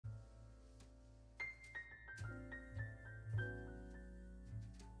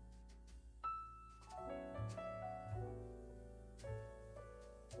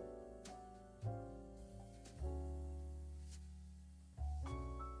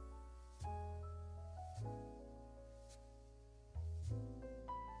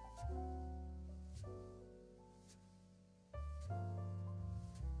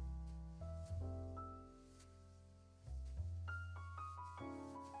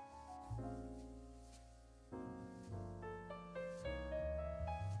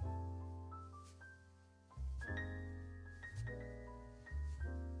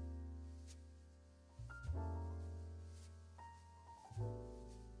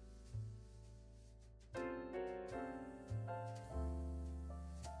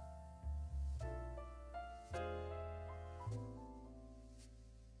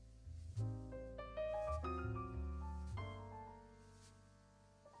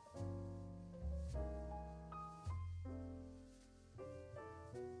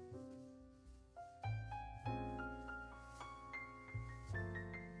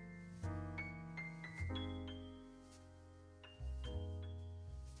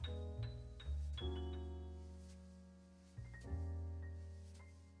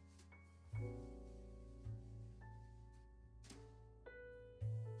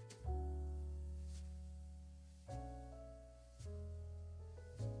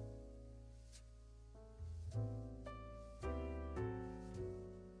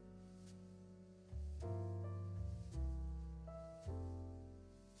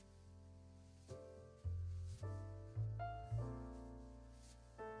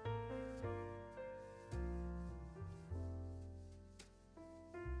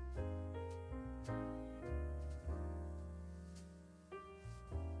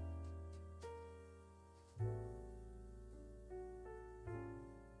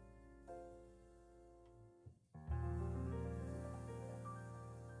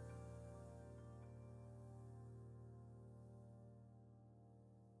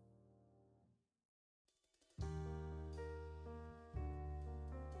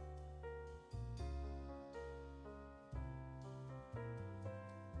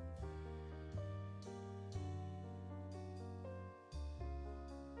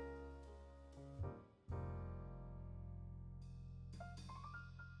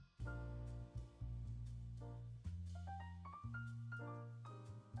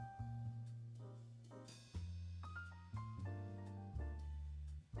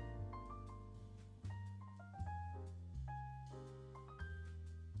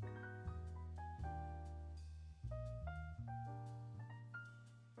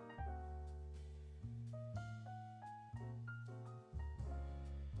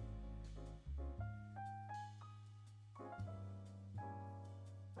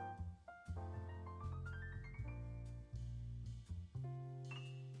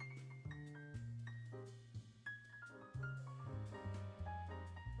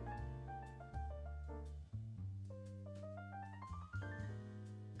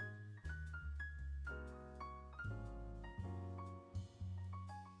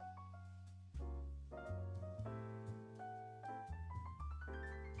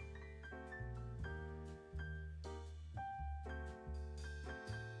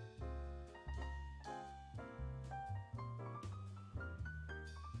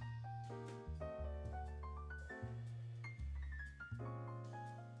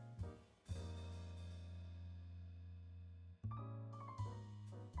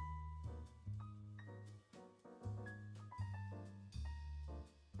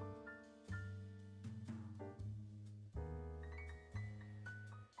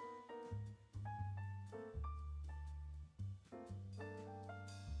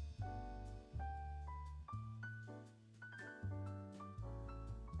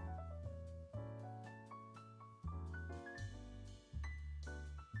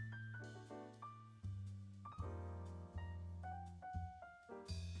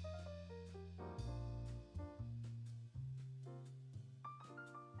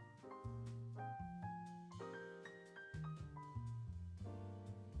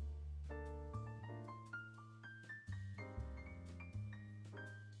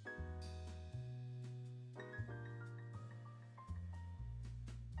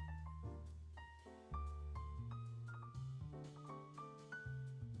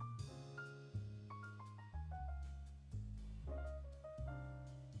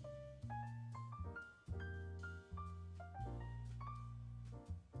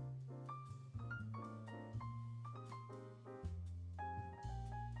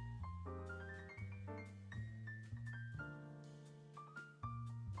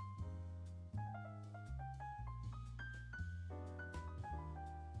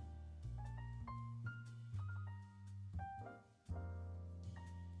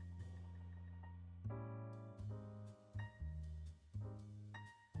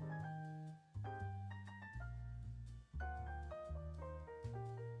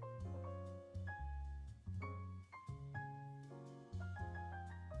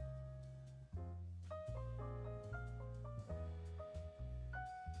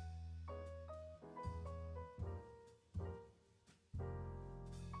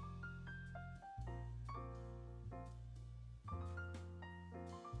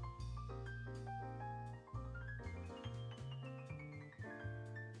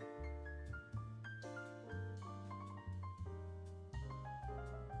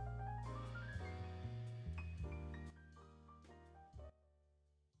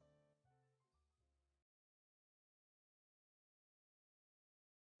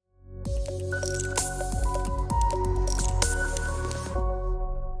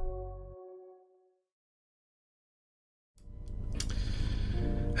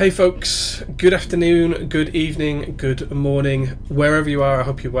Hey folks, good afternoon, good evening, good morning, wherever you are. I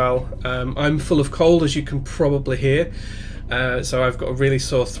hope you're well. I'm full of cold, as you can probably hear, so I've got a really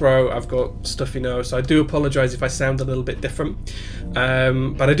sore throat, I've got stuffy nose, so I do apologise if I sound a little bit different,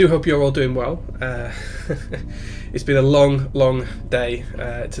 but I do hope you're all doing well. It's been a long day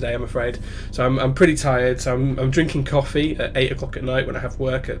today, I'm afraid, so I'm pretty tired. So I'm drinking coffee at 8 o'clock at night when I have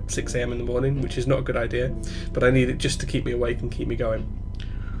work at 6 AM in the morning, which is not a good idea, but I need it just to keep me awake and keep me going.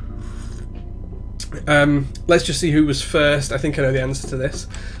 Let's just see who was first. I think I know the answer to this,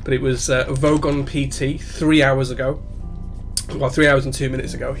 but it was Vogon PT 3 hours ago. Well, 3 hours and 2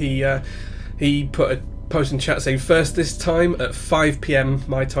 minutes ago. He put a post in chat saying first this time at 5 PM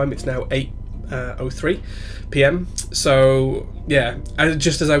my time. It's now 8:03 PM. So yeah,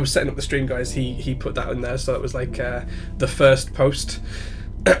 just as I was setting up the stream, guys, he put that in there. So it was like the first post.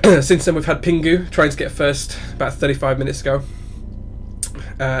 Since then we've had Pingu trying to get first about 35 minutes ago.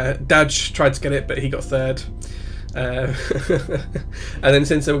 Daj tried to get it, but he got third. And then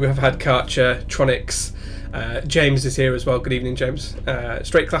since then we've had Karcher, Tronics, James is here as well. Good evening, James.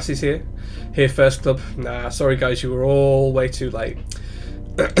 Straight Class is here first club. Nah, sorry guys, you were all way too late.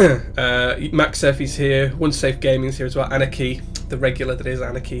 Max Surfy's here. One Safe Gaming's here as well. Anarchy, the regular that is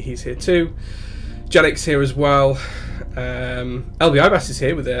Anarchy, he's here too. Janix here as well. LB Ibas is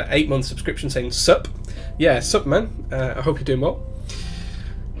here with an 8-month subscription saying sup. Yeah, sup man. I hope you're doing well.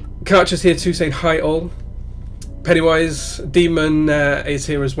 Karcher's here too, saying hi all. Pennywise, Demon is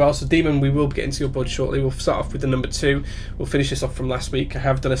here as well. So Demon, we will be getting to your board shortly. We'll start off with the number 2. We'll finish this off from last week. I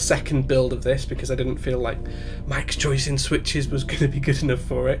have done a second build of this because I didn't feel like Mike's choice in switches was going to be good enough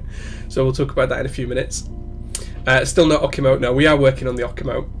for it. So we'll talk about that in a few minutes. Still no Okimote. No, we are working on the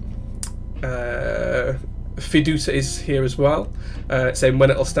Okimote. Fiduta is here as well, saying when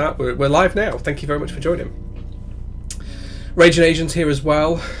it'll start. We're live now. Thank you very much for joining. Raging Asian's here as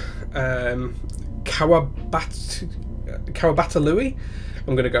well. Kawabata Louis,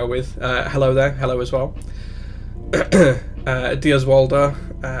 I'm going to go with. Hello there, hello as well. Diaz Walder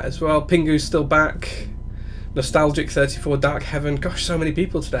as well. Pingu's still back. Nostalgic 34, Dark Heaven. Gosh, so many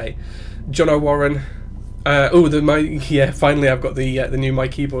people today. John O'Warren. Yeah, finally I've got the new My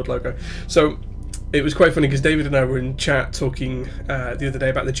Keyboard logo. So it was quite funny because David and I were in chat talking the other day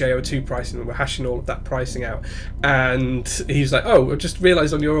about the JO2 pricing, and we're hashing all of that pricing out. And he's like, "Oh, I just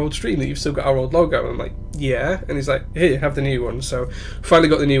realised on your old stream that you've still got our old logo." And I'm like, "Yeah." And he's like, "Here, have the new one." So finally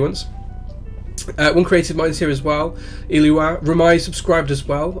got the new ones. One Creative Minds here as well. Iliwa Ramai subscribed as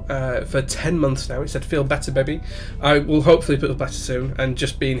well for 10 months now. He said, "Feel better, baby." I will hopefully feel better soon, and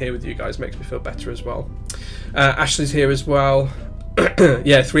just being here with you guys makes me feel better as well. Ashley's here as well.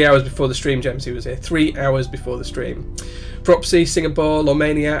 Yeah, 3 hours before the stream, James, he was here. 3 hours before the stream. Propsy, Singapore,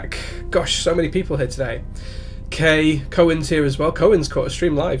 Lomaniac. Gosh, so many people here today. Kay, Cohen's here as well. Cohen's caught a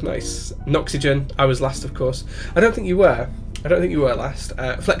stream live, nice. Noxygen, I was last, of course. I don't think you were. I don't think you were last.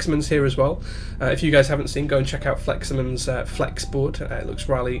 Fleximan's here as well. If you guys haven't seen, go and check out Fleximan's Flex board. It looks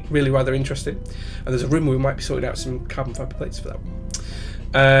really rather interesting. And there's a rumour we might be sorting out some carbon fibre plates for that one.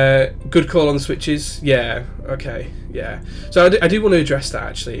 Good call on the switches. Yeah, okay, yeah. So I do want to address that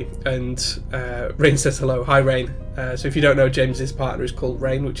actually. And Rain says hello. Hi Rain. So if you don't know, James's partner is called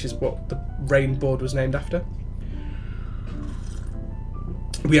Rain, which is what the Rain board was named after.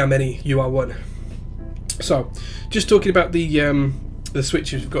 We are many, you are one. So just talking about the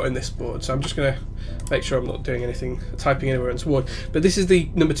switches we've got in this board. So I'm just going to make sure I'm not doing anything, typing anywhere untoward. But this is the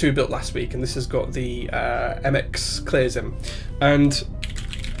number 2 built last week, and this has got the MX clears in. And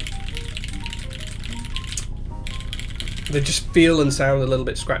they just feel and sound a little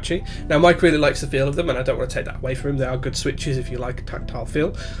bit scratchy. Now Mike really likes the feel of them, and I don't want to take that away from him. They are good switches if you like a tactile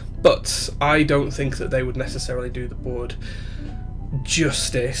feel, but I don't think that they would necessarily do the board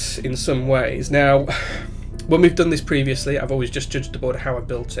justice in some ways. Now when we've done this previously, I've always just judged the board how I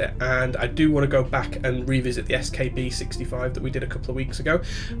built it, and I do want to go back and revisit the SKB65 that we did a couple of weeks ago,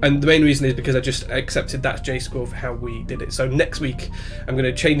 and the main reason is because I just accepted that Jaescore for how we did it. So next week I'm going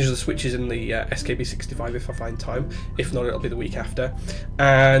to change the switches in the SKB65 if I find time. If not, it'll be the week after,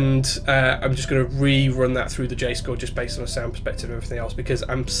 and I'm just going to rerun that through the Jaescore just based on a sound perspective and everything else, because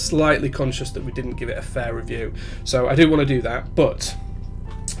I'm slightly conscious that we didn't give it a fair review. So I do want to do that, but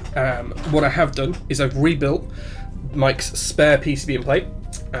what I have done is I've rebuilt Mike's spare PCB and plate,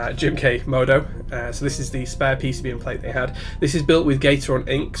 Jim K Modo. So this is the spare PCB and plate they had. This is built with Gateron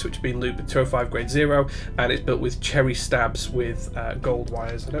inks, which have been looped with 205 grade 0, and it's built with cherry stabs with gold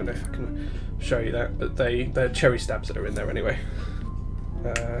wires. I don't know if I can show you that, but they're cherry stabs that are in there anyway.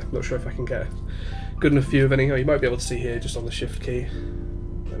 Not sure if I can get a good enough view of any. Oh, you might be able to see here just on the shift key.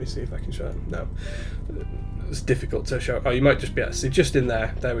 Let me see if I can show it. No, it's difficult to show. Oh, you might just be able to see just in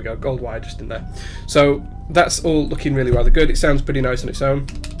there. There we go, gold wire just in there. So that's all looking really rather good. It sounds pretty nice on its own.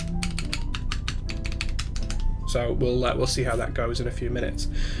 So we'll see how that goes in a few minutes.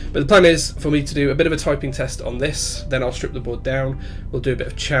 But the plan is for me to do a bit of a typing test on this, then I'll strip the board down, we'll do a bit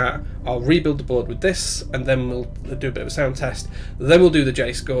of chat, I'll rebuild the board with this, and then we'll do a bit of a sound test, then we'll do the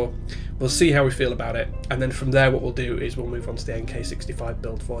Jaescore, we'll see how we feel about it, and then from there what we'll do is we'll move on to the NK65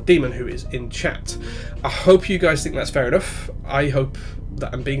 build for Demon, who is in chat. I hope you guys think that's fair enough. I hope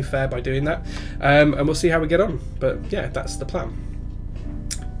that I'm being fair by doing that, and we'll see how we get on. But yeah, that's the plan.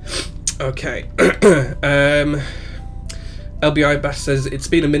 Okay. LBI Bash says, it's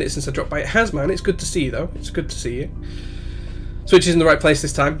been a minute since I dropped by. It has, man. It's good to see you, though. It's good to see you. Switch is in the right place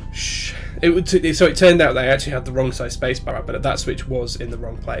this time. Shh. So it turned out that I actually had the wrong size spacebar, but that switch was in the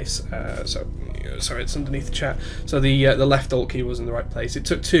wrong place. Sorry, it's underneath the chat. So the left alt key was in the right place. It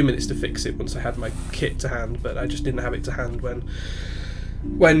took 2 minutes to fix it once I had my kit to hand, but I just didn't have it to hand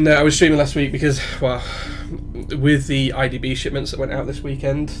when I was streaming last week because, well, with the IDB shipments that went out this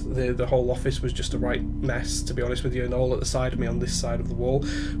weekend, the whole office was just a right mess, to be honest with you, and all at the side of me on this side of the wall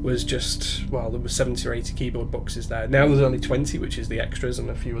was just, well, there were 70 or 80 keyboard boxes there. Now there's only 20, which is the extras and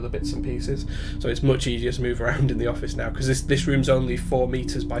a few other bits and pieces, so it's much easier to move around in the office now because this room's only 4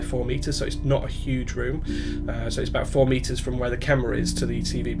 meters by 4 meters, so it's not a huge room. So it's about 4 meters from where the camera is to the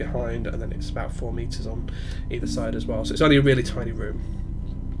TV behind, and then it's about 4 meters on either side as well, so it's only a really tiny room.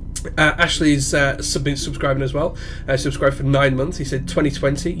 Ashley's been subscribing as well. Subscribed for 9 months. He said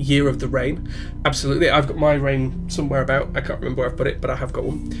 2020, year of the rain. Absolutely. I've got my rain somewhere about. I can't remember where I've put it, but I have got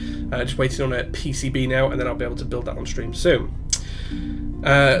one. Just waiting on a PCB now, and then I'll be able to build that on stream soon.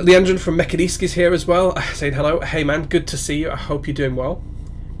 Leandrin from Mechanisk is here as well, saying hello. Hey man, good to see you. I hope you're doing well.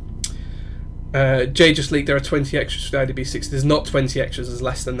 Jay just leaked there are 20 extras for the IDB6. There's not 20 extras, there's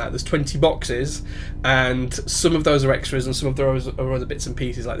less than that. There's 20 boxes, and some of those are extras and some of those are other bits and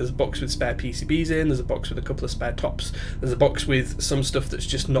pieces. Like there's a box with spare PCBs in, there's a box with a couple of spare tops, there's a box with some stuff that's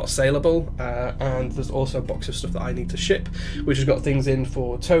just not saleable, and there's also a box of stuff that I need to ship, which has got things in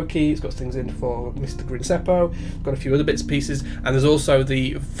for Toki, it's got things in for Mr. Grinceppo, got a few other bits and pieces, and there's also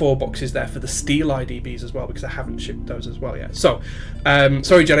the 4 boxes there for the steel IDBs as well, because I haven't shipped those as well yet. So,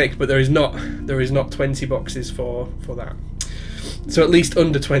 sorry Janik, but there is not 20 boxes for that. So at least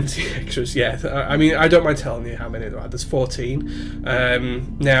under 20 extras, yeah. I mean, I don't mind telling you how many there are. There's 14.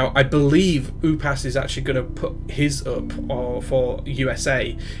 Now, I believe Upas is actually going to put his up for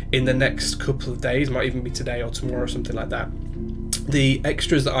USA in the next couple of days. Might even be today or tomorrow or something like that. The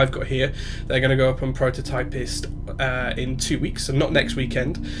extras that I've got here, they're going to go up on Prototypist in 2 weeks, so not next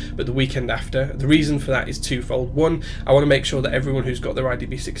weekend, but the weekend after. The reason for that is twofold. One, I want to make sure that everyone who's got their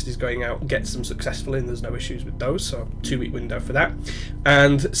IDB60s going out gets them successfully and there's no issues with those, so 2 week window for that.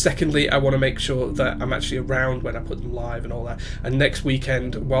 And secondly, I want to make sure that I'm actually around when I put them live and all that. And next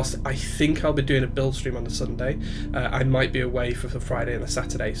weekend, whilst I think I'll be doing a build stream on the Sunday, I might be away for the Friday and the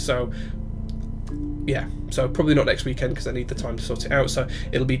Saturday, so yeah, so probably not next weekend because I need the time to sort it out. So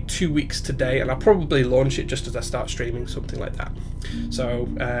it'll be 2 weeks today, and I'll probably launch it just as I start streaming, something like that. So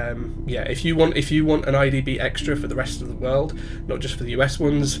yeah, if you want an IDB extra for the rest of the world, not just for the US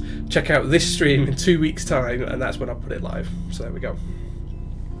ones, check out this stream in 2 weeks' time, and that's when I'll put it live. So there we go.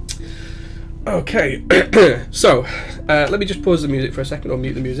 Okay, so let me just pause the music for a second, or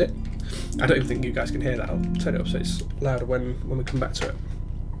mute the music. I don't even think you guys can hear that. I'll turn it up so it's louder when we come back to it.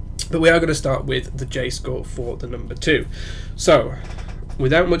 But we are going to start with the Jaescore for the number 2. So,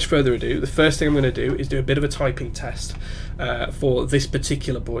 without much further ado, the first thing I'm going to do is do a bit of a typing test for this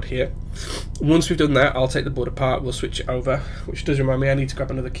particular board here. Once we've done that, I'll take the board apart, we'll switch it over, which does remind me I need to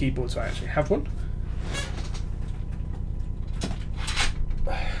grab another keyboard so I actually have one.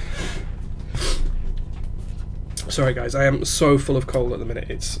 Sorry guys, I am so full of cold at the minute,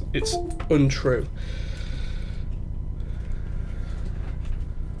 it's untrue.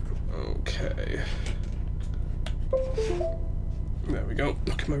 Okay, there we go.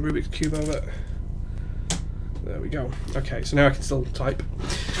 Look at my Rubik's Cube over. There we go. Okay, so now I can still type.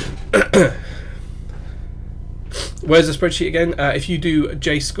 Where's the spreadsheet again? If you do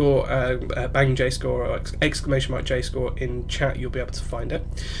Jaescore, bang Jaescore or exclamation mark Jaescore in chat, you'll be able to find it.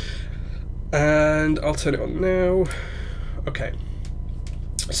 And I'll turn it on now. Okay.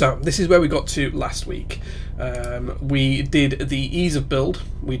 So this is where we got to last week. We did the ease of build,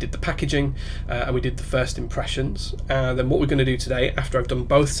 we did the packaging, and we did the first impressions. And then what we're going to do today, after I've done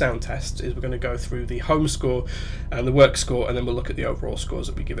both sound tests, is we're going to go through the home score and the work score, and then we'll look at the overall scores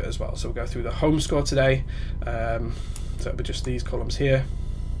that we give it as well. So we'll go through the home score today. So it'll be just these columns here.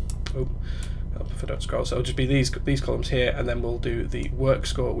 Oh, Help if I don't scroll. So it'll just be these columns here, and then we'll do the work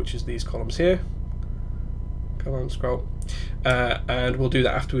score, which is these columns here. Come on, scroll. And we'll do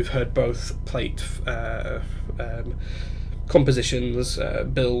that after we've heard both plate compositions,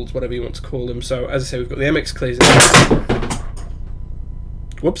 builds, whatever you want to call them. So as I say, we've got the MX clears.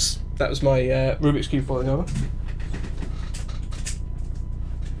 Whoops, that was my Rubik's Cube falling over.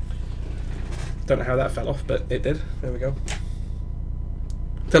 Don't know how that fell off, but it did. There we go.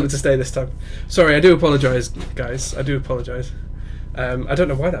 Tell it to stay this time. Sorry, I do apologise, guys. I do apologise. I don't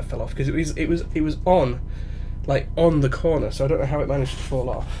know why that fell off, because it was on, like, on the corner, so I don't know how it managed to fall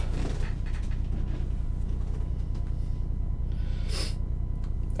off.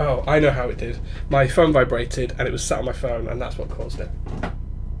 Oh, I know how it did. My phone vibrated and it was sat on my phone, and that's what caused it.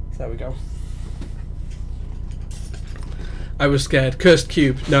 So there we go. I was scared. Cursed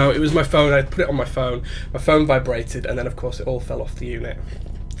cube. No, it was my phone. I put it on my phone vibrated, and then of course it all fell off the unit.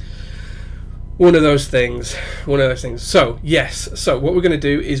 One of those things. So yes, so what we're going to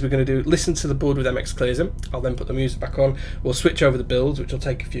do is we're going to listen to the board with MX clears in. I'll then put the music back on. We'll switch over the builds, which will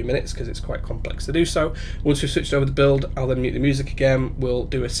take a few minutes because it's quite complex to do so. Once we've switched over the build, I'll then mute the music again. We'll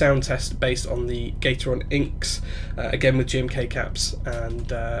do a sound test based on the Gateron inks, again with GMK caps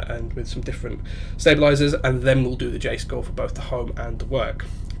and with some different stabilizers, and then we'll do the Jaescore for both the home and the work.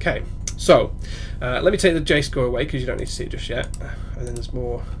 Okay, so let me take the Jaescore away because you don't need to see it just yet, and then there's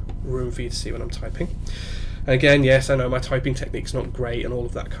more room for you to see when I'm typing. And again, yes, I know my typing technique's not great and all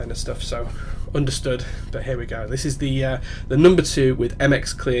of that kind of stuff, so understood, but here we go. This is the number 2 with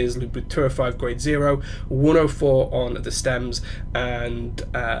MX clears, looped with 205 grade 0, 104 on the stems, and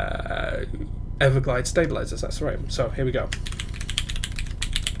Everglide stabilizers, that's right. So here we go.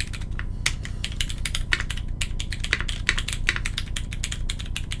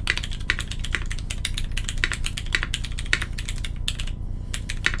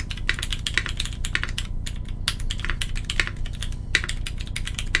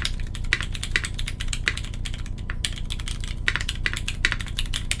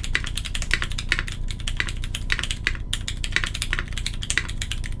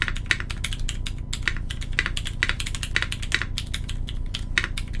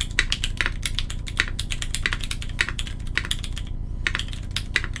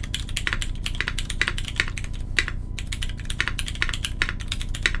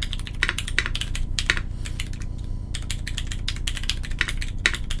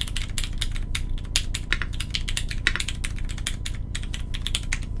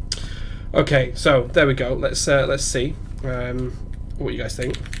 Okay, so there we go. Let's see what you guys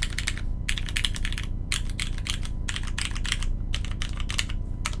think.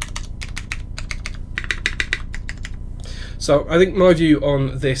 So I think my view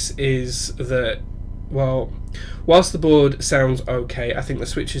on this is that, well, whilst the board sounds okay, I think the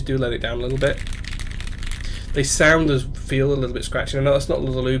switches do let it down a little bit. They feel a little bit scratchy. I know that's not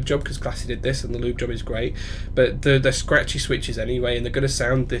the lube job because Classy did this and the lube job is great, but they're scratchy switches anyway, and they're going to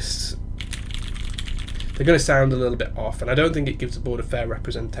sound this. They're going to sound a little bit off, and I don't think it gives the board a fair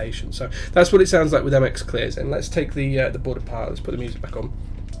representation. So that's what it sounds like with MX clears. And let's take the board apart. Let's put the music back on,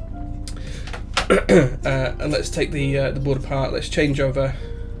 and let's take the board apart. Let's change over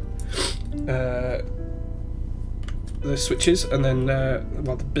the switches, and then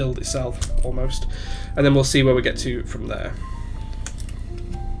well, the build itself almost, and then we'll see where we get to from there.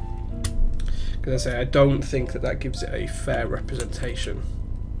 Because I say I don't think that gives it a fair representation.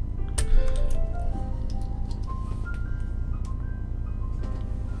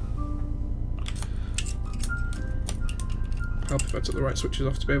 Help if I took the right switches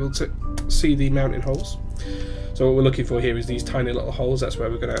off to be able to see the mounting holes. So what we're looking for here is these tiny little holes. That's where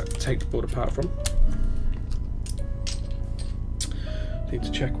we're going to take the board apart from. Need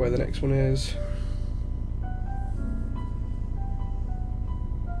to check where the next one is.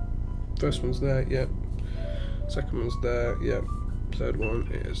 First one's there, yep. Second one's there, yep. Third one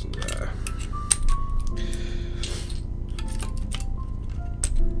is there.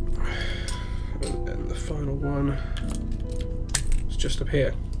 And then the final one is just up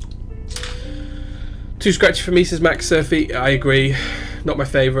here. Too scratchy for me, says Max Surfy. I agree. Not my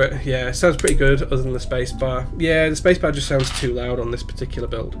favourite. Yeah, it sounds pretty good other than the spacebar. Yeah, the spacebar just sounds too loud on this particular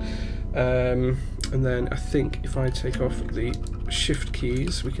build. And then I think if I take off the shift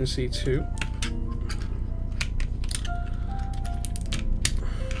keys, we can see too.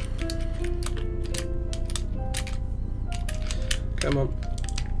 Come on.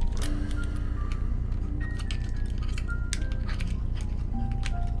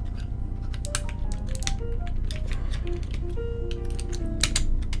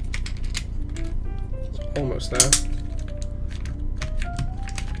 Almost there.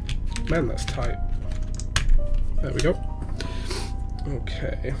 Man, that's tight. There we go.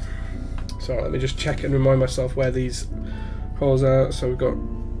 Okay. So let me just check and remind myself where these holes are. So we've got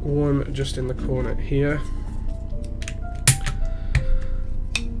one just in the corner here.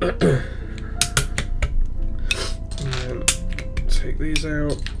 And then take these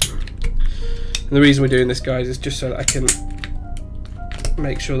out. And the reason we're doing this, guys, is just so that I can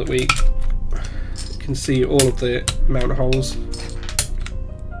make sure that we can see all of the mount holes.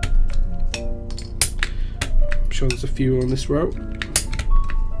 I'm sure there's a few on this row.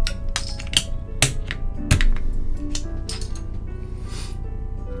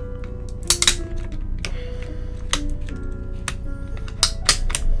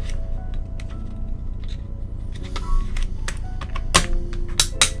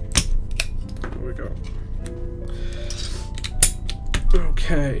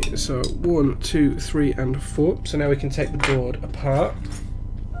 Okay, so 1, 2, 3, and 4. So now we can take the board apart.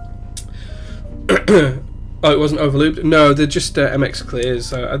 Oh, it wasn't overlooped? No, they're just MX clears.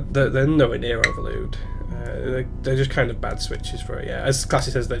 They're nowhere near overlooped. They're just kind of bad switches for it, yeah. As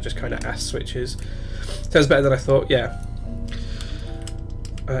Classy says, they're just kind of ass switches. Sounds better than I thought, yeah.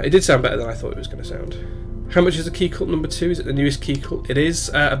 It did sound better than I thought it was going to sound. How much is the Keycult No2? Is it the newest Keycult? It is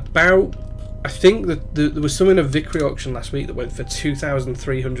about... I think that there was some in a Victory auction last week that went for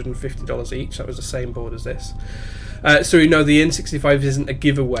 $2,350 each. That was the same board as this. So you know the N65 isn't a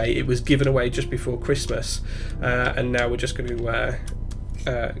giveaway. It was given away just before Christmas, and now we're just going to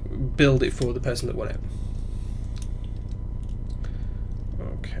build it for the person that won it.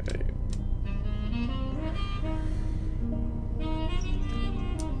 Okay.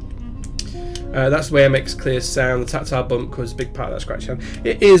 That's the way MX clears sound. The tactile bump causes a big part of that scratch sound.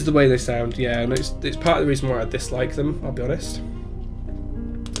 It is the way they sound, yeah, and it's part of the reason why I dislike them, I'll be honest.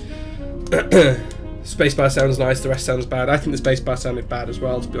 Spacebar sounds nice, the rest sounds bad. I think the spacebar sounded bad as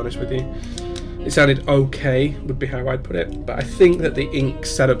well, to be honest with you. It sounded okay, would be how I'd put it, but I think that the ink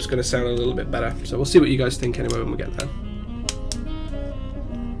setup's going to sound a little bit better. So we'll see what you guys think anyway when we get there.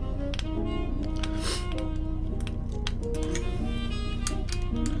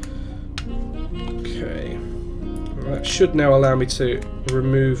 That should now allow me to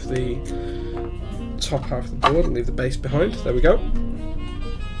remove the top half of the board and leave the base behind. There we go.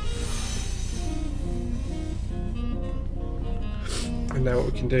 And now what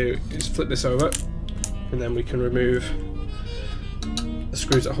we can do is flip this over, and then we can remove the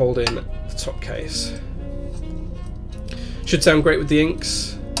screws that hold in the top case. Should sound great with the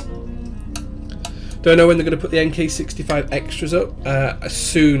inks. Don't know when they're going to put the NK65 extras up.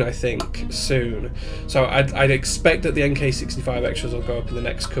 Soon, I think. Soon. So I'd expect that the NK65 extras will go up in the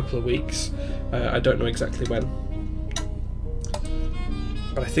next couple of weeks. I don't know exactly when.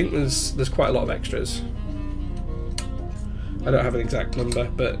 But I think there's quite a lot of extras. I don't have an exact number,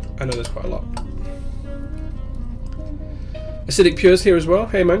 but I know there's quite a lot. Acidic Pure's here as well.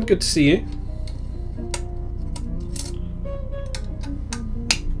 Hey man, good to see you.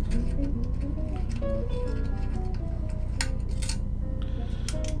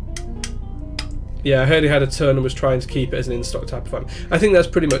 Yeah, I heard he had a ton and was trying to keep it as an in-stock type of fun. I think that's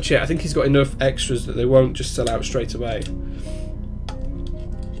pretty much it. I think he's got enough extras that they won't just sell out straight away.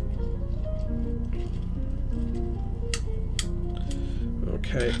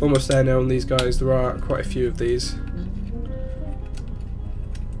 Okay, almost there now on these guys. There are quite a few of these.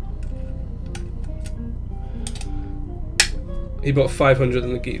 He bought 500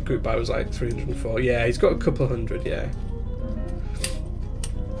 and the group buy was like 304. Yeah, he's got a couple hundred, yeah.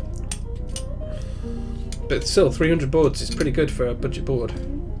 But still, 300 boards is pretty good for a budget board.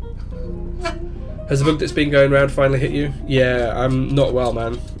 Has the bug that's been going around finally hit you? Yeah, I'm not well,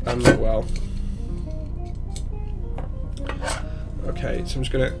 man. I'm not well. Okay, so I'm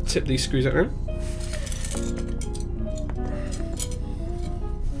just going to tip these screws out now.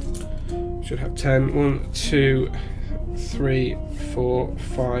 Should have 10. 1, 2, 3, 4,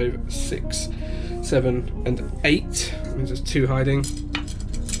 5, 6, 7, and 8. That means there's 2 hiding.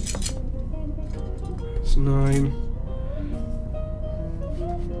 9.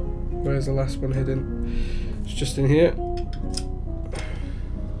 Where's the last one hidden? It's just in here.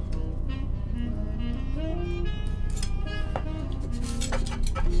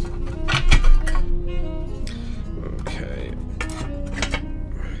 Okay.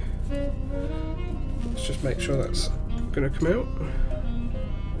 Let's just make sure that's going to come out.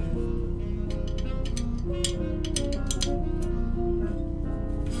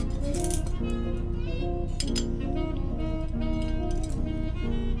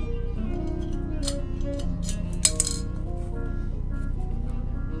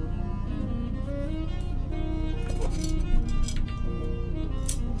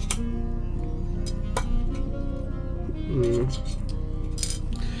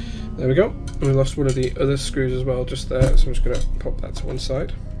 There we go. And we lost one of the other screws as well just there, so I'm just going to pop that to one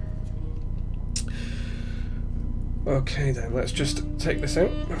side. Okay then, let's just take this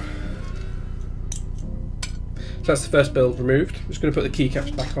out. So that's the first build removed. I'm just going to put the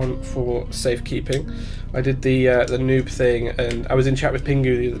keycaps back on for safekeeping. I did the noob thing, and I was in chat with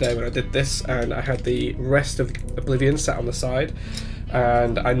Pingu the other day when I did this, and I had the rest of Oblivion sat on the side,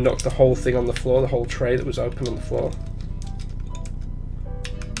 and I knocked the whole thing on the floor, the whole tray that was open on the floor.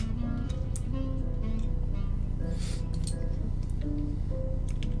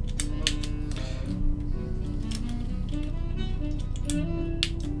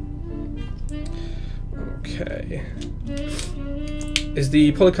 Okay. Is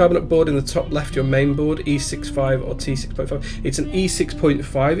the polycarbonate board in the top left your main board, E65 or T6.5? It's an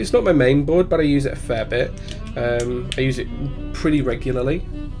E6.5. It's not my main board, but I use it a fair bit. I use it pretty regularly.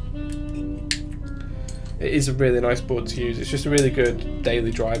 It is a really nice board to use. It's just a really good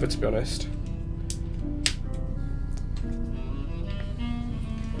daily driver, to be honest.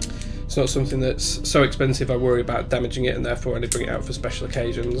 It's not something that's so expensive I worry about damaging it, and therefore I only bring it out for special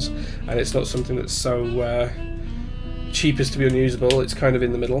occasions. And it's not something that's so cheap as to be unusable. It's kind of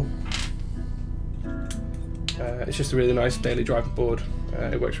in the middle. It's just a really nice daily driver board.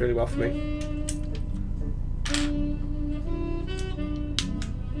 It works really well for me.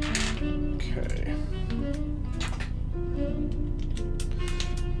 Okay.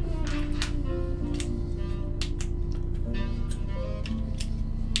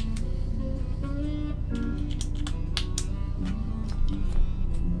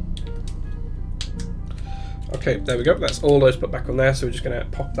 Okay, there we go. That's all those put back on there, so we're just going to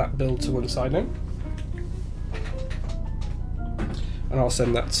pop that build to one side now. And I'll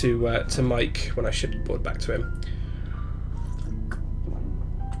send that to Mike when I ship the board back to him.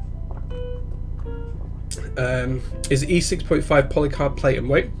 Is E6.5 polycarb plate and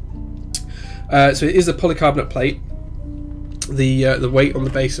weight? So it is a polycarbonate plate. The weight on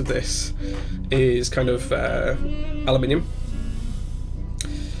the base of this is kind of aluminium.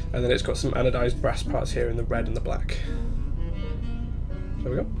 And then it's got some anodized brass parts here in the red and the black. There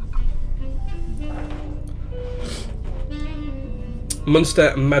we go.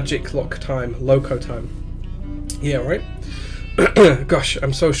 Munster Magic Lock Time, Loco Time. Yeah, right. Gosh,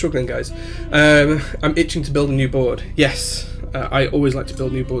 I'm so struggling, guys. I'm itching to build a new board. Yes, I always like to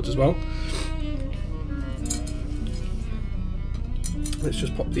build new boards as well. Let's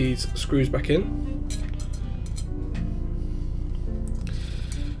just pop these screws back in.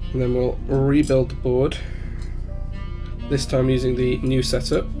 And then we'll rebuild the board, this time using the new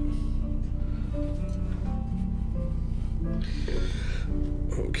setup.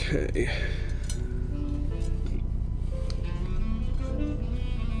 Okay.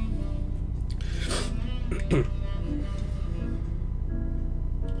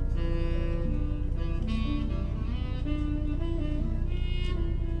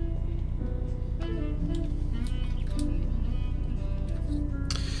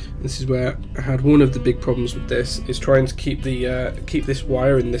 This is where I had one of the big problems with this, is trying to keep the keep this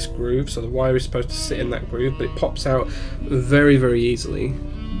wire in this groove. So the wire is supposed to sit in that groove, but it pops out very, very easily.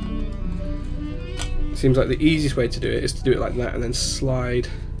 It seems like the easiest way to do it is to do it like that and then slide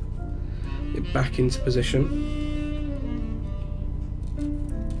it back into position.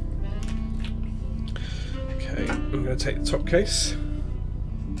 Okay, I'm going to take the top case,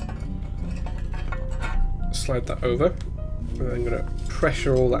 slide that over. And I'm going to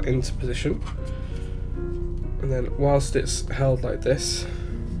pressure all that into position, and then whilst it's held like this,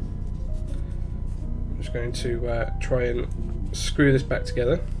 I'm just going to try and screw this back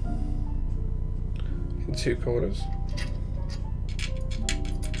together in two corners.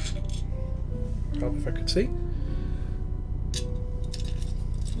 Help if I could see.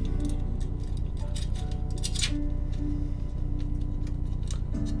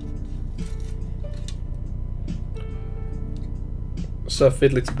 So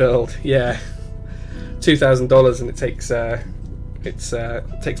fiddly to build, yeah. $2,000, and it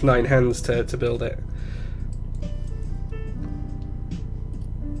takes 9 hands to build it.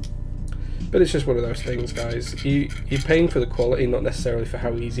 But it's just one of those things, guys. You're paying for the quality, not necessarily for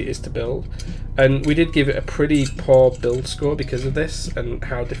how easy it is to build. And we did give it a pretty poor build score because of this and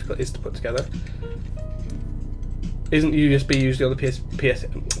how difficult it is to put together. Isn't USB usually on the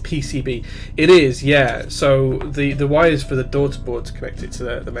PCB? It is, yeah. So the wires for the daughter board to connect it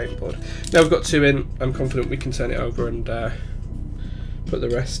to the main board. Now we've got 2 in. I'm confident we can turn it over and put the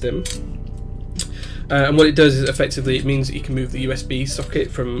rest in. And what it does is effectively it means that you can move the USB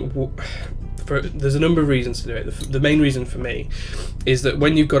socket from there's a number of reasons to do it. The main reason for me is that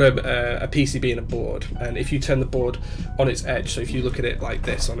when you've got a PCB and a board, and if you turn the board on its edge, so if you look at it like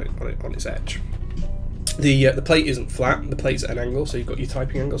this on its edge, the plate isn't flat, the plate's at an angle, so you've got your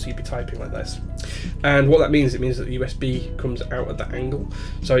typing angle, so you'd be typing like this. And what that means, it means that the USB comes out at that angle,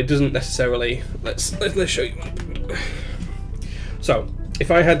 so it doesn't necessarily, let's show you. So if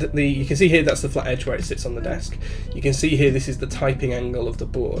I had you can see here that's the flat edge where it sits on the desk. You can see here this is the typing angle of the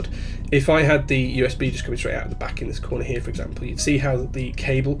board. If I had the USB just coming straight out of the back in this corner here, for example, you'd see how the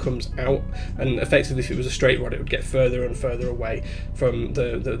cable comes out, and effectively if it was a straight rod it would get further and further away from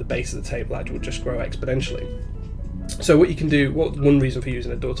the base of the table edge. It would just grow exponentially. So what you can do, one reason for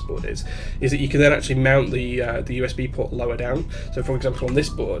using a daughter board is that you can then actually mount the USB port lower down. So for example on this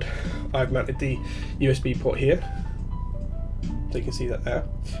board I've mounted the USB port here, so you can see that there,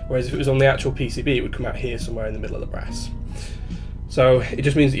 whereas if it was on the actual PCB it would come out here somewhere in the middle of the brass. So it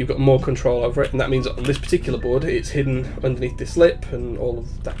just means that you've got more control over it, and that means that on this particular board it's hidden underneath this lip and all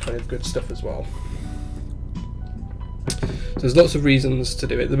of that kind of good stuff as well. So there's lots of reasons to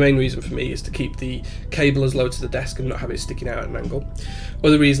do it. The main reason for me is to keep the cable as low to the desk and not have it sticking out at an angle.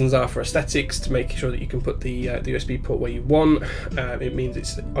 Other reasons are for aesthetics, to make sure that you can put the USB port where you want. It means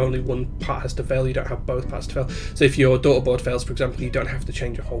it's only one part has to fail, you don't have both parts to fail. So if your daughter board fails, for example, you don't have to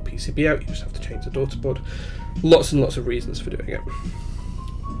change your whole PCB out, you just have to change the daughter board. Lots and lots of reasons for doing it.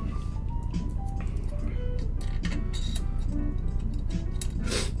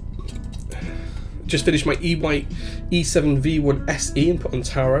 Just finished my E-White E7V1 SE and put on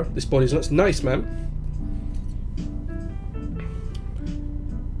Taro. This board is nuts. Nice, man.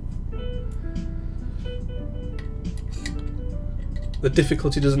 The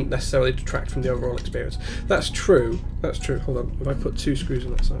difficulty doesn't necessarily detract from the overall experience. That's true. That's true. Hold on. If I put 2 screws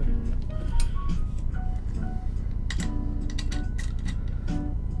on that side.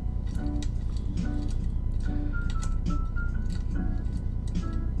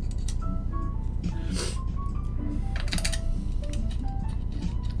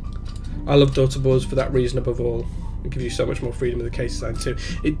 I love daughter boards for that reason above all. It gives you so much more freedom with the case design too.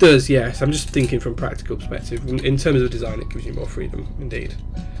 It does, yes. I'm just thinking from a practical perspective. In terms of design, it gives you more freedom, indeed.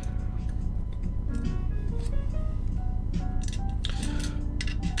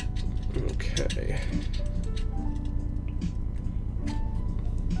 Okay.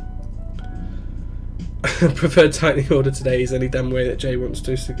 Preferred tightening order today is any damn way that Jay wants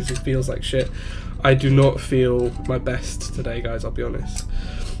to, because he feels like shit. I do not feel my best today, guys, I'll be honest.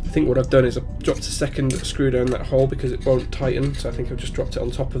 I think what I've done is I've dropped a second screw down that hole because it won't tighten, so I think I've just dropped it on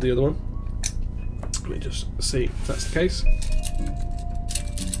top of the other one. Let me just see if that's the case.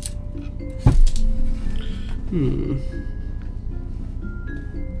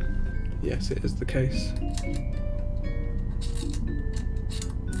 Yes, it is the case.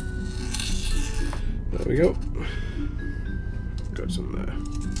 There we go. Got some there.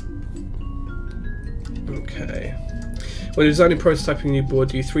 Okay. When you're designing prototyping a new board,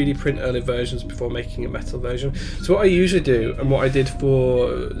 do you 3D print early versions before making a metal version? So what I usually do, and what I did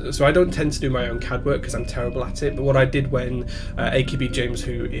so I don't tend to do my own CAD work because I'm terrible at it, but what I did when AKB James,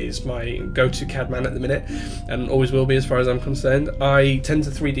 who is my go-to CAD man at the minute, and always will be as far as I'm concerned, I tend to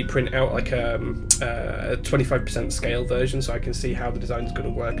 3D print out like a 25% scale version, so I can see how the design is going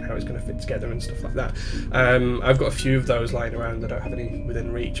to work and how it's going to fit together and stuff like that. I've got a few of those lying around. I don't have any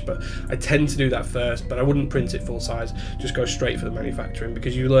within reach, but I tend to do that first, but I wouldn't print it full size. Just go straight for the manufacturing,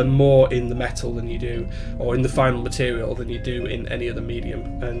 because you learn more in the metal than you do, or in the final material than you do in any other medium.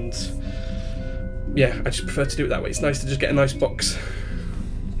 And yeah, I just prefer to do it that way. It's nice to just get a nice box.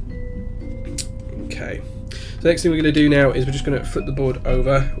 Okay, so the next thing we're going to do now is we're just going to flip the board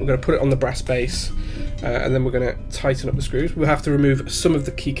over. We're going to put it on the brass base, and then we're going to tighten up the screws. We'll have to remove some of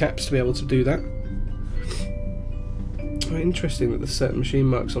the keycaps to be able to do that. Oh, interesting that there's certain machine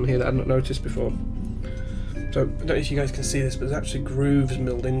marks on here that I've not noticed before. So, I don't know if you guys can see this, but there's actually grooves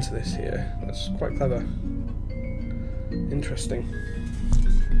milled into this here. That's quite clever. Interesting.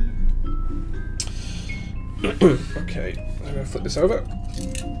 Okay, I'm going to flip this over.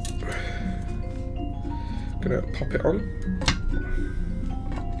 Going to pop it on.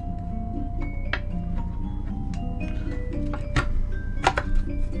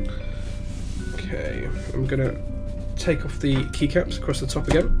 Okay, I'm going to take off the keycaps across the top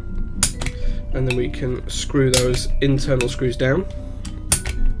again. And then we can screw those internal screws down.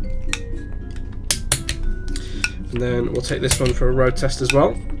 And then we'll take this one for a road test as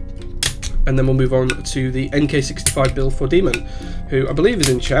well. And then we'll move on to the NK65 build for Demon, who I believe is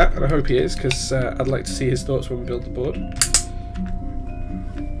in chat, and I hope he is, because I'd like to see his thoughts when we build the board.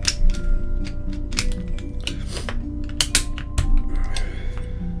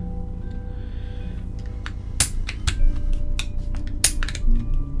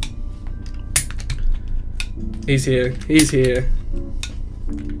 He's here. He's here.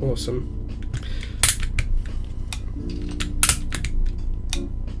 Awesome.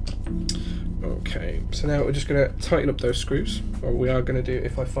 Okay, so now we're just going to tighten up those screws. Or we are going to do,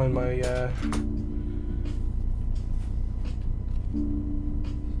 if I find my...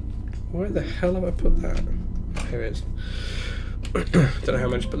 where the hell have I put that? Here it is. Don't know how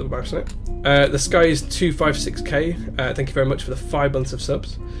much to put the mouse on it. The Sky is 256k. Thank you very much for the 5 months of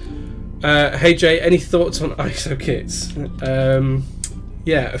subs. Hey Jay, any thoughts on ISO kits?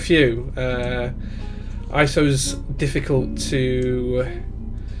 Yeah, a few. ISO's difficult to...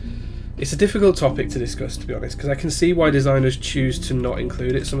 It's a difficult topic to discuss, to be honest, because I can see why designers choose to not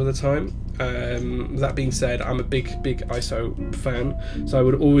include it some of the time. That being said, I'm a big ISO fan, so I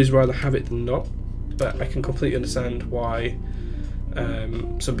would always rather have it than not, but I can completely understand why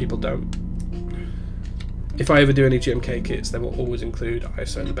some people don't. If I ever do any GMK kits, they will always include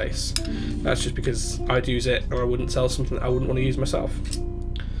ISO in the base. That's just because I'd use it and I wouldn't sell something that I wouldn't want to use myself.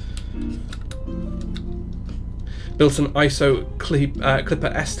 Built an ISO Clipper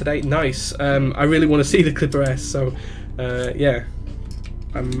S today. Nice. I really want to see the Clipper S, so yeah.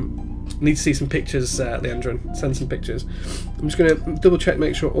 Need to see some pictures, Leandrin. Send some pictures. I'm just going to double check,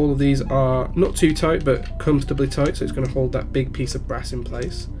 make sure all of these are not too tight, but comfortably tight, so it's going to hold that big piece of brass in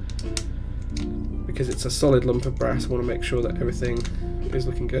place. Because it's a solid lump of brass, I want to make sure that everything is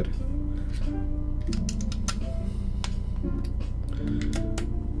looking good.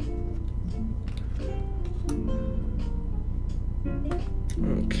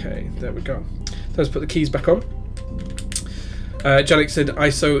 Okay, there we go. Let's put the keys back on. Janik said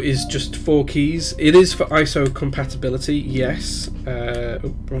ISO is just 4 keys. It is for ISO compatibility, yes.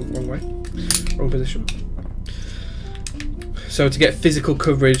 Wrong way, wrong position. So to get physical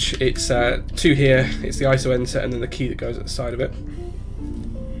coverage, it's 2 here, it's the ISO enter, and then the key that goes at the side of it.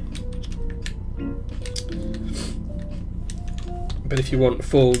 But if you want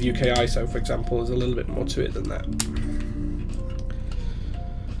full UK ISO, for example, there's a little bit more to it than that.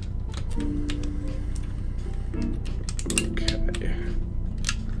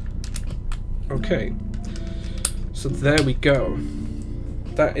 Okay, so there we go.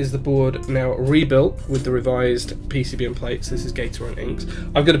 That is the board now rebuilt with the revised PCB plates. This is Gator and Inks.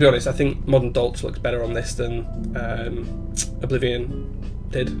 I've got to be honest, I think Modern Dolch looks better on this than Oblivion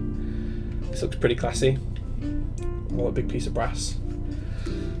did. This looks pretty classy. All a big piece of brass.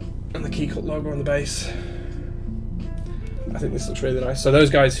 And the Keycult logo on the base. I think this looks really nice. So those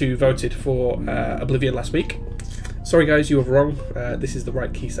guys who voted for Oblivion last week, sorry guys, you were wrong. This is the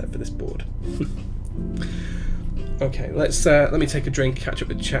right key set for this board. Okay, let's let me take a drink, catch up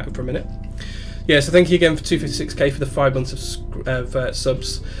with the chat for a minute. Yeah, so thank you again for 256k for the 5 months of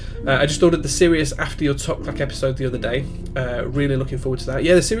subs. I just ordered the Sirius after your Top Clack episode the other day. Really looking forward to that.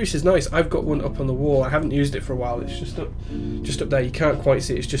 Yeah, the Sirius is nice. I've got one up on the wall. I haven't used it for a while. It's just up there. You can't quite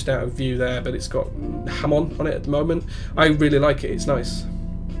see it. It's just out of view there, but it's got Hammond on it at the moment. I really like it. It's nice.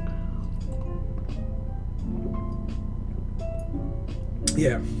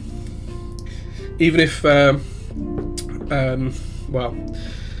 Yeah. Even if, well,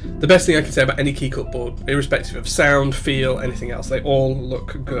 the best thing I can say about any Keycult board, irrespective of sound, feel, anything else, they all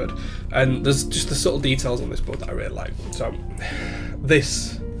look good. And there's just the subtle details on this board that I really like. So,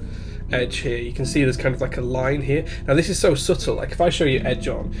 this edge here, you can see there's kind of like a line here. Now this is so subtle, like if I show you edge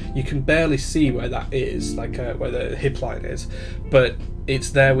on, you can barely see where that is, like where the hip line is. But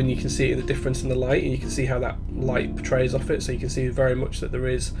it's there when you can see the difference in the light, and you can see how that light portrays off it, so you can see very much that there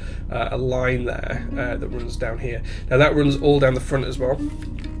is a line there that runs down here. Now that runs all down the front as well,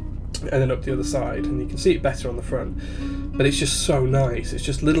 and then up the other side, and you can see it better on the front, but it's just so nice. It's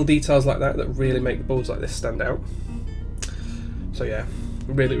just little details like that that really make the boards like this stand out. So yeah,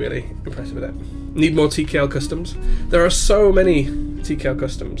 really impressed with it. Need more TKL customs. There are so many TKL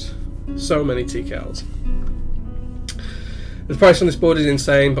customs, so many TKLs. The price on this board is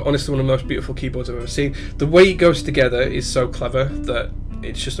insane, but honestly one of the most beautiful keyboards I've ever seen. The way it goes together is so clever that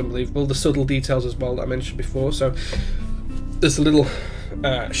it's just unbelievable. The subtle details as well that I mentioned before. So there's a little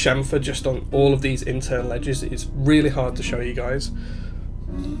chamfer just on all of these internal edges. It's really hard to show you guys.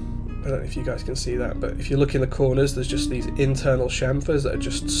 I don't know if you guys can see that, but if you look in the corners, there's just these internal chamfers that are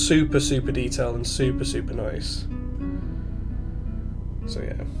just super detailed and super nice. So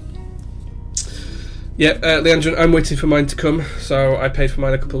yeah. Yeah, Leandrin, I'm waiting for mine to come, so I paid for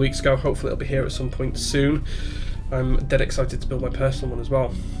mine a couple of weeks ago. Hopefully it'll be here at some point soon. I'm dead excited to build my personal one as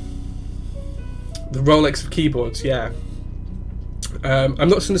well. The Rolex of keyboards, yeah. I'm not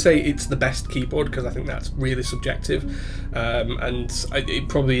going to say it's the best keyboard because I think that's really subjective, and it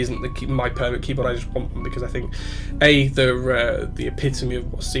probably isn't my permanent keyboard. I just want one because I think A, they're the epitome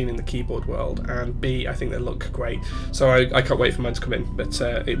of what's seen in the keyboard world, and B, I think they look great. So I can't wait for mine to come in, but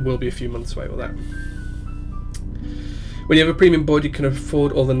it will be a few months away with that. When you have a premium board, you can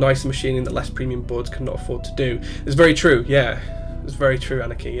afford all the nicer machining that less premium boards cannot afford to do. It's very true, yeah. It's very true,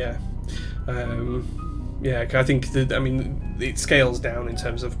 Anarchy, yeah. Yeah, I think I mean it scales down in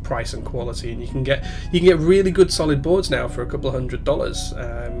terms of price and quality, and you can get really good solid boards now for a couple of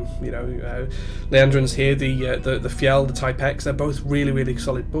 $100. You know, Leandrin's here, the Fiel, the Type X, they're both really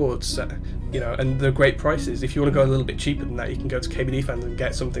solid boards. You know, and they're great prices. If you want to go a little bit cheaper than that, you can go to KBD Fans and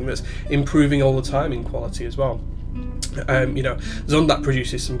get something that's improving all the time in quality as well. You know, Zondat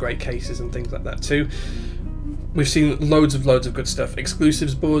produces some great cases and things like that too. We've seen loads of good stuff.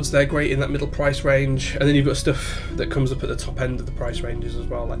 Exclusives boards, they're great in that middle price range, and then you've got stuff that comes up at the top end of the price ranges as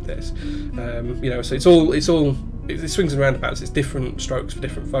well, like this. You know, so it swings and roundabouts. It's different strokes for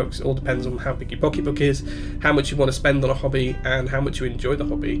different folks. It all depends on how big your pocketbook is, how much you want to spend on a hobby, and how much you enjoy the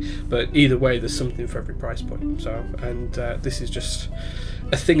hobby. But either way, there's something for every price point. So, and this is just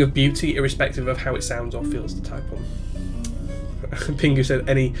a thing of beauty, irrespective of how it sounds or feels to type on. Pingu said,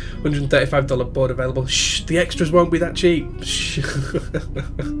 any $135 board available. Shh, the extras won't be that cheap. Shh.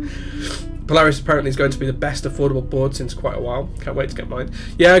 Polaris apparently is going to be the best affordable board since quite a while. Can't wait to get mine.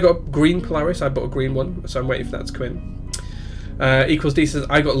 Yeah, I got a green Polaris. I bought a green one, so I'm waiting for that to come in. Equals D says,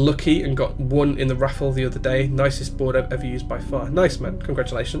 I got lucky and got one in the raffle the other day. Nicest board I've ever used by far. Nice, man.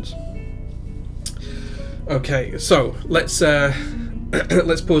 Congratulations. Okay, so let's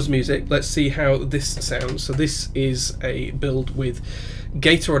pause music. Let's see how this sounds. So this is a build with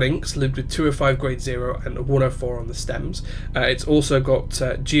Gator on inks, lived with 205 grade 0 and 104 on the stems. It's also got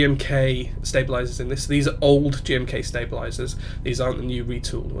GMK stabilizers in this. These are old GMK stabilizers. These aren't the new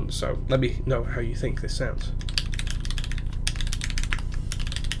retooled ones. So let me know how you think this sounds.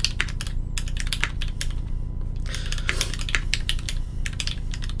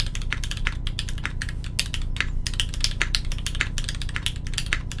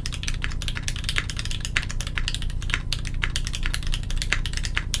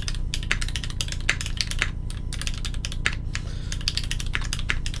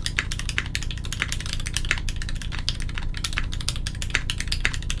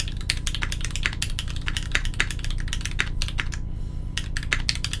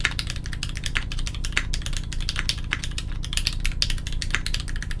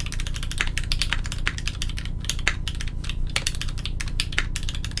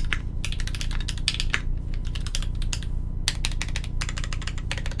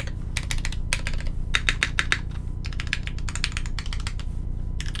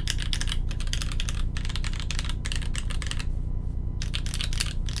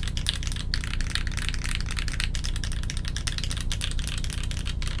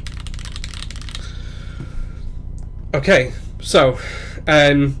 Okay, so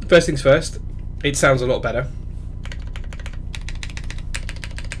first things first, it sounds a lot better.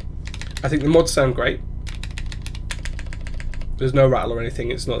 I think the mods sound great. There's no rattle or anything,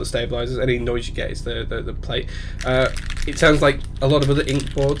 it's not the stabilizers. Any noise you get is the plate. It sounds like a lot of other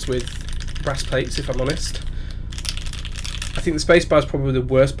ink boards with brass plates, if I'm honest. I think the spacebar is probably the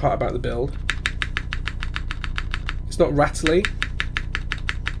worst part about the build. It's not rattly.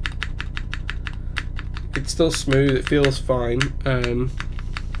 It's still smooth, it feels fine.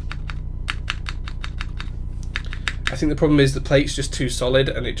 I think the problem is the plate's just too solid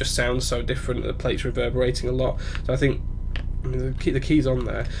and it just sounds so different. The plate's reverberating a lot. So I think the key's on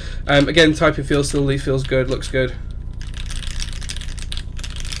there. Again, typing feels good, looks good.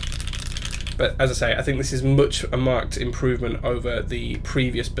 But as I say, I think this is much a marked improvement over the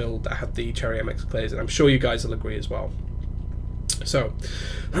previous build that had the Cherry MX Clears, and I'm sure you guys will agree as well. So,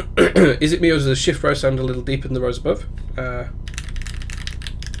 is it me or does the shift row sound a little deeper than the rows above? It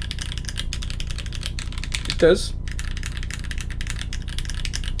does.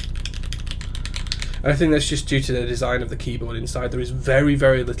 And I think that's just due to the design of the keyboard inside. There is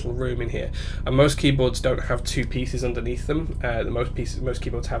very little room in here, and most keyboards don't have two pieces underneath them. Most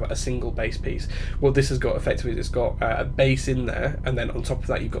keyboards have a single base piece. What this has got effectively is it's got a base in there, and then on top of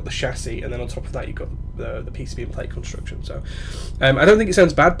that you've got the chassis, and then on top of that you've got the PCB and plate construction. So I don't think it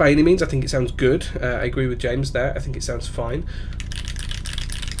sounds bad by any means. I think it sounds good. I agree with James there. I think it sounds fine.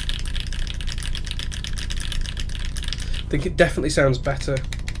 I think it definitely sounds better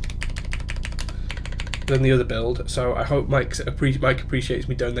than the other build, so I hope Mike appreciates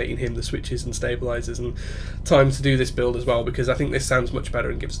me donating him the switches and stabilizers and time to do this build as well, because I think this sounds much better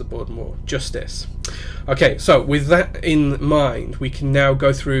and gives the board more justice. Okay, so with that in mind, we can now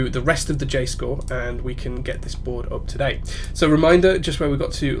go through the rest of the Jaescore and we can get this board up today. So reminder, just where we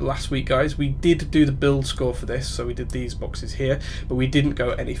got to last week, guys, we did do the build score for this, so we did these boxes here, but we didn't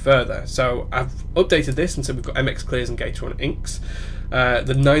go any further. So I've updated this and said we've got MX Clears and Gator on inks.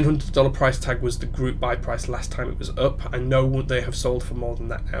 The $900 price tag was the group buy price last time it was up. I know they have sold for more than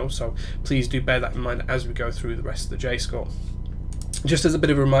that now, so please do bear that in mind as we go through the rest of the Jaescore. Just as a bit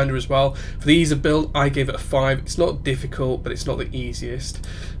of a reminder as well, for the ease of build, I gave it a 5. It's not difficult, but it's not the easiest.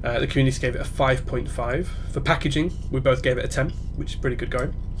 The community gave it a 5.5. For packaging, we both gave it a 10, which is pretty good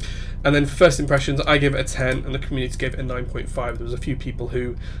going. And then for first impressions, I gave it a 10, and the community gave it a 9.5. There was a few people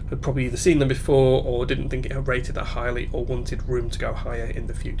who had probably either seen them before, or didn't think it had rated that highly, or wanted room to go higher in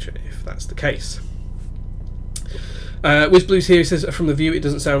the future, if that's the case. WizBlues here says, from the view, it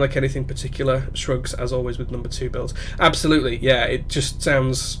doesn't sound like anything particular. Shrugs, as always, with number 2 builds. Absolutely, yeah, it just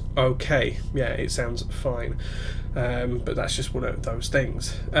sounds okay. Yeah, it sounds fine. But that's just one of those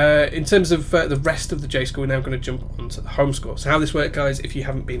things. In terms of the rest of the Jaescore, we're now going to jump onto the home score. So how this works, guys, if you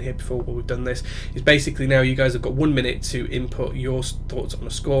haven't been here before while we've done this, is basically now you guys have got 1 minute to input your thoughts on a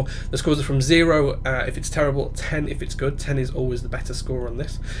score. The scores are from 0 if it's terrible, 10 if it's good. 10 is always the better score on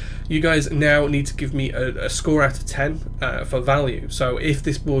this. You guys now need to give me a score out of 10 for value. So if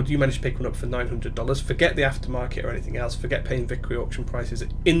this board, you manage to pick one up for $900, forget the aftermarket or anything else, forget paying Victory auction prices.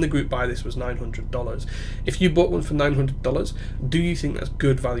 In the group buy, this was $900. If you bought one for $900, do you think that's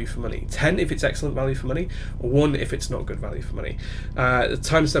good value for money? 10 if it's excellent value for money, or 1 if it's not good value for money. The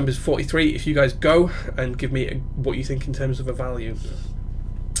timestamp is 43. If you guys go and give me what you think in terms of a value,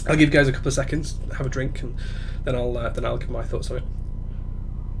 I'll give you guys a couple of seconds, have a drink, and then I'll give my thoughts on it.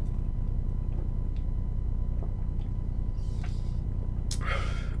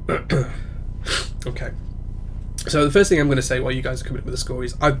 Okay. So the first thing I'm going to say while you guys are coming up with a score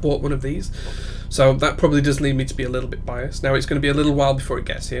is I've bought one of these, so that probably does lead me to be a little bit biased. Now it's going to be a little while before it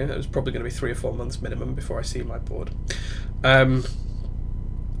gets here. It's probably going to be 3 or 4 months minimum before I see my board.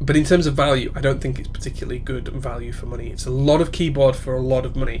 But in terms of value, I don't think it's particularly good value for money. It's a lot of keyboard for a lot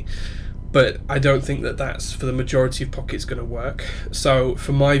of money, but I don't think that that's for the majority of pockets going to work. So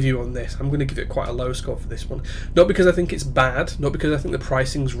for my view on this, I'm going to give it quite a low score for this one. Not because I think it's bad, not because I think the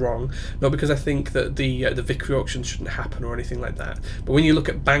pricing's wrong, not because I think that the Victory auction shouldn't happen or anything like that. But when you look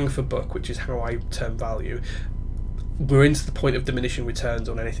at bang for buck, which is how I term value, we're into the point of diminishing returns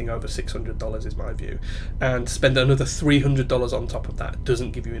on anything over $600 is my view, and spend another $300 on top of that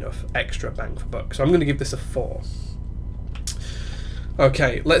doesn't give you enough extra bang for buck. So I'm going to give this a 4.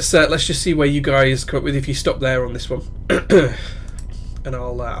 Okay, let's just see where you guys come up with if you stop there on this one, and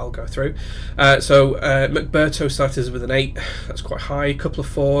I'll go through. So McBurto started with an 8. That's quite high. A couple of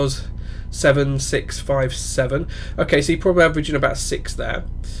 4s, 7, 6, 5, 7. Okay, so you're probably averaging about 6 there.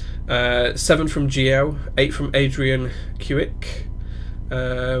 7 from Geo, 8 from Adrian Kewick.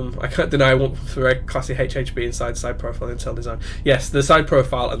 I can't deny I want for a classy HHB inside side profile and Intel design. Yes, the side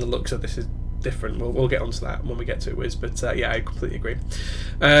profile and the looks of this is different. We'll get onto that when we get to it, Wiz. But yeah, I completely agree.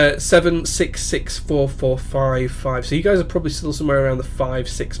 7, 6, 6, 4, 4, 5, 5. So you guys are probably still somewhere around the 5,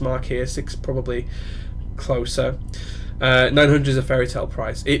 6 mark here. 6 probably closer. 900 is a fairy tale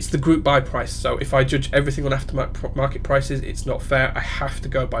price. It's the group buy price. So if I judge everything on aftermarket prices, it's not fair. I have to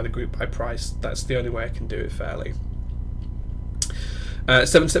go by the group buy price. That's the only way I can do it fairly.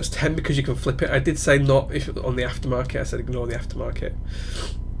 7 steps 10 because you can flip it. I did say not if on the aftermarket. I said ignore the aftermarket.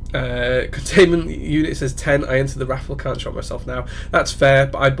 Containment unit says 10. I entered the raffle, can't shop myself now. That's fair,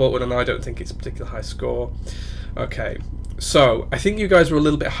 but I bought one and I don't think it's a particularly high score. Okay, so I think you guys were a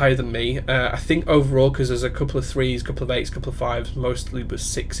little bit higher than me. I think overall, because there's a couple of 3s, couple of 8s, couple of 5s, mostly with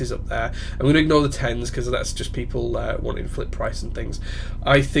 6s up there. I'm going to ignore the 10s because that's just people wanting flip price and things.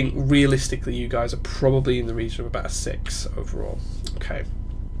 I think realistically you guys are probably in the region of about a 6 overall. Okay,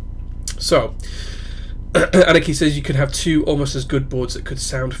 so Anarchy says you could have 2 almost as good boards that could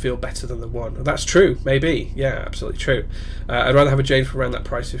sound feel better than the one. That's true, maybe. Yeah, absolutely true. I'd rather have a Jane for around that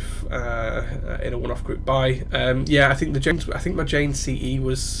price if in a one-off group buy. Yeah, I think my Jane CE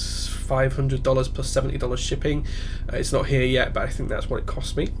was $500 plus $70 shipping. It's not here yet, but I think that's what it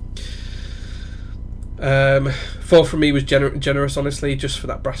cost me. 4 from me was generous, honestly, just for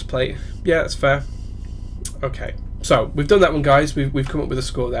that brass plate. Yeah, that's fair. Okay, so we've done that one, guys. We've come up with a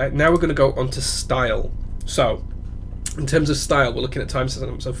score there. Now we're going to go on to style. So In terms of style, we're looking at time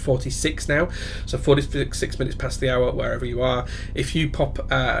stamps of 46 now, so 46 minutes past the hour, wherever you are. If you pop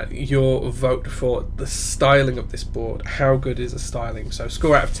your vote for the styling of this board, how good is the styling? So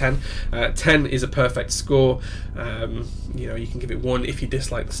score out of 10. 10 is a perfect score. You know, you can give it 1 if you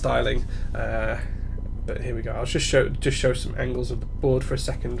dislike the styling. But here we go. I'll just show some angles of the board for a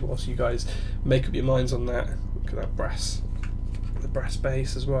second whilst you guys make up your minds on that. Look at that brass, the brass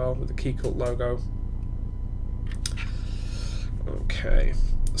base as well with the Keycult logo. Okay,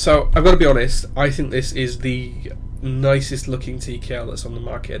 so I've got to be honest, I think this is the nicest looking TKL that's on the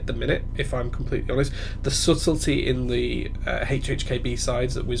market at the minute, if I'm completely honest. The subtlety in the HHKB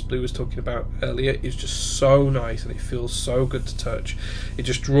sides that WizBlue was talking about earlier is just so nice, and it feels so good to touch. It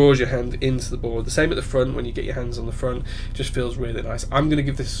just draws your hand into the board. The same at the front, when you get your hands on the front, it just feels really nice. I'm going to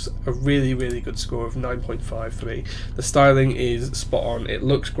give this a really, really good score of 9.5 for me. The styling is spot on. It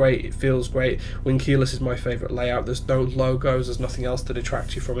looks great, it feels great. Wing keyless is my favourite layout. There's no logos, there's nothing else to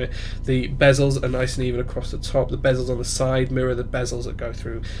detract you from it. The bezels are nice and even across the top. The bezels on the side mirror the bezels that go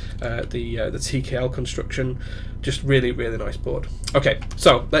through the TKL construction. Just really, really nice board. Okay,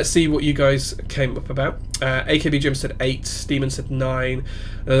 so let's see what you guys came up about. AKB Jim said 8, Demon said 9,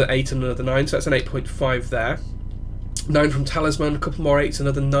 another 8 and another 9, so that's an 8.5 there. 9 from Talisman, a couple more 8s,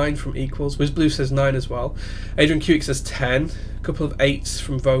 another 9 from Equals. WizBlue says 9 as well. Adrian Cuick says 10, a couple of 8s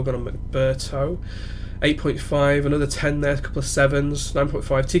from Vogon and McBurto. 8.5, another 10 there, a couple of 7s, 9.5.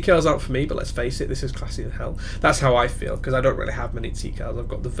 TKLs aren't for me, but let's face it, this is classy as hell. That's how I feel, because I don't really have many TKLs. I've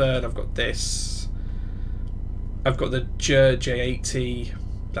got the Vern, I've got this, I've got the J80,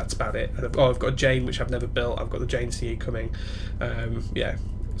 that's about it. Oh, I've got a Jane, which I've never built. I've got the Jane CE coming. Yeah,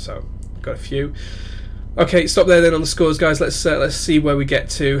 so got a few. Okay, stop there then on the scores, guys. Let's see where we get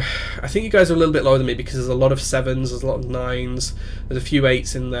to. I think you guys are a little bit lower than me, because there's a lot of 7s, there's a lot of 9s, there's a few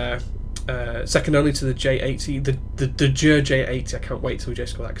 8s in there. Second only to the J80, the J80. I can't wait till we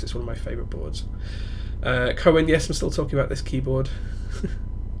Jaescore that, because it's one of my favourite boards. Cohen, yes, I'm still talking about this keyboard.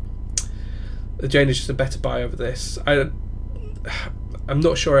 The Jane is just a better buy over this. I'm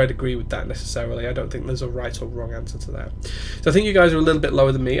not sure I'd agree with that necessarily. I don't think there's a right or wrong answer to that. So I think you guys are a little bit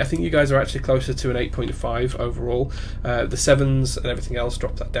lower than me. I think you guys are actually closer to an 8.5 overall. The 7s and everything else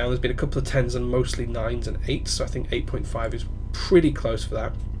drop that down. There's been a couple of 10s and mostly 9s and 8s, so I think 8.5 is pretty close for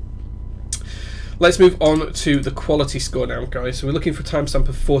that. Let's move on to the quality score now, guys. So we're looking for a timestamp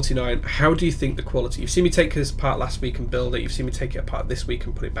of 49. How do you think the quality? You've seen me take this apart last week and build it. You've seen me take it apart this week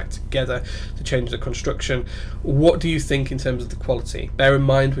and put it back together to change the construction. What do you think in terms of the quality? Bear in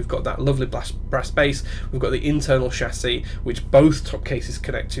mind, we've got that lovely brass base. We've got the internal chassis, which both top cases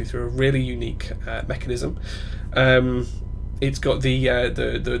connect to through a really unique mechanism. It's got the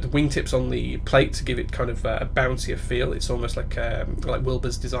wingtips on the plate to give it kind of a bouncier feel. It's almost like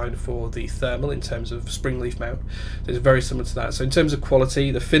Wilbur's design for the thermal in terms of spring leaf mount. So it's very similar to that. So in terms of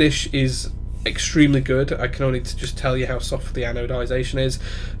quality, the finish is extremely good. I can only just tell you how soft the anodization is.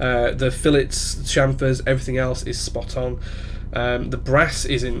 The fillets, the chamfers, everything else is spot on. The brass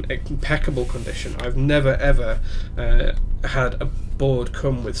is in impeccable condition. I've never ever had a board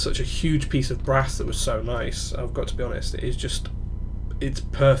come with such a huge piece of brass that was so nice. I've got to be honest, it is just, it's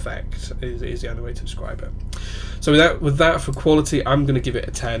perfect is the only way to describe it. So with that for quality, I'm going to give it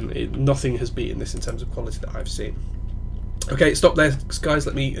a 10. Nothing has beaten this in terms of quality that I've seen. Okay, stop there, guys.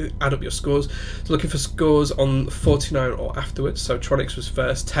 Let me add up your scores. So looking for scores on 49 or afterwards. So Tronics was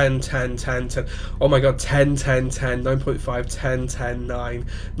first, 10, 10, 10, 10. Oh my god, 10, 10, 10, 9.5, 10, 10, 9,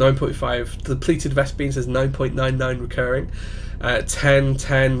 9.5. The pleated Vespine says 9.99 recurring. 10,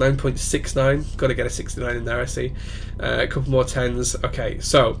 10, 9.69. Got to get a 69 in there, I see. A couple more 10s. Okay,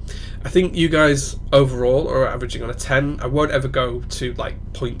 so I think you guys overall are averaging on a 10. I won't ever go to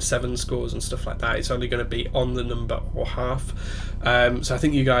like 0.7 scores and stuff like that. It's only going to be on the number or half. So I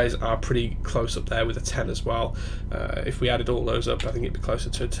think you guys are pretty close up there with a 10 as well. If we added all those up, I think it'd be closer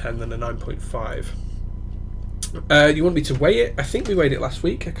to a 10 than a 9.5. You want me to weigh it? I think we weighed it last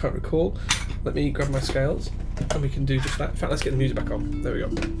week. I can't recall. Let me grab my scales and we can do just that. In fact, let's get the music back on. There we go.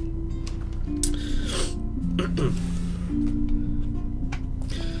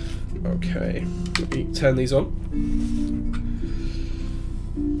 Okay, let me turn these on.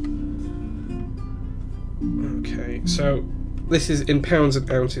 Okay, so this is in pounds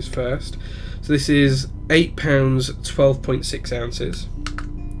and ounces first. So this is 8 pounds, 12.6 ounces.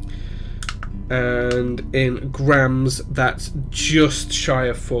 And in grams, that's just shy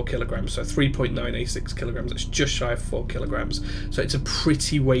of 4 kilograms, so 3.986 kilograms. That's just shy of 4 kilograms. So it's a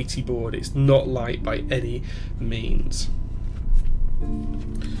pretty weighty board. It's not light by any means.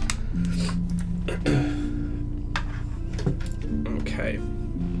 Okay.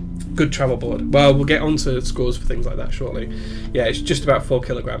 good travel board. Well, we'll get onto scores for things like that shortly. Yeah, it's just about 4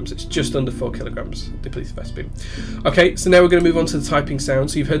 kilograms. It's just under 4 kilograms, depleted Vespine. Okay, so now we're going to move on to the typing sound.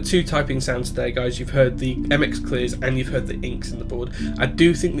 So you've heard 2 typing sounds today, guys. You've heard the MX clears and you've heard the inks in the board. I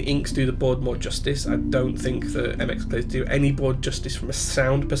do think the inks do the board more justice. I don't think the MX clears do any board justice from a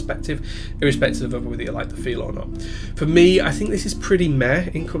sound perspective, irrespective of whether you like the feel or not. For me, I think this is pretty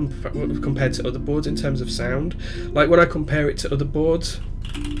meh in compared to other boards in terms of sound. Like when I compare it to other boards,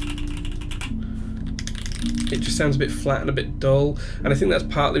 it just sounds a bit flat and a bit dull, and I think that's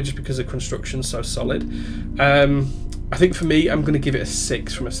partly just because the construction's so solid. I think for me, I'm going to give it a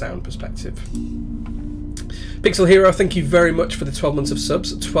 6 from a sound perspective. Pixel Hero, thank you very much for the 12 months of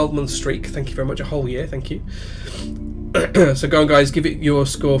subs, 12-month streak. Thank you very much, a whole year. Thank you. So go on, guys, give it your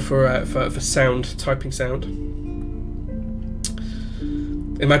score for sound, typing sound.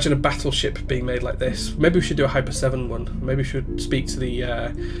 Imagine a battleship being made like this. Maybe we should do a Hyper 7 one. Maybe we should speak to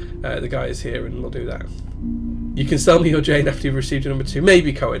the guys here and we'll do that. You can sell me your Jane after you've received your number 2.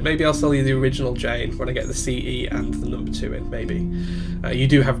 Maybe, Cohen. Maybe I'll sell you the original Jane when I get the CE and the number 2 in. Maybe. You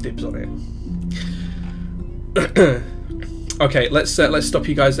do have dibs on it. Okay, let's stop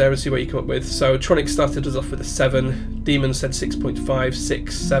you guys there and see what you come up with. So Tronic started us off with a 7. Demon said 6.5,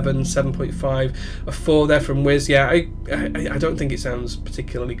 6, 7, 7.5, a 4 there from Wiz. Yeah, I don't think it sounds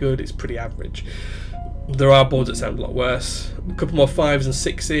particularly good. It's pretty average. There are boards that sound a lot worse. A couple more 5s and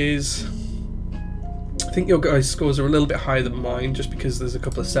 6s. I think your guys' scores are a little bit higher than mine, just because there's a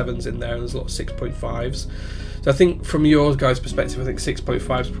couple of 7s in there and there's a lot of 6.5s. So I think from your guys' perspective, I think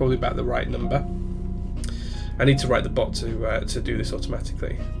 6.5 is probably about the right number. I need to write the bot to do this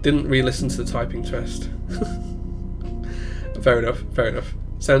automatically. Didn't re-listen to the typing test. Fair enough, fair enough.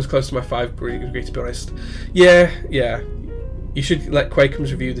 Sounds close to my 5 degree, to be honest. Yeah. You should let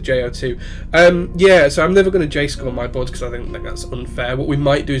Quakems review the JO2. Yeah, so I'm never going to J-score my boards because I think that's unfair. What we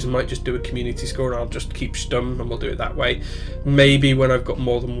might do is we might just do a community score and I'll just keep stum and we'll do it that way. Maybe when I've got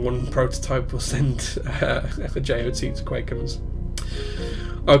more than one prototype, we'll send a JO2 to Quakems.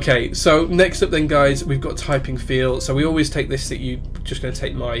 Okay, so next up then, guys, we've got typing feel. So we always take this, that you're just going to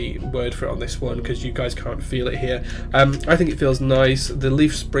take my word for it on this one because you guys can't feel it here. I think it feels nice. The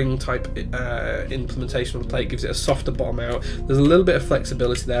leaf spring type implementation on the plate gives it a softer bottom out. There's a little bit of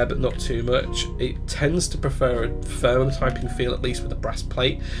flexibility there, but not too much. It tends to prefer a firm typing feel, at least with a brass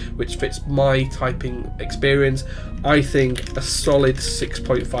plate, which fits my typing experience. I think a solid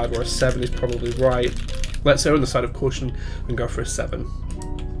 6.5 or a 7 is probably right. Let's err on the side of caution and go for a 7.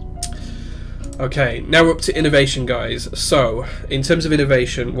 Okay, now we're up to innovation, guys. So, in terms of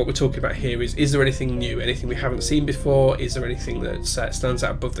innovation, what we're talking about here is there anything new, anything we haven't seen before? Is there anything that stands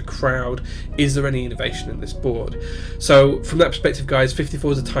out above the crowd? Is there any innovation in this board? So, from that perspective, guys,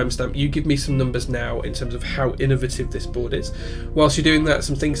 54 is a timestamp. You give me some numbers now in terms of how innovative this board is. Whilst you're doing that,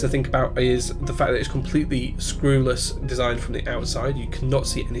 some things to think about is the fact that it's completely screwless design from the outside. You cannot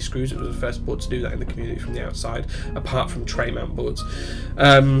see any screws. It was the first board to do that in the community from the outside, apart from tray mount boards.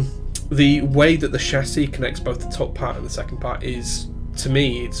 The way that the chassis connects both the top part and the second part is, to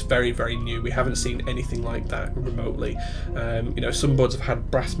me, it's very, very new. We haven't seen anything like that remotely. You know, some boards have had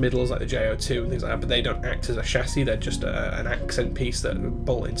brass middles like the JO2 and things like that, but they don't act as a chassis. They're just an accent piece that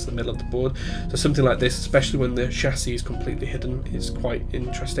bolt into the middle of the board. So something like this, especially when the chassis is completely hidden, is quite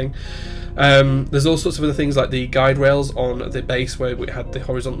interesting. There's all sorts of other things like the guide rails on the base where we had the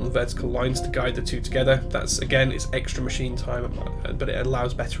horizontal and vertical lines to guide the two together. That's, again, it's extra machine time, but it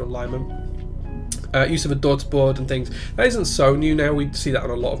allows better alignment. Use of a daughter board and things. That isn't so new now. We see that on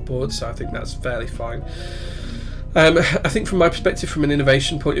a lot of boards, so I think that's fairly fine. I think from my perspective, from an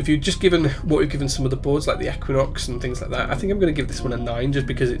innovation point of view, just given what we've given some of the boards like the Equinox and things like that, I think I'm going to give this one a 9 just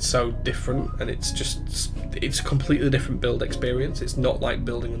because it's so different and it's a completely different build experience. It's not like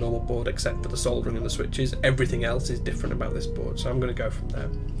building a normal board except for the soldering and the switches. Everything else is different about this board, so I'm going to go from there.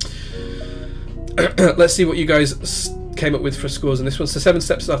 Let's see what you guys came up with for scores on this one. So 7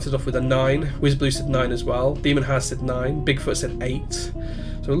 Steps started off with a 9, WizBlue said 9 as well, Demon Has said 9, Bigfoot said 8, so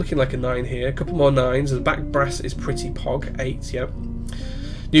we're looking like a 9 here. A couple more 9s, the back brass is pretty pog, 8, yeah.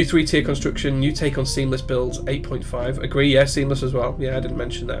 New 3-tier construction, new take on seamless builds, 8.5, agree, yeah, seamless as well, yeah, I didn't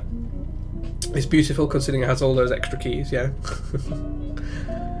mention that. It's beautiful considering it has all those extra keys, yeah.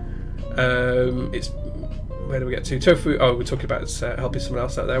 It's, where do we get to? Tofu, oh, we're talking about helping someone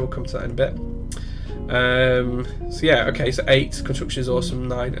else out there, we'll come to that in a bit. So yeah, okay, so 8, construction is awesome,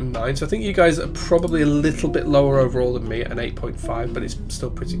 9 and 9. So I think you guys are probably a little bit lower overall than me at an 8.5, but it's still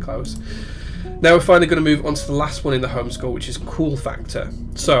pretty close. Now we're finally going to move on to the last one in the home score, which is cool factor.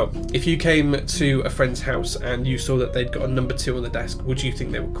 So, if you came to a friend's house and you saw that they'd got a number 2 on the desk, would you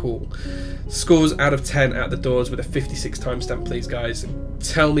think they were cool? Scores out of 10 out the doors with a 56 timestamp, please, guys.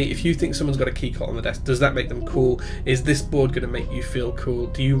 Tell me, if you think someone's got a Keycult on the desk, does that make them cool? Is this board going to make you feel cool?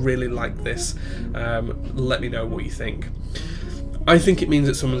 Do you really like this? Let me know what you think. I think it means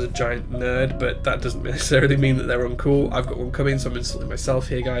that someone's a giant nerd, but that doesn't necessarily mean that they're uncool. I've got one coming, so I'm insulting myself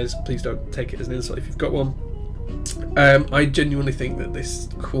here, guys. Please don't take it as an insult if you've got one. I genuinely think that this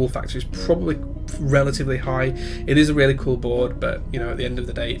cool factor is probably relatively high. It is a really cool board, but you know, at the end of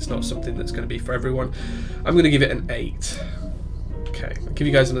the day, it's not something that's going to be for everyone. I'm going to give it an 8. Okay, I'll give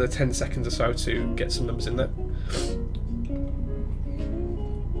you guys another 10 seconds or so to get some numbers in there.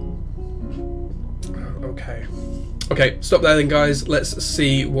 Okay. Okay, stop there then, guys. Let's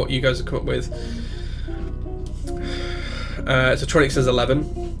see what you guys have come up with. So Tronic says 11.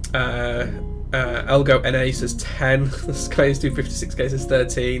 Elgo NA says 10. This guy is 256K says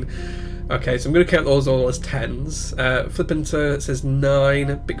 13. Okay, so I'm going to count those all as 10s. Flippinter says 9.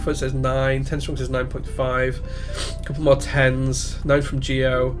 Bigfoot says 9. Tenstrong says 9.5. A couple more 10s. 9 from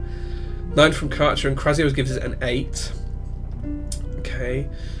Geo. 9 from Karcher, and Krazios gives it an 8. Okay.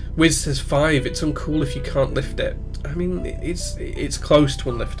 Wiz says 5. It's uncool if you can't lift it. I mean, it's close to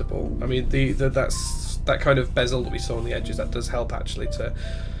unliftable. I mean, that's that kind of bezel that we saw on the edges, that does help actually to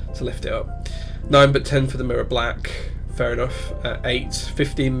lift it up. 9 but 10 for the Mirror Black. Fair enough. 8.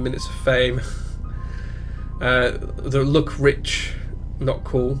 15 minutes of fame. The Look Rich, not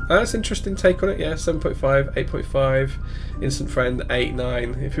cool. That's an interesting take on it. Yeah, 7.5, 8.5. Instant Friend, 8,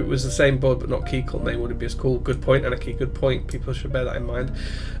 9. If it was the same board but not Keycult, they wouldn't be as cool. Good point, Anarchy. Good point. People should bear that in mind.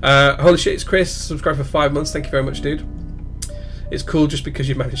 Holy shit, it's Chris. Subscribe for 5 months. Thank you very much, dude. It's cool just because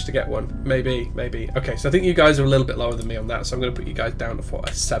you managed to get one. Maybe, maybe. Okay, so I think you guys are a little bit lower than me on that, so I'm going to put you guys down for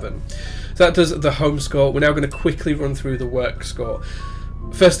a 7. So that does the home score. We're now going to quickly run through the work score.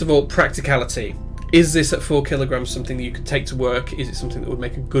 First of all, practicality. Is this at 4 kilograms something that you could take to work? Is it something that would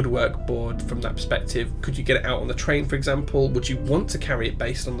make a good work board from that perspective? Could you get it out on the train, for example? Would you want to carry it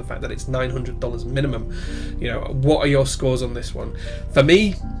based on the fact that it's $900 minimum? You know, what are your scores on this one? For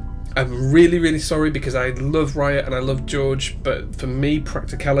me, I'm really, really sorry because I love Riot and I love George, but for me,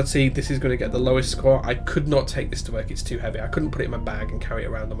 practicality, this is going to get the lowest score. I could not take this to work, it's too heavy. I couldn't put it in my bag and carry it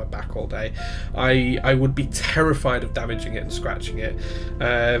around on my back all day. I would be terrified of damaging it and scratching it.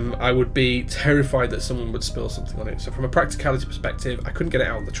 I would be terrified that someone would spill something on it. So from a practicality perspective, I couldn't get it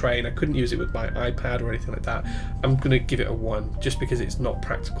out on the train, I couldn't use it with my iPad or anything like that. I'm going to give it a 1, just because it's not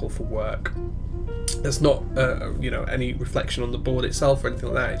practical for work. There's not, you know, any reflection on the board itself or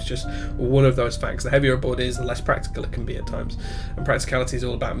anything like that. It's just one of those facts. The heavier a board is, the less practical it can be at times. And practicality is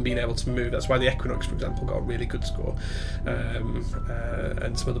all about being able to move. That's why the Equinox, for example, got a really good score. And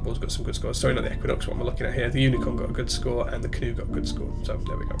some other boards got some good scores. Sorry, not the Equinox, what we're looking at here. The Unicorn got a good score and the Canoe got a good score. So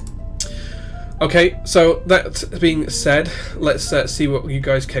there we go. Okay, so that being said, let's see what you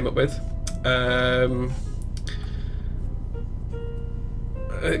guys came up with.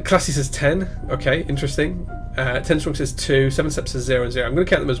 Classy says 10. Okay, interesting. Tenstrong says 2. 7 Steps says 0 and 0. I'm going to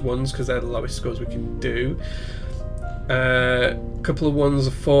count them as 1s because they're the lowest scores we can do. A couple of 1s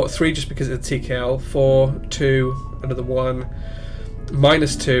are 4. 3 just because it's a TKL. 4, 2, another 1.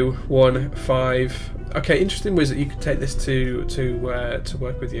 -2, 1, 5. Okay, interesting ways that you could take this to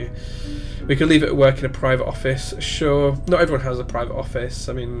work with you. We could leave it at work in a private office. Sure, not everyone has a private office.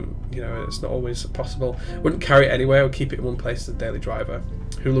 I mean, you know, it's not always possible. Wouldn't carry it anywhere. I would keep it in one place as a daily driver.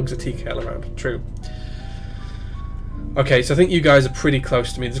 Who lugs a TKL around? True. Okay, so I think you guys are pretty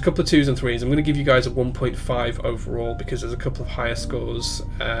close to me. There's a couple of 2s and 3s. I'm going to give you guys a 1.5 overall because there's a couple of higher scores.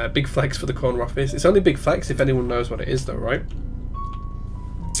 Big flex for the corner office. It's only big flex if anyone knows what it is, though, right?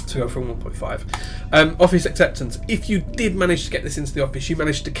 So go for 1.5. Office acceptance. If you did manage to get this into the office, you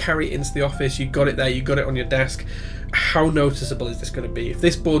managed to carry it into the office, you got it there, you got it on your desk, how noticeable is this going to be? If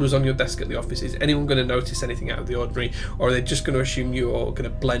this board was on your desk at the office, is anyone going to notice anything out of the ordinary, or are they just going to assume you're going to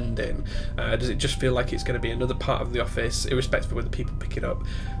blend in? Does it just feel like it's going to be another part of the office, irrespective of whether people pick it up?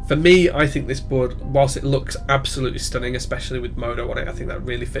 For me, I think this board, whilst it looks absolutely stunning, especially with Modo on it, I think that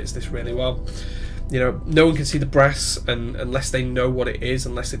really fits this really well. You know, no one can see the brass and unless they know what it is,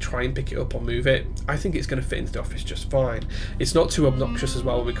 unless they try and pick it up or move it. I think it's going to fit into the office just fine. It's not too obnoxious as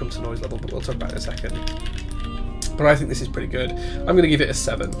well when we come to noise level, but we'll talk about it in a second. But I think this is pretty good. I'm going to give it a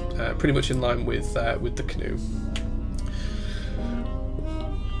 7, pretty much in line with the Canoe.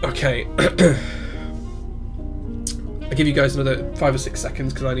 Okay. I'll give you guys another 5 or 6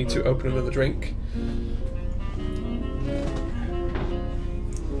 seconds because I need to open another drink.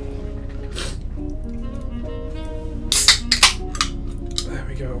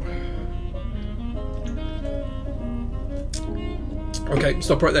 Okay,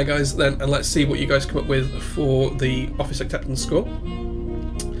 stop right there, guys, then, and let's see what you guys come up with for the office acceptance score.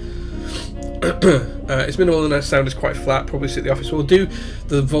 It's minimal and the sound is quite flat, probably sit at the office. We'll do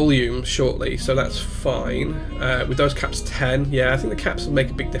the volume shortly, so that's fine. With those caps 10, yeah, I think the caps will make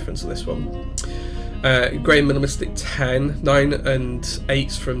a big difference on this one. Grey minimalistic 10, 9 and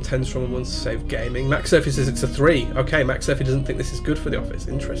 8s from 10s from 1 to save gaming. Max Surface says it's a 3. Okay, Max Surface doesn't think this is good for the office.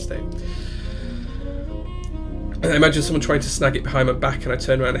 Interesting. I imagine someone trying to snag it behind my back and I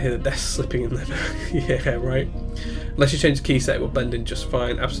turn around and hear the desk slipping in there. Yeah, right. Unless you change the key set, it will blend in just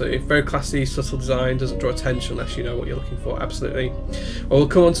fine. Absolutely. Very classy, subtle design, doesn't draw attention unless you know what you're looking for. Absolutely. Well, we'll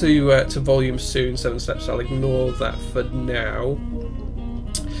come on to volume soon, 7 steps, so I'll ignore that for now.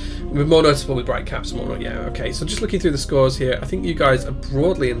 We're more noticeable with bright caps and whatnot, yeah, okay. So just looking through the scores here, I think you guys are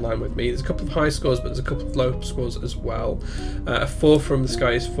broadly in line with me. There's a couple of high scores, but there's a couple of low scores as well. A 4 from the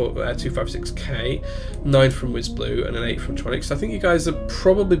Sky is 256k, 9 from WizBlue, and an 8 from Tronic. So I think you guys are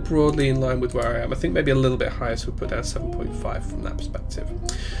probably broadly in line with where I am. I think maybe a little bit higher, so we'll put down 7.5 from that perspective.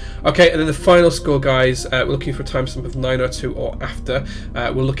 Okay, and then the final score, guys, we're looking for a timestamp of 9:02 or after.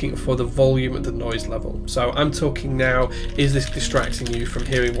 We're looking for the volume and the noise level. So I'm talking now, is this distracting you from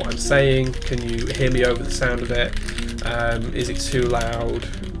hearing what I'm saying? Can you hear me over the sound of it? Is it too loud?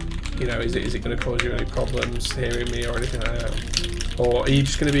 You know, is it going to cause you any problems hearing me or anything like that? Or are you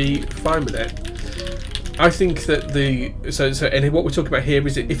just going to be fine with it? I think that and what we're talking about here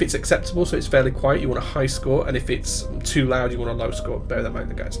is if it's acceptable, so it's fairly quiet, you want a high score, and if it's too loud, you want a low score. Bear that in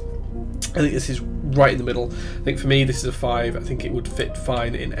mind, guys. I think this is right in the middle. I think for me, this is a 5. I think it would fit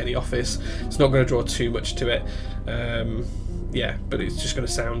fine in any office. It's not going to draw too much to it. Yeah, but it's just going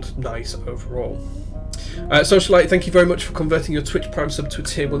to sound nice overall. Socialite, thank you very much for converting your Twitch Prime sub to a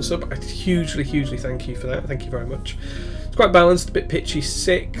tier 1 sub. I hugely thank you for that. Thank you very much. It's quite balanced, a bit pitchy.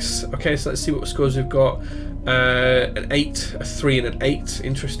 6. Okay, so let's see what scores we've got. An 8, a 3 and an 8.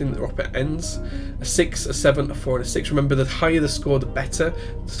 Interesting, the opposite ends. A 6, a 7, a 4 and a 6. Remember, the higher the score, the better.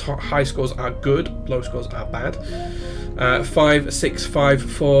 High scores are good, low scores are bad. 5, 6,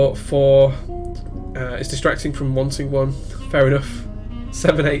 5, 4, 4. It's distracting from wanting one. Fair enough.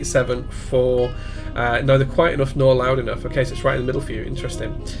 7, 8, 7, 4. Neither quiet enough nor loud enough. Okay, so it's right in the middle for you.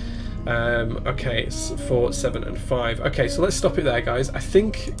 Interesting. Okay, it's 4, 7 and 5. Okay, so let's stop it there, guys. I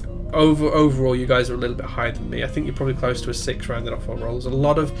think overall you guys are a little bit higher than me. I think you're probably close to a 6 rounded off on rolls. A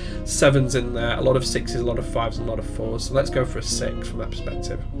lot of 7s in there, a lot of 6s, a lot of 5s and a lot of 4s. So let's go for a 6 from that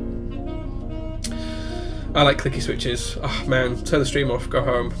perspective. I like clicky switches. Oh man, turn the stream off, go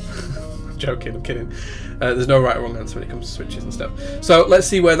home. I'm joking, I'm kidding. There's no right or wrong answer when it comes to switches and stuff. So let's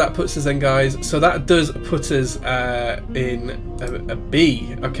see where that puts us then, guys. So that does put us in a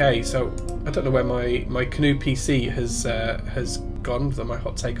B. Okay, so I don't know where my Canoe PC has gone for my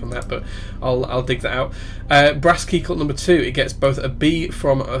hot take on that, but I'll dig that out. Brass Keycult #2, it gets both a B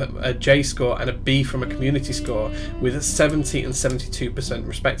from a Jaescore and a B from a community score with 70 and 72%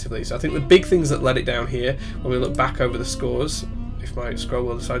 respectively. So I think the big things that let it down here, when we look back over the scores, if my scroll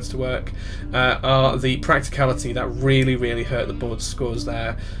wheel decides to work, are the practicality that really hurt the board scores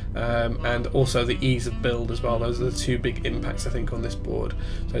there, and also the ease of build as well. Those are the two big impacts I think on this board.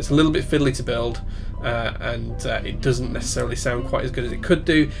 So it's a little bit fiddly to build, and it doesn't necessarily sound quite as good as it could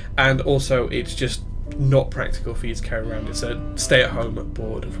do, and also it's just not practical for you to carry around. It's a stay-at-home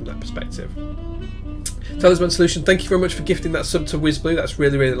board from that perspective. Talisman Solution, thank you very much for gifting that sub to WizBlue. That's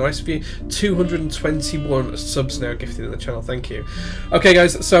really nice of you. 221 subs now gifted in the channel. Thank you. Okay,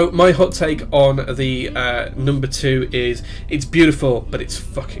 guys, so my hot take on the #2 is it's beautiful, but it's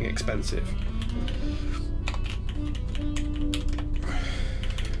fucking expensive.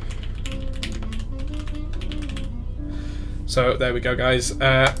 So there we go, guys,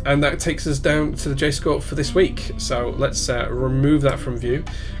 and that takes us down to the Jaescore for this week. So let's remove that from view,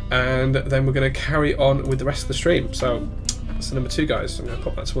 and then we're going to carry on with the rest of the stream. So that's the #2, guys. So I'm going to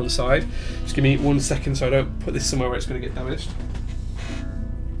pop that to one side. Just give me 1 second so I don't put this somewhere where it's going to get damaged.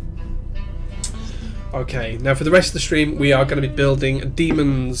 Okay, now for the rest of the stream, we are going to be building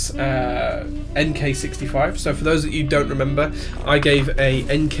Demon's NK65. So for those that you don't remember, I gave a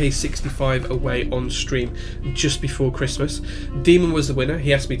NK65 away on stream just before Christmas. Demon was the winner.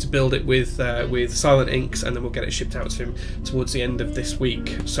 He asked me to build it with Silent Inks, and then we'll get it shipped out to him towards the end of this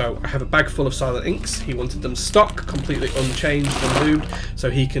week. So I have a bag full of Silent Inks. He wanted them stock, completely unchanged, unmoved, so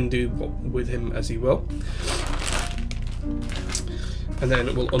he can do with him as he will. And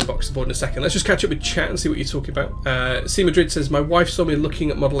then we'll unbox the board in a second. Let's just catch up with chat and see what you're talking about. C Madrid says, my wife saw me looking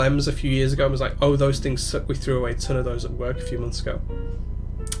at Model M's a few years ago and was like, oh, those things suck. We threw away a ton of those at work a few months ago.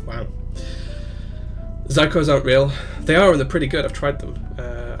 Wow. Zycos aren't real. They are, and they're pretty good. I've tried them.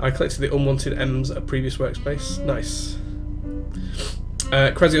 I collected the unwanted M's at a previous workspace. Nice.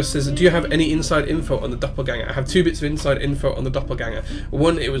 Krasios says, do you have any inside info on the Doppelganger? I have 2 bits of inside info on the Doppelganger.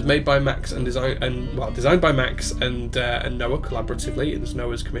 One, it was made by Max and designed by Max and Noah collaboratively. It was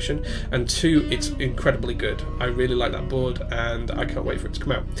Noah's commission. And 2, it's incredibly good. I really like that board, and I can't wait for it to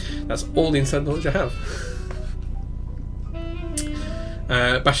come out. That's all the inside knowledge I have.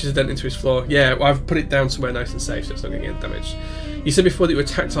 Bashes a dent into his floor. Yeah, well, I've put it down somewhere nice and safe, so it's not going to get damaged. You said before that you were a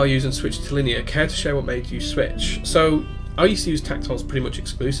tactile user and switched to linear. Care to share what made you switch? So I used to use tactiles pretty much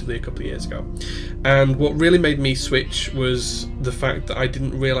exclusively a couple of years ago, and what really made me switch was the fact that I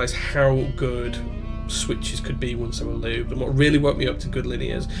didn't realise how good switches could be once they were lubed, and what really woke me up to good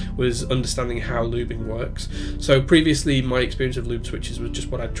linears was understanding how lubing works. So previously my experience of lubed switches was just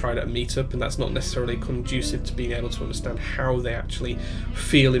what I'd tried at a meetup, and that's not necessarily conducive to being able to understand how they actually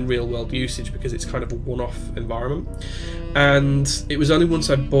feel in real world usage, because it's kind of a one-off environment. And it was only once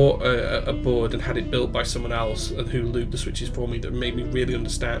I bought a board and had it built by someone else and who lubed the switches for me that made me really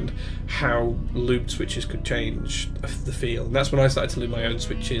understand how lubed switches could change the feel. And that's when I started to lube my own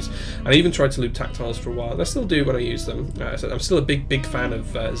switches. And I even tried to lube tactiles for a while, and I still do when I use them. So I'm still a big fan of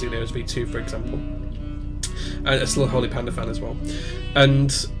Zelios V2, for example. I'm still a Holy Panda fan as well.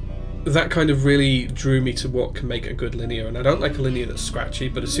 And that kind of really drew me to what can make a good linear. And I don't like a linear that's scratchy,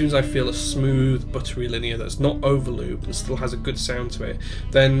 but as soon as I feel a smooth, buttery linear that's not over-lubed and still has a good sound to it,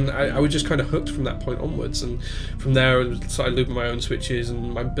 then I was just kind of hooked from that point onwards. And from there I started lubing my own switches,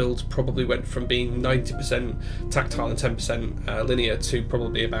 and my build probably went from being 90% tactile and 10% linear to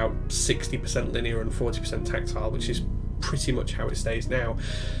probably about 60% linear and 40% tactile, which is pretty much how it stays now.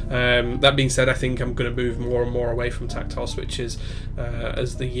 That being said, I think I'm going to move more and more away from tactile switches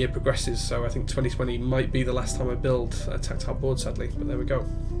as the year progresses, so I think 2020 might be the last time I build a tactile board, sadly, but there we go.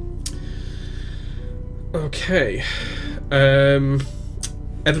 Okay. Ever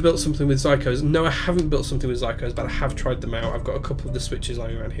built something with Zycos? No, I haven't built something with Zycos, but I have tried them out. I've got a couple of the switches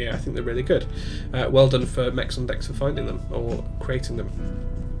lying around here. I think they're really good. Well done for Mex on Decks for finding them or creating them.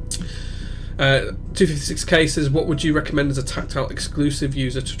 256k says, what would you recommend as a tactile exclusive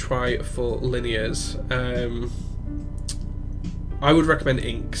user to try for linears? I would recommend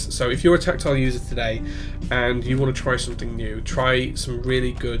inks. So if you're a tactile user today and you want to try something new, try some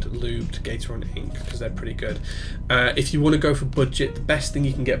really good lubed Gateron ink, because they're pretty good. If you want to go for budget, the best thing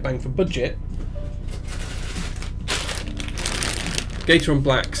you can get bang for budget, Gateron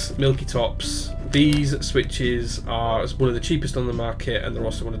Blacks, Milky Tops. These switches are one of the cheapest on the market, and they're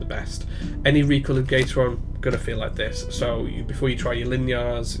also one of the best. Any recoloured Gateron gonna feel like this. So before you try your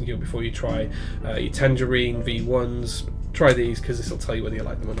Linears, before you try your Tangerine V1s, try these, because this will tell you whether you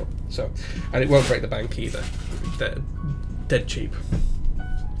like them or not. So, and it won't break the bank either. They're dead cheap.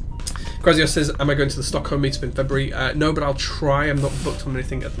 Krasios says, am I going to the Stockholm meetup in February? No, but I'll try. I'm not booked on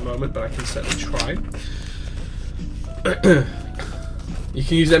anything at the moment, but I can certainly try. You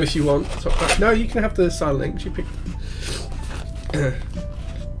can use them if you want. No, you can have the silent links. You pick.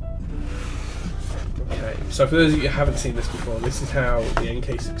 Okay, so for those of you who haven't seen this before, this is how the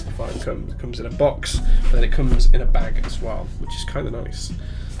NK65 comes. It comes in a box, and then it comes in a bag as well, which is kind of nice.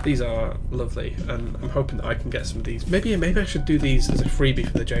 These are lovely, and I'm hoping that I can get some of these. Maybe I should do these as a freebie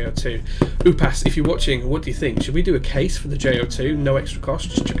for the JO2. Upas, if you're watching, what do you think? Should we do a case for the JO2? No extra cost,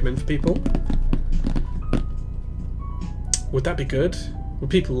 just chuck them in for people. Would that be good? Would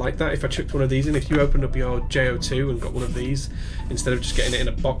people like that if I chucked one of these in? If you opened up your JO2 and got one of these, instead of just getting it in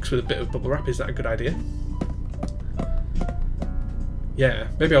a box with a bit of bubble wrap, is that a good idea? Yeah,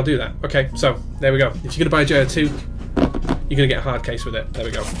 maybe I'll do that. Okay, so there we go. If you're going to buy a JO2, you're going to get a hard case with it. There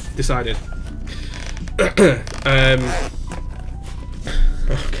we go. Decided.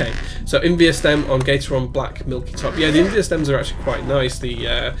 Okay, so Invia stem on Gateron Black Milky Top. Yeah, the Invia stems are actually quite nice. The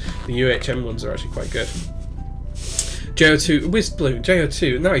UHM ones are actually quite good. JO2, Whizblue,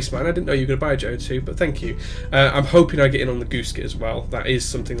 JO2, nice man, I didn't know you were going to buy a JO2, but thank you. I'm hoping I get in on the Goose Kit as well. That is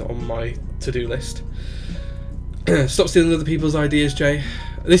something on my to-do list. Stop stealing other people's ideas, Jay.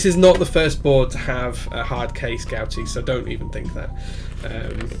 This is not the first board to have a hard case, Gouty, so don't even think that.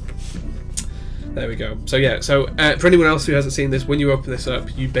 There we go. So yeah, so for anyone else who hasn't seen this, when you open this up,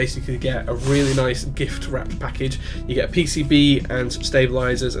 you basically get a really nice gift wrapped package. You get a PCB and some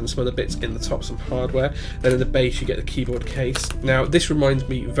stabilizers and some other bits in the top, some hardware. Then in the base you get the keyboard case. Now this reminds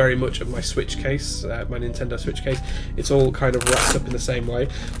me very much of my Switch case, my Nintendo Switch case. It's all kind of wrapped up in the same way.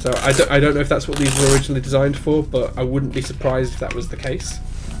 So I don't know if that's what these were originally designed for, but I wouldn't be surprised if that was the case.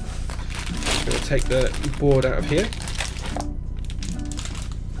 I'm going to take the board out of here.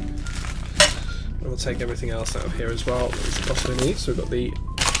 We'll take everything else out of here as well that we possibly need. So we've got the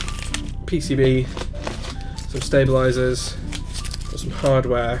PCB, some stabilizers, got some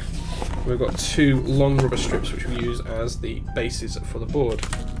hardware, We've got 2 long rubber strips which we use as the bases for the board.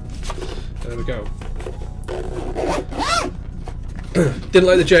 There we go. Didn't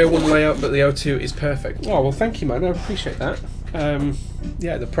like the JO1 layout, but the O2 is perfect. Oh, well, thank you, man. I appreciate that.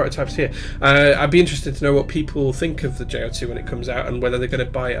 Yeah, the prototype's here. I'd be interested to know what people think of the JO2 when it comes out, and whether they're going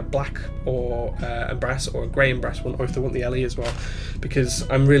to buy a black or a brass or a grey and brass one, or if they want the LE as well, because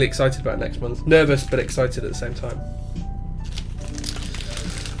I'm really excited about next month. Nervous, but excited at the same time.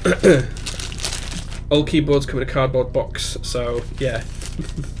 Old keyboards come in a cardboard box, so yeah.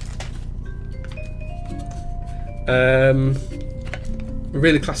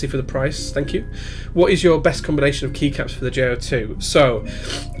 Really classy for the price, thank you. What is your best combination of keycaps for the JO2? So,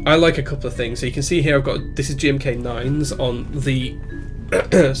 I like a couple of things. So you can see here I've got, this is GMK9s on the,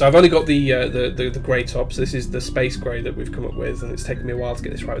 so I've only got the grey top, so this is the space grey that we've come up with, and it's taken me a while to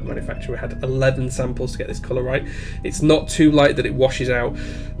get this right with the manufacturer. We had 11 samples to get this colour right. It's not too light that it washes out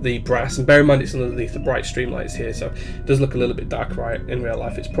the brass, and bear in mind it's underneath the bright streamlights here, so it does look a little bit dark right in real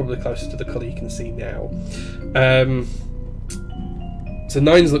life. It's probably closer to the colour you can see now. So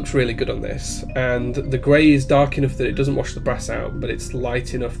 9s looks really good on this, and the grey is dark enough that it doesn't wash the brass out, but it's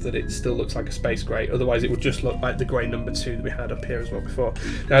light enough that it still looks like a space grey. Otherwise it would just look like the grey number 2 that we had up here as well before.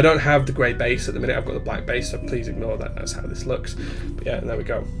 Now I don't have the grey base at the minute, I've got the black base, so please ignore that, that's how this looks. But yeah, there we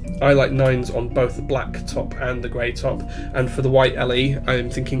go. I like 9s on both the black top and the grey top, and for the white LE I'm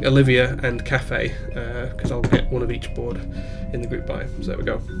thinking Olivia and Cafe, because I'll get one of each board in the group buy. So there we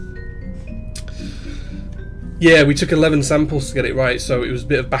go. Yeah, we took 11 samples to get it right, so it was a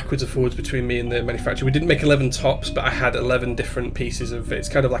bit of backwards and forwards between me and the manufacturer. We didn't make 11 tops, but I had 11 different pieces of it. It's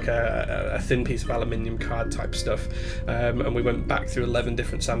kind of like a thin piece of aluminium card type stuff, and we went back through 11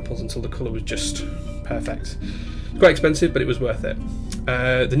 different samples until the colour was just perfect. Quite expensive, but it was worth it.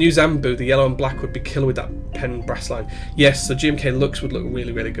 The new Zambu, the yellow and black, would be killer with that pen brass line. Yes, so GMK Lux would look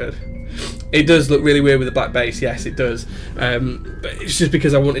really, really good. It does look really weird with the black base, yes it does, but it's just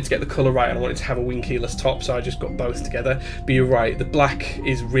because I wanted to get the colour right and I wanted to have a wing keyless top, so I just got both together. But you're right, the black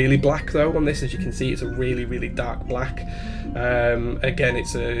is really black though on this, as you can see it's a really, really dark black. Again,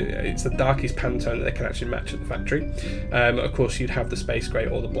 it's the darkest Pantone that they can actually match at the factory. Of course you'd have the space grey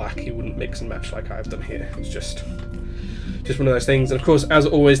or the black, you wouldn't mix and match like I've done here. It's just one of those things. And of course, as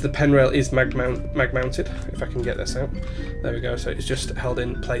always, the pen rail is mag mounted, if I can get this out. There we go, so it's just held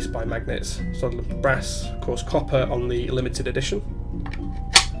in place by magnets. Solid brass, of course copper on the limited edition.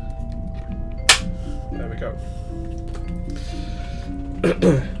 There we go.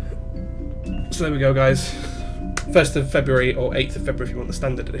 So there we go, guys. 1st of February or 8th of February if you want the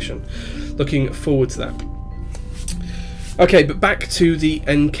standard edition. Looking forward to that. Okay, but back to the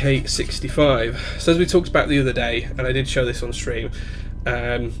NK65. So as we talked about the other day, and I did show this on stream,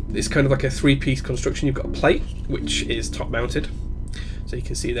 it's kind of like a 3-piece construction. You've got a plate, which is top mounted. So you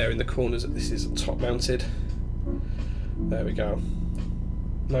can see there in the corners that this is top mounted. There we go.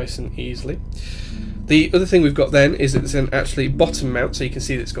 Nice and easily. The other thing we've got then is it's an actually bottom mount, so you can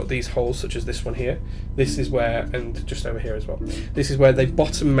see that it's got these holes such as this one here. This is where, and just over here as well, this is where they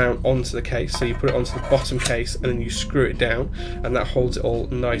bottom mount onto the case. So you put it onto the bottom case and then you screw it down, and that holds it all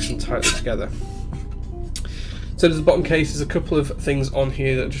nice and tightly together. So there's the bottom case. There's a couple of things on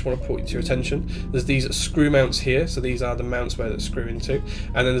here that I just want to point to your attention. There's these screw mounts here, so these are the mounts where they screw into,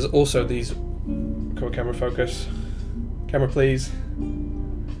 and then there's also these, come on camera, focus, camera please.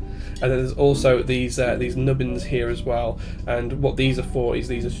 And then there's also these nubbins here as well, and what these are for is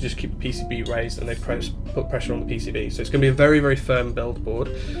these are to just keep the PCB raised, and they put pressure on the PCB. So it's going to be a very, very firm build board,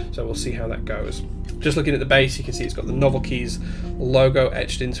 so we'll see how that goes. Just looking at the base, you can see it's got the Novel Keys logo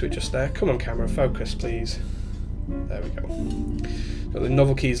etched into it just there. Come on camera, focus please. There we go. Got the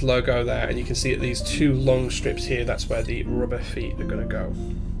Novel Keys logo there, and you can see at these 2 long strips here, that's where the rubber feet are going to go.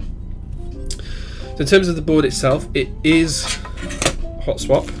 So in terms of the board itself, it is hot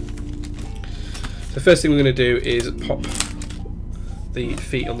swap. The first thing we're going to do is pop the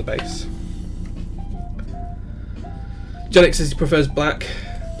feet on the base. Janix says he prefers black.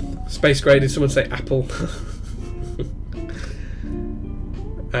 Space grey, did someone say apple?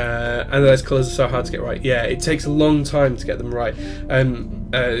 And those colours are so hard to get right. Yeah, it takes a long time to get them right.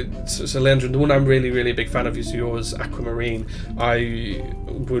 So Leandro, the one I'm really, really a big fan of is yours, Aquamarine. I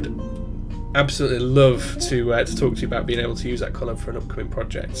would absolutely love to talk to you about being able to use that colour for an upcoming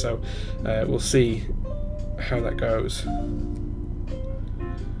project, so we'll see how that goes.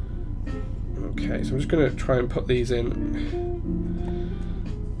 Okay, so I'm just going to try and put these in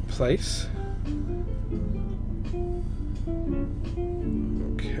place.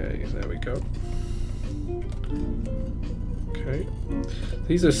 Okay, there we go. Okay,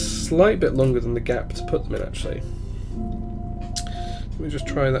 these are a slight bit longer than the gap to put them in actually. Let me just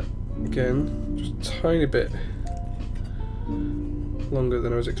try that Again, just a tiny bit longer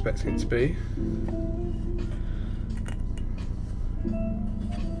than I was expecting it to be.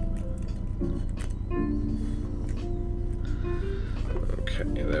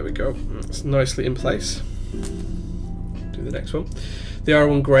 Okay, there we go. It's nicely in place. Do the next one. The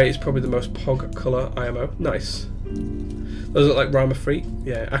R1 Grey is probably the most pog colour IMO. Nice. Those look like Rama Free?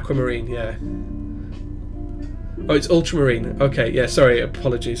 Yeah, Aquamarine, yeah. Oh, it's Ultramarine. Okay, yeah, sorry,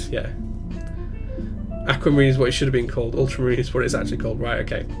 apologies, yeah. Aquamarine is what it should have been called. Ultramarine is what it's actually called. Right,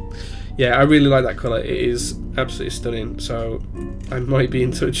 okay. Yeah, I really like that colour. It is absolutely stunning. So I might be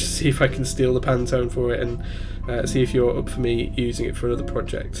in touch to see if I can steal the Pantone for it and see if you're up for me using it for another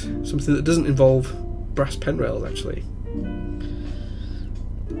project. Something that doesn't involve brass pen rails, actually.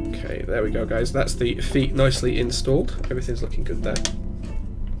 Okay, there we go, guys. That's the feet nicely installed. Everything's looking good there.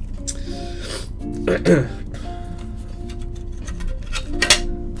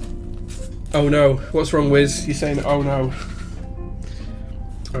 Oh no, what's wrong, Wiz? You're saying, oh no.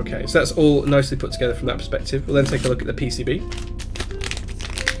 Okay, so that's all nicely put together from that perspective. We'll then take a look at the PCB.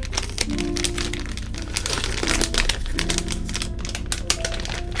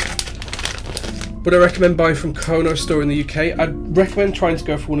 Would I recommend buying from Kono store in the UK? I'd recommend trying to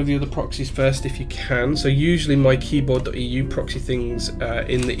go for one of the other proxies first if you can. So usually my keyboard.eu proxy things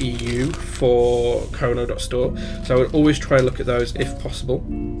in the EU for Kono.store. So I would always try and look at those if possible.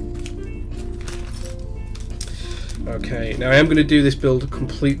 Okay, now I am going to do this build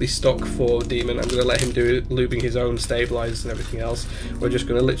completely stock for Demon. I'm going to let him do lubing his own stabilizers and everything else. We're just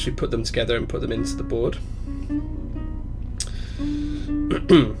going to literally put them together and put them into the board.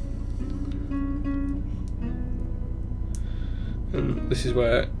 And this is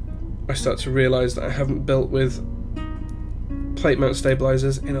where I start to realise that I haven't built with plate mount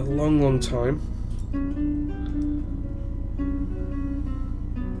stabilizers in a long time.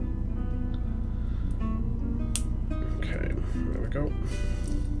 Okay, there we go.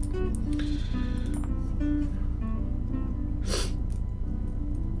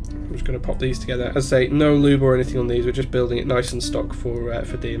 I'm just going to pop these together. As I say, no lube or anything on these. We're just building it nice and stock for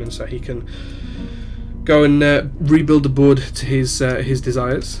Demon, so he can go and rebuild the board to his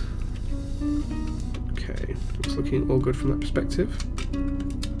desires. Okay, it's looking all good from that perspective.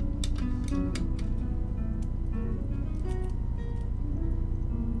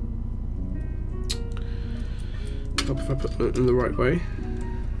 Help if I put it in the right way.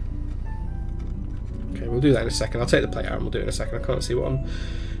 Okay, we'll do that in a second. I'll take the plate out and we'll do it in a second. I can't see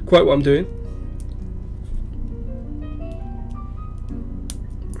quite what I'm doing.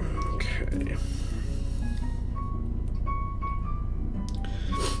 Okay.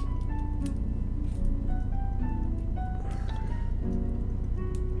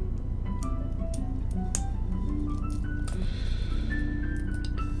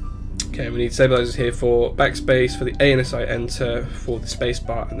 Okay, we need stabilizers here for backspace, for the ANSI enter, for the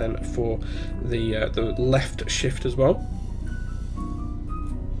spacebar, and then for the left shift as well.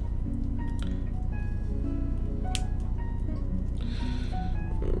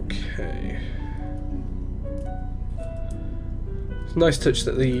 Okay. It's a nice touch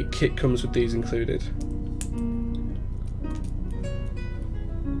that the kit comes with these included.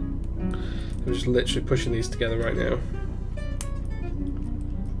 I'm just literally pushing these together right now.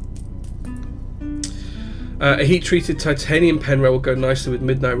 A heat-treated titanium pen rail will go nicely with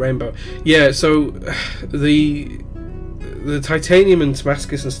Midnight Rainbow. Yeah, so the titanium and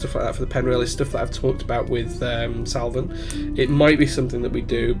Damascus and stuff like that for the pen rail is stuff that I've talked about with Salvin. It might be something that we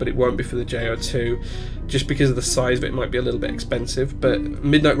do, but it won't be for the JO2. Just because of the size of it, it might be a little bit expensive. But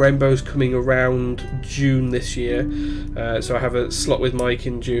Midnight Rainbow is coming around June this year. So I have a slot with Mike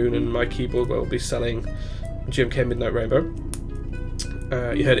in June, and my keyboard will be selling GMK Midnight Rainbow.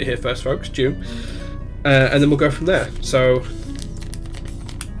 You heard it here first, folks, June. And then we'll go from there. So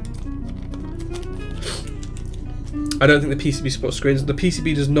I don't think the PCB supports screens. The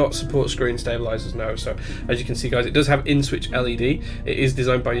PCB does not support screen stabilizers, no. So as you can see, guys, it does have in-switch LED. It is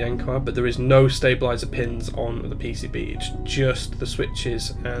designed by Yankar, but there is no stabilizer pins on the PCB. It's just the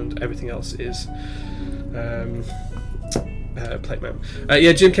switches, and everything else is plate mount.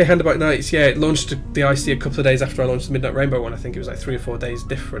 Yeah, GMK Handbike Nights. Yeah, it launched the IC a couple of days after I launched the Midnight Rainbow one. I think it was like 3 or 4 days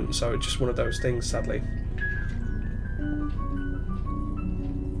different. So it's just one of those things, sadly.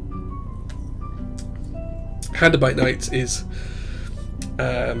 Handbike Nights is,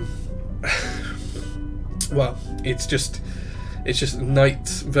 well, it's just a night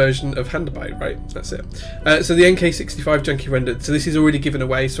version of Handbike, right? That's it. So the NK65 Junkie rendered. So this is already given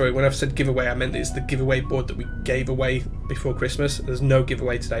away. Sorry, when I've said giveaway, I meant it's the giveaway board that we gave away before Christmas. There's no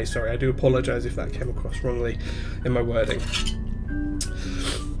giveaway today. Sorry, I do apologise if that came across wrongly in my wording.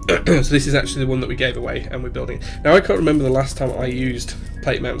 So this is actually the one that we gave away and we're building. Now I can't remember the last time I used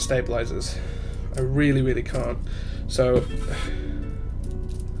plate mount stabilizers. I really can't. So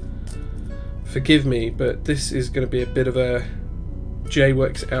forgive me, but this is going to be a bit of a Jay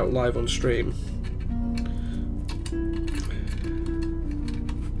works it out live on stream.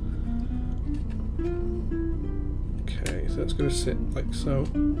 Okay, so that's going to sit like so.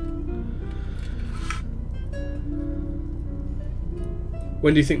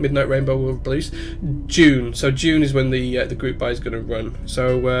 When do you think Midnight Rainbow will release? June. So June is when the group buy is going to run.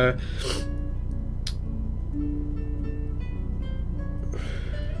 So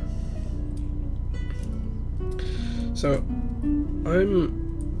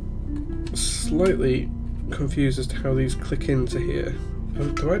I'm slightly confused as to how these click into here.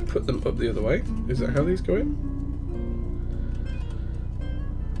 Do I put them up the other way? Is that how these go in?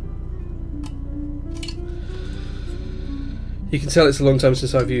 You can tell it's a long time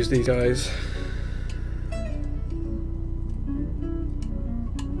since I've used these guys.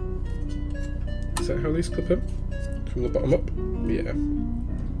 Is that how these clip in? From the bottom up? Yeah.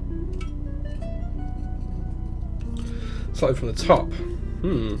 Slightly from the top.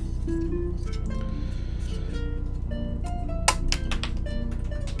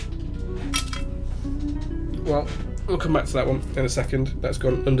 Well, we'll come back to that one in a second. That's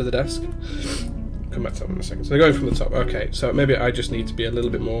gone under the desk. Come back to that one in a second. So they're going from the top. Okay, so maybe I just need to be a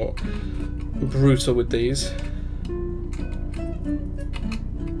little bit more brutal with these.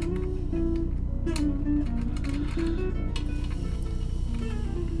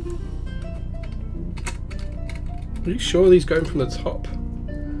 Are you sure these going from the top?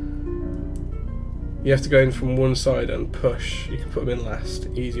 You have to go in from one side and push. You can put them in last.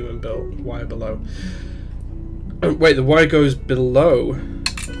 Easy when built. Wire below. Oh, wait, the wire goes below.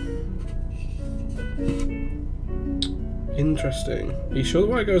 Interesting. Are you sure the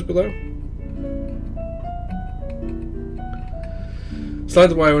wire goes below? Slide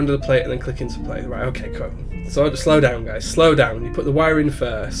the wire under the plate and then click into plate. Right, okay, cool. So slow down, guys. Slow down. You put the wire in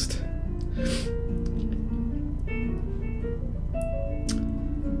first.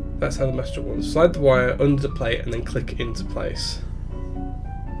 That's how the master one. Slide the wire under the plate and then click into place.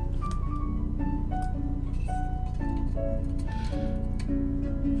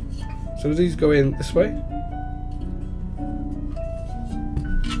 So do these go in this way?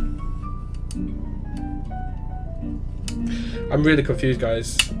 I'm really confused,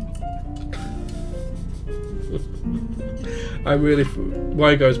 guys. I'm really...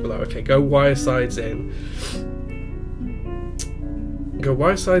 Wire goes below. Okay, go wire sides in. Go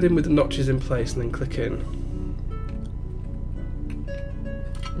wire side in with the notches in place and then click in.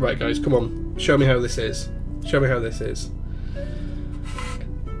 Right, guys, come on. Show me how this is. Show me how this is.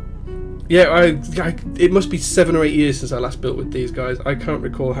 Yeah, it must be 7 or 8 years since I last built with these guys. I can't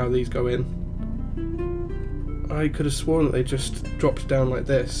recall how these go in. I could have sworn that they just dropped down like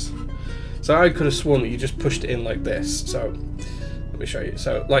this. So I could have sworn that you just pushed it in like this. So let me show you.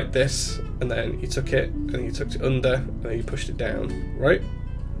 So like this, and then you took it, and then you took it under, and then you pushed it down, right?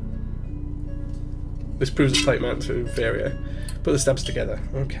 This proves the plate mount to inferior. Put the stabs together.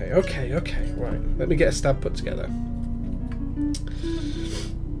 Okay, okay, okay, right. Let me get a stab put together.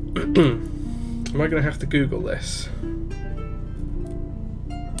 Am I going to have to Google this?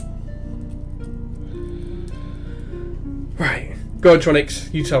 Right. Go on,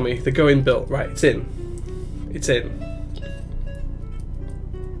 Tronics. You tell me. The go in built. Right, it's in. It's in.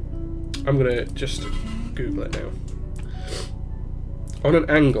 I'm going to just Google it now. On an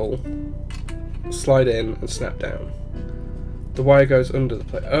angle, slide in and snap down. The wire goes under the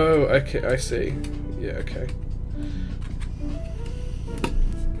plate. Oh, okay, I see. Yeah, okay.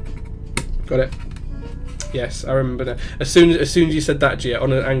 Got it. Yes, I remember now. As soon as you said that, Gia,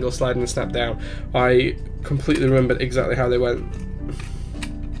 on an angle, slide and snap down, I completely remembered exactly how they went.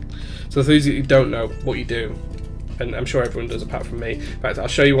 So for those of you who don't know what you do, and I'm sure everyone does apart from me. In fact, I'll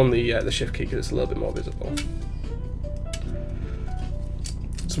show you on the shift key because it's a little bit more visible.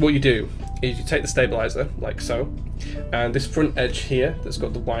 So what you do is you take the stabilizer like so, and this front edge here that's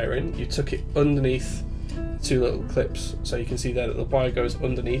got the wire in, you tuck it underneath 2 little clips, so you can see there that the wire goes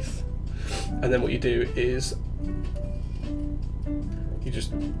underneath. And then what you do is you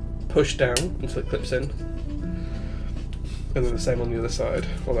just push down until it clips in, and then the same on the other side.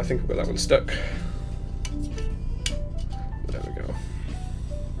 Well, I think I've got that one stuck. There we go.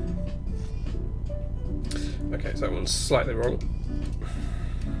 Okay, so that one's slightly wrong.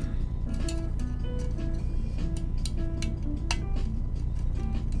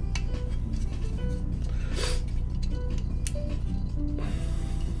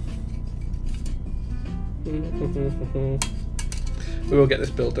 We will get this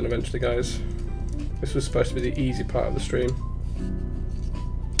build done eventually, guys. This was supposed to be the easy part of the stream.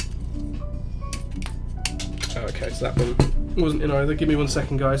 Okay, so that one wasn't in either. Give me 1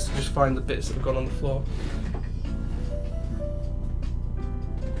 second, guys, to just find the bits that have gone on the floor.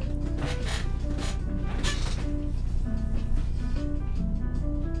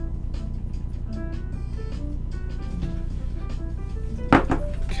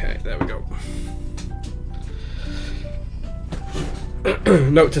 Okay, there we go.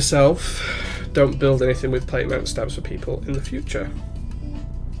 Note to self, don't build anything with plate mount stabs for people in the future.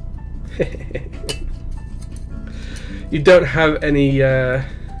 You don't have any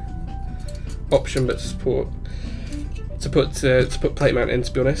option but to put plate mount in,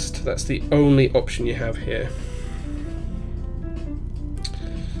 to be honest. That's the only option you have here.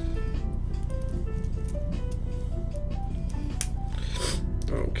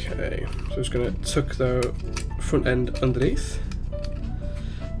 Okay, so I'm just going to tuck the front end underneath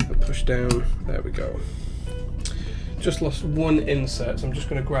and push down. There we go. Just lost one insert, so I'm just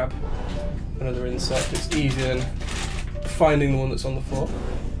going to grab another insert. It's easier than finding the one that's on the floor.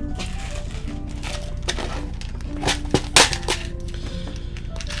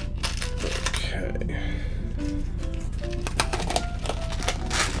 Okay.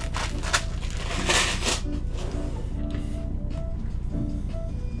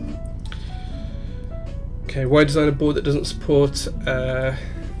 Okay, why design a board that doesn't support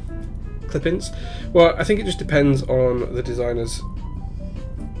clip-ins? Well, I think it just depends on the designer's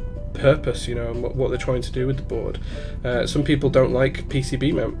purpose, you know, and what they're trying to do with the board. Some people don't like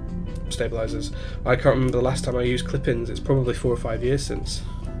PCB mount stabilizers. I can't remember the last time I used clip-ins. It's probably 4 or 5 years since.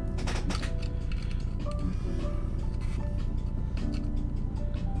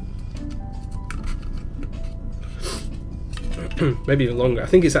 Maybe even longer. I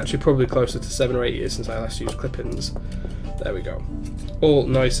think it's actually probably closer to 7 or 8 years since I last used clip-ins. There we go. All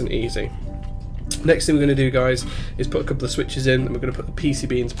nice and easy. Next thing we're going to do, guys, is put a couple of switches in, and we're going to put the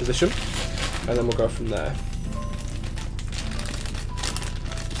PCB into position, and then we'll go from there.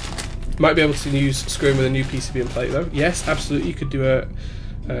 Might be able to use screwing with a new PCB and plate though. Yes, absolutely, you could do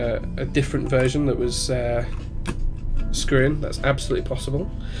a different version that was screwing. That's absolutely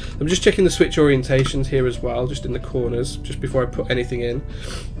possible. I'm just checking the switch orientations here as well, just in the corners, just before I put anything in.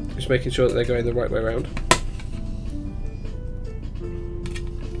 Just making sure that they're going the right way around.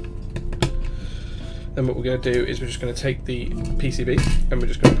 Then what we're going to do is we're just going to take the PCB and we're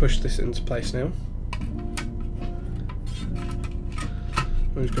just going to push this into place now.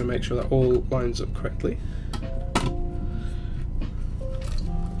 We're just going to make sure that all lines up correctly.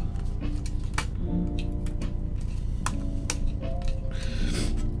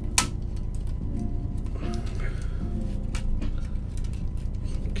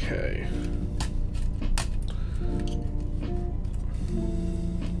 Okay.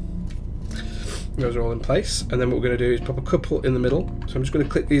 Those are all in place, and then what we're going to do is pop a couple in the middle. So I'm just going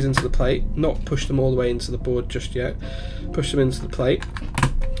to click these into the plate, not push them all the way into the board just yet. Push them into the plate,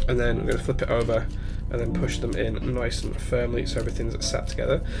 and then we're going to flip it over and then push them in nice and firmly so everything's sat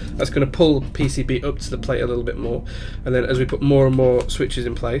together. That's going to pull the PCB up to the plate a little bit more, and then as we put more and more switches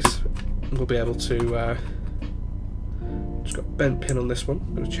in place, we'll be able to just got a bent pin on this one.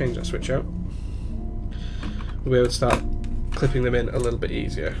 I'm going to change that switch out. We'll be able to start clipping them in a little bit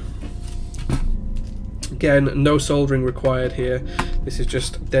easier. Again, no soldering required here. This is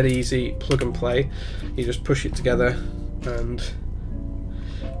just dead easy plug and play. You just push it together and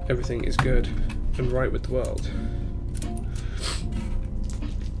everything is good and right with the world.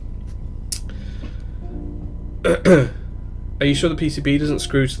 Are you sure the PCB doesn't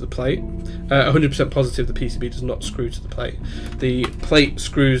screw to the plate? 100% positive the PCB does not screw to the plate. The plate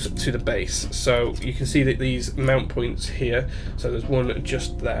screws to the base. So you can see that these mount points here, so there's one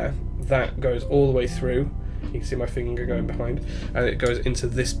just there, that goes all the way through. You can see my finger going behind, and it goes into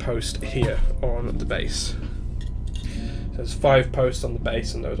this post here on the base. So there's 5 posts on the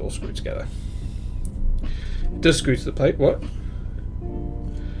base and those all screw together. It does screw to the plate, what?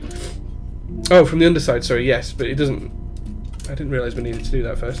 Oh, from the underside, sorry, yes, but it doesn't. I didn't realise we needed to do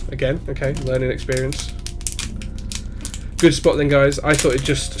that first. Again, okay, learning experience. Good spot then, guys. I thought it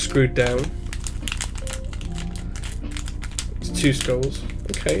just screwed down. It's 2 skulls.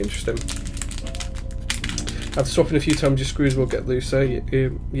 Okay, interesting. After swapping a few times, your screws will get looser.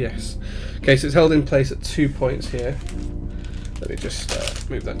 Yes. Okay, so it's held in place at 2 points here. Let me just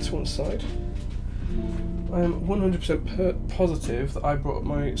move that to one side. I am 100% positive that I brought up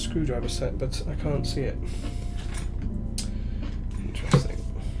my screwdriver set, but I can't see it. Interesting.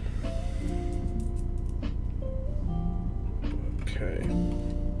 Okay.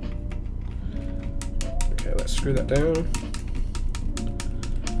 Okay, let's screw that down.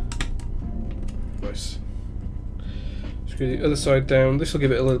 Screw the other side down. This will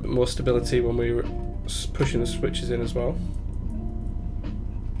give it a little bit more stability when we're pushing the switches in as well.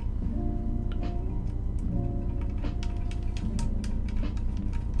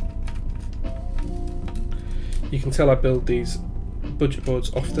 You can tell I build these budget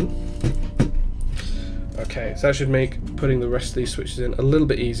boards often. Okay, so that should make putting the rest of these switches in a little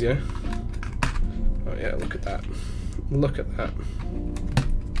bit easier. Oh yeah, look at that. Look at that.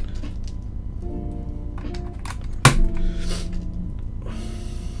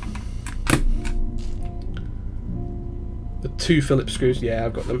 The 2 Phillips screws, yeah,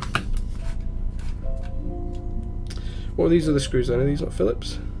 I've got them. What are these other screws then? Are these not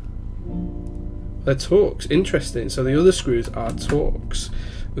Phillips? They're Torx. Interesting. So the other screws are Torx.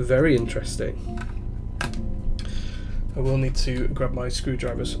 Very interesting. I will need to grab my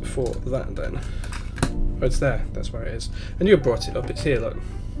screwdrivers for that then. Oh, it's there. That's where it is. And you brought it up. It's here, look.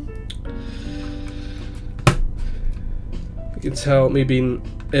 You can tell me being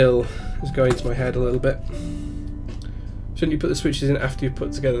ill is going to my head a little bit. Shouldn't you put the switches in after you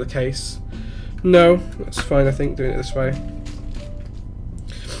put together the case? No, that's fine, I think, doing it this way.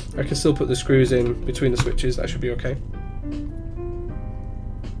 I can still put the screws in between the switches, that should be okay.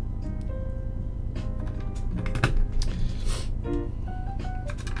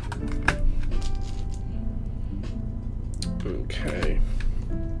 Okay.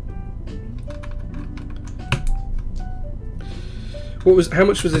 How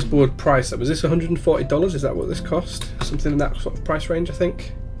much was this board priced at? Was this $140? Is that what this cost? Something in that sort of price range, I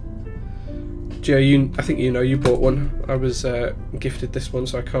think. Gio, I think you know you bought one. I was gifted this one,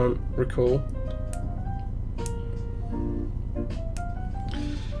 so I can't recall.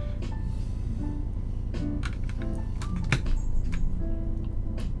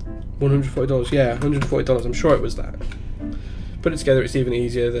 $140, yeah, $140. I'm sure it was that. Put it together, it's even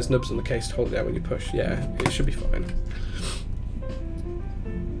easier. There's nubs on the case to hold it down when you push. Yeah, it should be fine.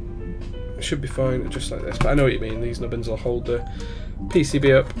 It should be fine, just like this. But I know what you mean. These nubbins will hold the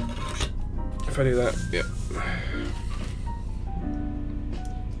PCB up. If I do that, yeah.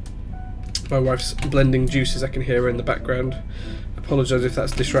 My wife's blending juices, I can hear her in the background. Apologise if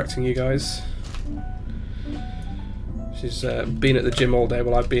that's distracting you guys. She's been at the gym all day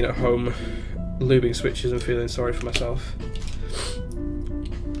while I've been at home lubing switches and feeling sorry for myself.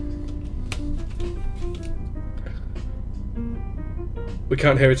 We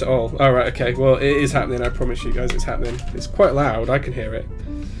can't hear it at all. Alright, okay, well it is happening, I promise you guys it's happening. It's quite loud, I can hear it.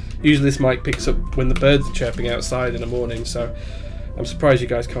 Usually this mic picks up when the birds are chirping outside in the morning, so I'm surprised you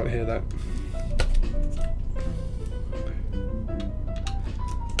guys can't hear that.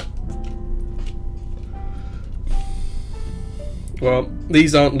 Well,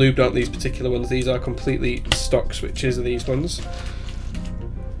 these aren't lubed, aren't these particular ones? These are completely stock switches, are these ones.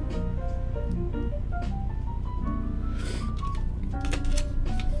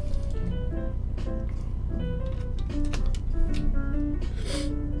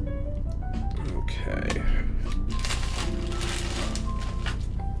 Okay.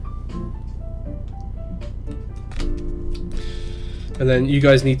 And then you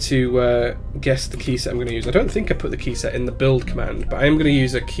guys need to guess the key set I'm going to use. I don't think I put the key set in the build command, but I am going to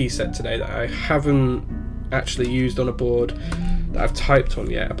use a key set today that I haven't actually used on a board that I've typed on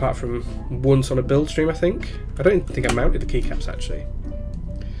yet, apart from once on a build stream, I think. I don't think I mounted the keycaps actually.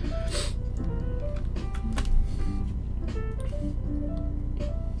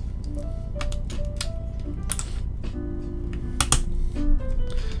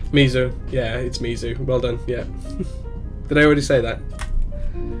 Mizu, yeah, it's Mizu. Well done, yeah. Did I already say that?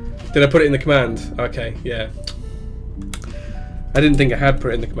 Did I put it in the command? Okay, yeah. I didn't think I had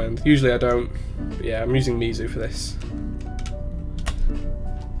put it in the command. Usually I don't. But yeah, I'm using Mizu for this.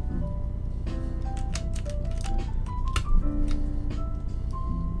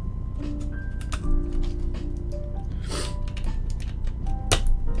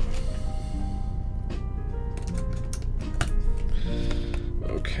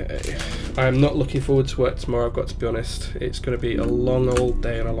 Okay. I'm not looking forward to work tomorrow, I've got to be honest. It's going to be a long old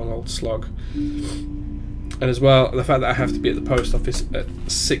day and a long old slog. And as well, the fact that I have to be at the post office at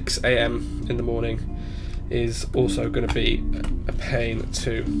 6 AM in the morning is also going to be a pain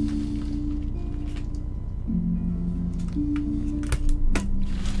too.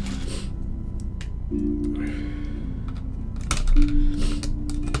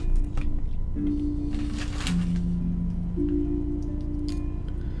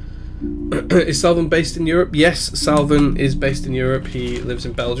 Is Salvan based in Europe? Yes, Salvan is based in Europe. He lives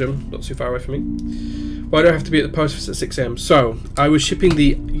in Belgium, not too far away from me. Why do I have to be at the post office at 6 AM? So, I was shipping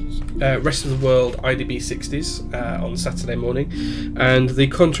the rest of the world IDB60s on Saturday morning, and the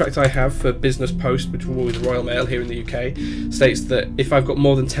contract I have for business post, which will with Royal Mail here in the UK, states that if I've got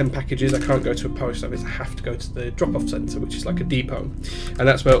more than 10 packages, I can't go to a post office. I have to go to the drop-off centre, which is like a depot, and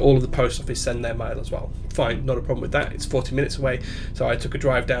that's where all of the post office send their mail as well. Fine, not a problem with that. It's 40 minutes away, so I took a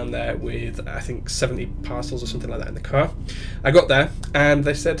drive down there with I think 70 parcels or something like that in the car. I got there and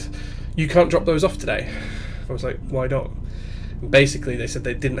they said, "You can't drop those off today." I was like, "Why not?" Basically, they said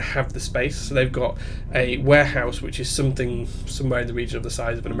they didn't have the space, so they've got a warehouse which is somewhere in the region of the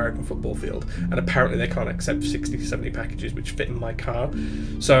size of an American football field, and apparently they can't accept 60 to 70 packages which fit in my car.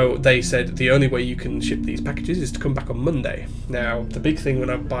 So they said the only way you can ship these packages is to come back on Monday. Now, the big thing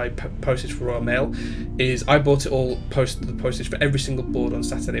when I buy postage for Royal Mail is I bought it all, posted the postage for every single board on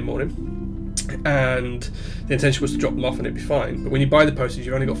Saturday morning, and the intention was to drop them off and it'd be fine. But when you buy the postage,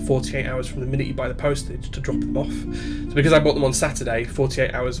 you've only got 48 hours from the minute you buy the postage to drop them off. So because I bought them on Saturday,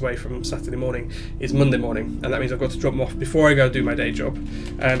 48 hours away from Saturday morning is Monday morning, and that means I've got to drop them off before I go do my day job,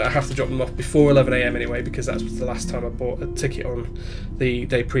 and I have to drop them off before 11 AM anyway, because that's the last time I bought a ticket on the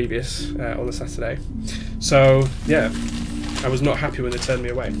day previous, on the Saturday. So yeah, I was not happy when they turned me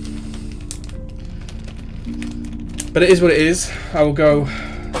away. But it is what it is. I will go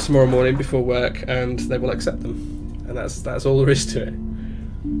tomorrow morning before work and they will accept them, and that's all there is to it.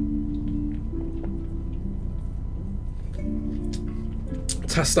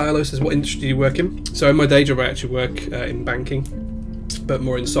 Task Stylo says, what industry do you work in? So in my day job I actually work in banking, but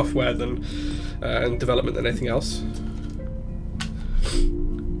more in software than and development than anything else.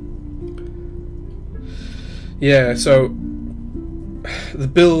 Yeah, so the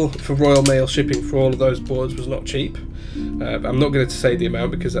bill for Royal Mail shipping for all of those boards was not cheap. I'm not going to say the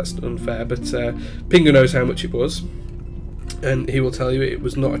amount because that's unfair, but Pingu knows how much it was, and he will tell you it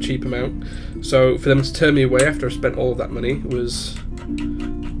was not a cheap amount. So for them to turn me away after I spent all of that money was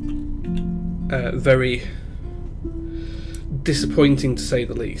very disappointing, to say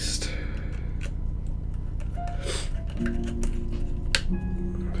the least.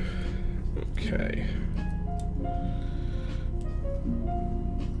 Okay.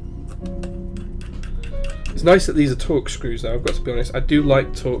 It's nice that these are Torx screws though, I've got to be honest. I do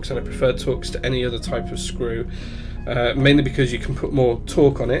like Torx, and I prefer Torx to any other type of screw, mainly because you can put more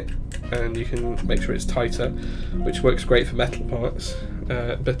torque on it and you can make sure it's tighter, which works great for metal parts,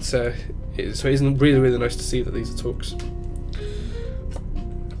 so it isn't really nice to see that these are Torx.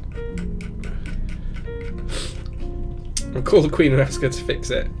 I'll call the Queen and ask her to fix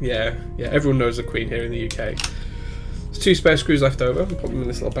it. Yeah, everyone knows the Queen here in the UK. There's 2 spare screws left over, I'll put them in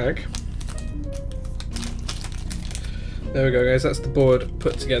this little bag. There we go guys, that's the board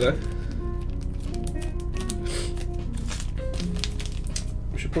put together.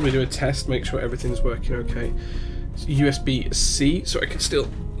 We should probably do a test, make sure everything's working okay. It's USB-C, so I can steal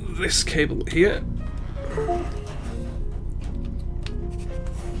this cable here.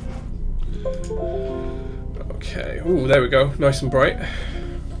 Okay, ooh, there we go, nice and bright.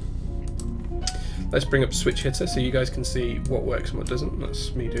 Let's bring up switch hitter so you guys can see what works and what doesn't.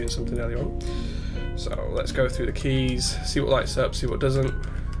 That's me doing something earlier on. So let's go through the keys, see what lights up, see what doesn't.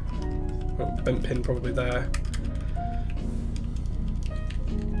 Oh, bent pin probably there.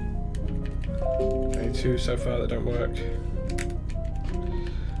 Okay, 2 so far that don't work.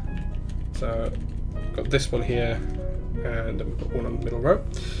 So got this one here, and I've got one on the middle row.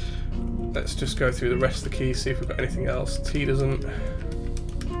 Let's just go through the rest of the keys, see if we've got anything else. T doesn't.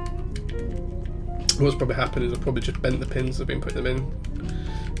 What's probably happened is I've probably just bent the pins I've been putting them in.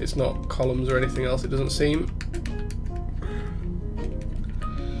 It's not columns or anything else, it doesn't seem.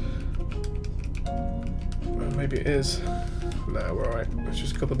 Well, maybe it is. No, we're alright. It's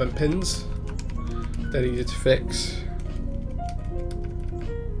just a couple of bent pins. They're easy to fix.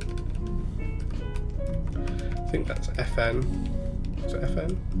 I think that's FN. Is it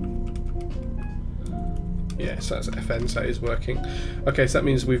FN? Yes, that's FN, so that is working. Okay, so that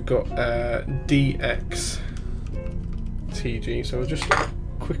means we've got DX TG, so we'll just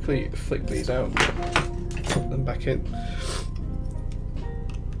quickly flick these out, put them back in.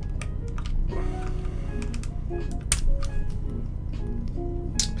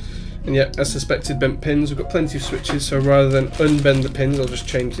 And yeah, as suspected, bent pins. We've got plenty of switches, so rather than unbend the pins, I'll just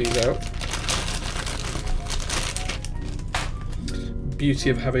change these out.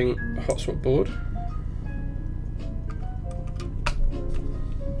 Beauty of having a hot swap board.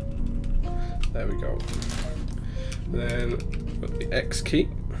 There we go. Then got the X key.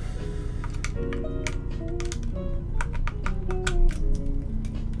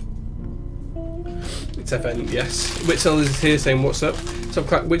 It's FN, yes. Witzel is here saying what's up. So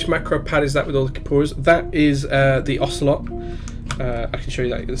Clack, which macro pad is that with all the Kapurs? That is the Ocelot. I can show you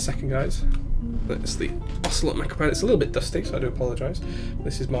that in a second, guys. That's the Ocelot microphone. It's a little bit dusty, so I do apologise.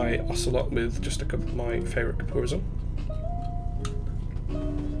 This is my Ocelot with just a couple of my favourite Kapuras on.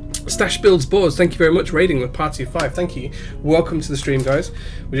 Stash Builds boards, thank you very much. Raiding with Party of 5, thank you. Welcome to the stream, guys.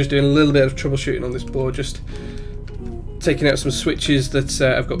 We're just doing a little bit of troubleshooting on this board, just taking out some switches that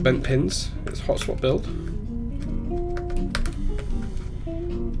have got bent pins. It's a hot swap build.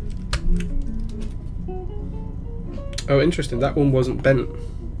 Oh, interesting, that one wasn't bent.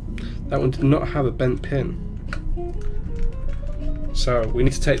 That one did not have a bent pin. So we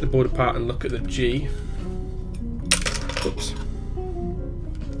need to take the board apart and look at the G. Oops.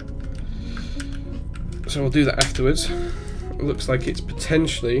 So we'll do that afterwards. It looks like it's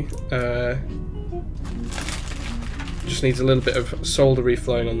potentially just needs a little bit of solder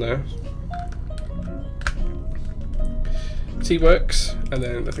reflowing on there. T works, and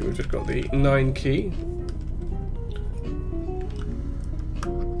then I think we've just got the 9 key.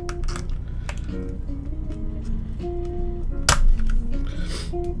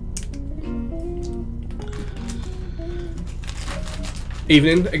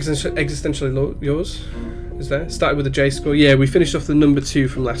 Evening, existentially yours is there. Started with the Jaescore. Yeah, we finished off the number 2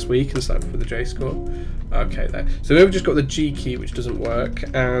 from last week and started with the Jaescore. Okay, there. So we've just got the G key, which doesn't work,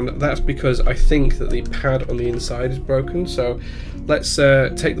 and that's because I think that the pad on the inside is broken. So let's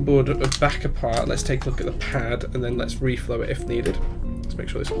take the board back apart. Let's take a look at the pad, and then let's reflow it if needed. Let's make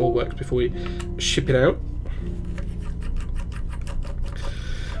sure this all works before we ship it out.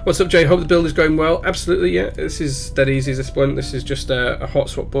 What's up, Jay? Hope the build is going well. Absolutely, yeah. This is dead easy as this one. This is just a hot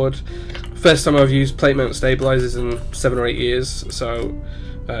swap board. First time I've used plate mount stabilizers in 7 or 8 years, so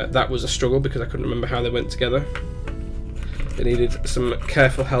that was a struggle because I couldn't remember how they went together. It needed some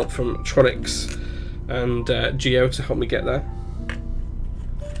careful help from Tronics and Geo to help me get there.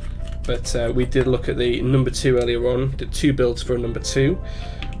 But we did look at the number 2 earlier on. Did 2 builds for a number 2.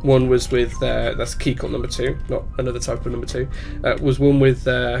 One was with, that's Keycult number 2, not another type of number 2. Was one with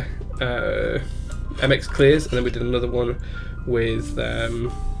MX Clears, and then we did another one with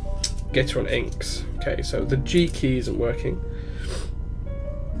Gator on Inks. Okay, so the G key isn't working.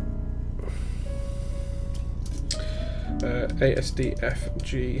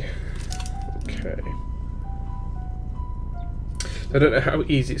 ASDFG. Okay. I don't know how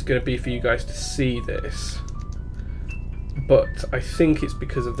easy it's going to be for you guys to see this, but I think it's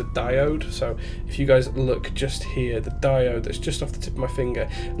because of the diode. So if you guys look just here, the diode that's just off the tip of my finger,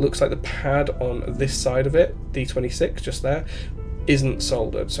 it looks like the pad on this side of it, D26, just there, isn't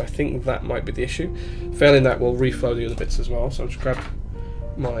soldered. So I think that might be the issue. Failing that, we'll reflow the other bits as well. So I'll just grab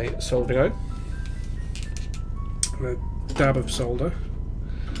my soldering iron, and a dab of solder.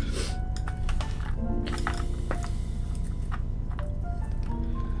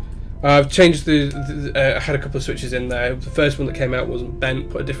 I've changed I had a couple of switches in there. The first one that came out wasn't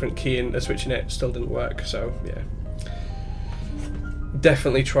bent, put a different key in, a switch in it, still didn't work, so yeah.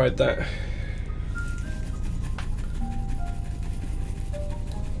 Definitely tried that.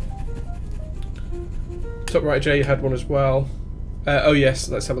 Top right, Jay, you had one as well. Oh yes,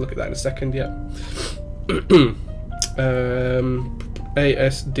 let's have a look at that in a second, yeah.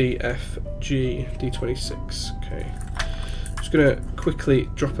 ASDFG D26, okay. Going to quickly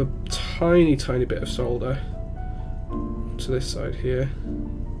drop a tiny bit of solder to this side here.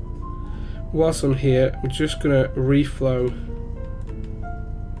 Whilst I'm here, I'm just going to reflow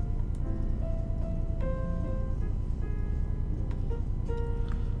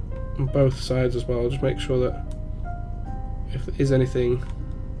on both sides as well. Just make sure that if there is anything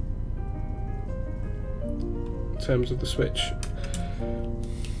in terms of the switch,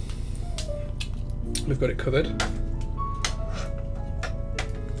 we've got it covered.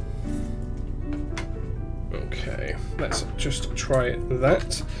 Okay, let's just try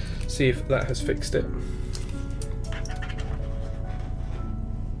that, see if that has fixed it.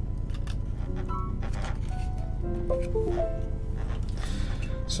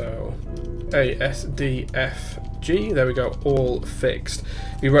 So, ASDFG, there we go, all fixed.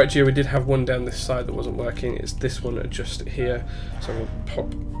 You're right, Gio, we did have one down this side that wasn't working. It's this one just here. So we'll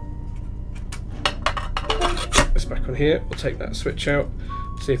pop this back on here. We'll take that switch out.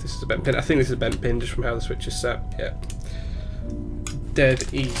 See if this is a bent pin. I think this is a bent pin just from how the switch is set. Yeah. Dead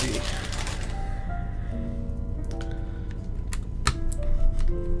easy.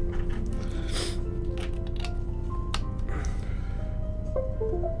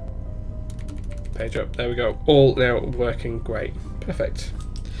 Page up. There we go. All now working great. Perfect.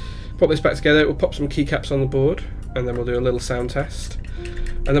 Pop this back together. We'll pop some keycaps on the board, and then we'll do a little sound test,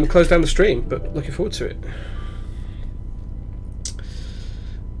 and then we'll close down the stream, but looking forward to it.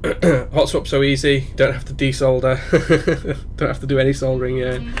 Hot swap so easy. Don't have to desolder. Don't have to do any soldering.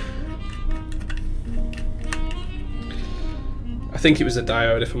 Yeah. I think it was a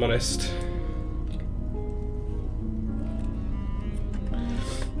diode, if I'm honest.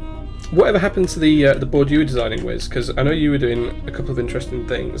 Whatever happened to the board you were designing, Wiz? Because I know you were doing a couple of interesting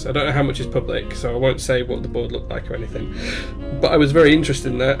things. I don't know how much is public, so I won't say what the board looked like or anything. But I was very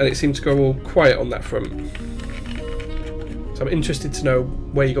interested in that, and it seemed to go all quiet on that front. So I'm interested to know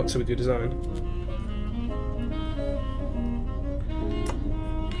where you got to with your design.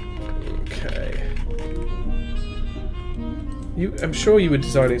 Okay. I'm sure you were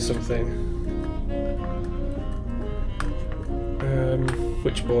designing something.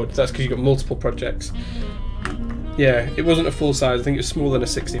 Which board? That's because you've got multiple projects. Yeah, it wasn't a full size. I think it was smaller than a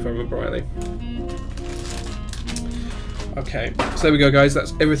 60 if I remember rightly. Okay, so there we go, guys.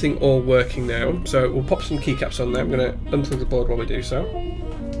 That's everything all working now. So we'll pop some keycaps on there. I'm going to unplug the board while we do so.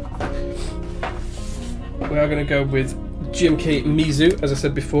 We are going to go with GMK Mizu, as I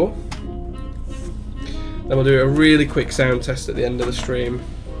said before. Then we'll do a really quick sound test at the end of the stream.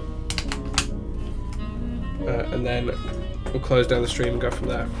 And then we'll close down the stream and go from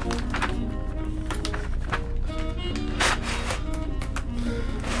there.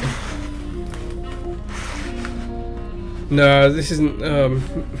 No, this isn't.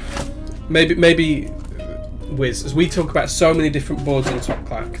 Maybe Wiz, as we talk about so many different boards on Top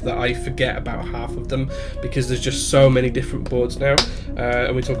Clack that I forget about half of them because there's just so many different boards now,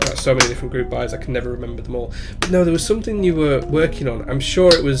 and we talk about so many different group buys I can never remember them all. But no, there was something you were working on. I'm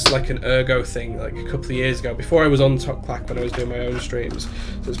sure it was like an ergo thing, like a couple of years ago, before I was on Top Clack when I was doing my own streams.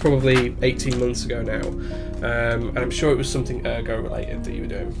 So it's probably 18 months ago now, and I'm sure it was something ergo related that you were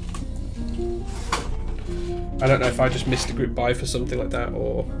doing. I don't know if I just missed a group buy for something like that,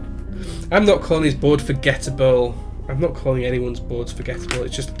 or I'm not calling his board forgettable. I'm not calling anyone's boards forgettable.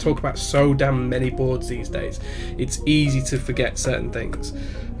 It's just talk about so damn many boards these days. It's easy to forget certain things,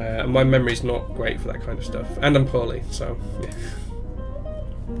 and my memory's not great for that kind of stuff. And I'm poorly, so yeah.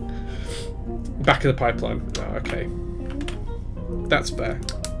 Back of the pipeline. Oh, okay, that's fair.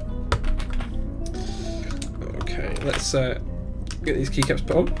 Okay, let's get these keycaps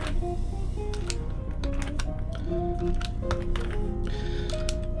put on.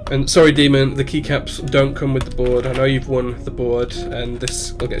 And sorry, Demon, the keycaps don't come with the board. I know you've won the board, and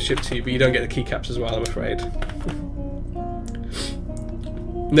this will get shipped to you, but you don't get the keycaps as well, I'm afraid.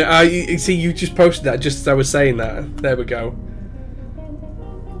 No, you see, you just posted that just as I was saying that. There we go.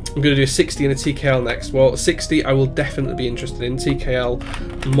 I'm going to do a 60 and a TKL next. Well, 60 I will definitely be interested in.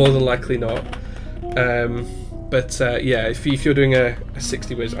 TKL, more than likely not. But yeah, if you're doing a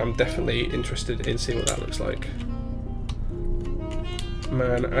 60 Wiz, I'm definitely interested in seeing what that looks like.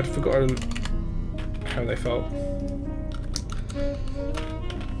 Man, I'd forgotten how they felt.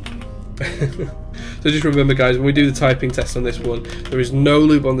 So just remember, guys, when we do the typing test on this one, there is no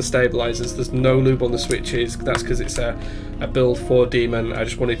lube on the stabilizers, there's no lube on the switches. That's because it's a build for Demon. I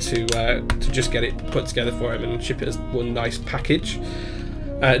just wanted to just get it put together for him and ship it as one nice package.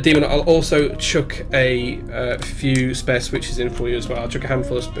 Demon, I'll also chuck a few spare switches in for you as well. I'll chuck a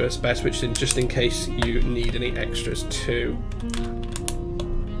handful of spare switches in just in case you need any extras too.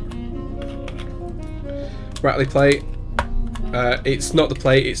 Rattly plate. It's not the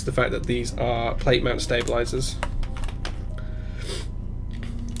plate, it's the fact that these are plate mount stabilizers.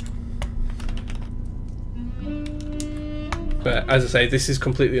 But as I say, this is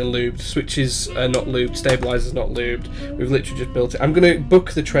completely unlubed. Switches are not lubed, stabilizers not lubed. We've literally just built it. I'm going to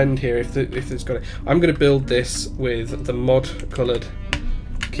book the trend here if it's got it. I'm going to build this with the mod coloured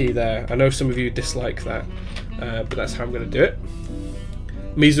key there. I know some of you dislike that, but that's how I'm going to do it.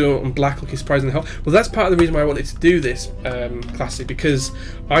 Mizu and black looking surprisingly hot. Well, that's part of the reason why I wanted to do this, Classy, because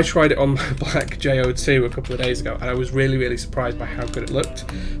I tried it on my black JO2 a couple of days ago, and I was really, really surprised by how good it looked.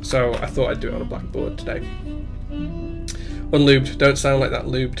 So I thought I'd do it on a black board today. Unlubed, don't sound like that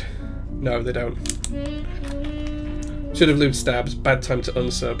lubed. No, they don't. Should have lubed stabs. Bad time to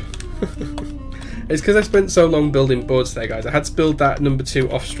unsub. It's because I spent so long building boards today, guys. I had to build that number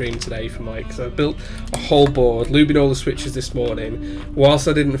 2 off stream today for Mike. So I built a whole board, lubing all the switches this morning, whilst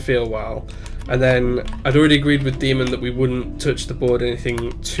I didn't feel well. And then I'd already agreed with Demon that we wouldn't touch the board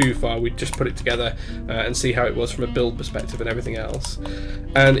anything too far. We'd just put it together and see how it was from a build perspective and everything else.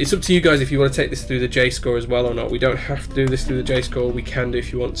 And it's up to you guys if you want to take this through the Jaescore as well or not. We don't have to do this through the Jaescore. We can do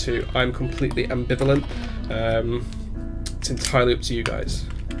if you want to. I'm completely ambivalent. It's entirely up to you guys.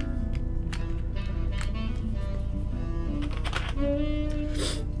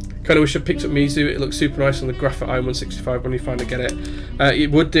 Kind of wish I picked up Mizu. It looks super nice on the Graphite i165 when you finally get it.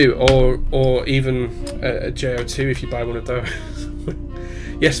 It would do, or even a JO2 if you buy one of those.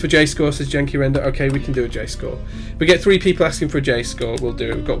 Yes, for Jaescore, says Janky Render. Okay, we can do a Jaescore. If we get 3 people asking for a Jaescore, we'll do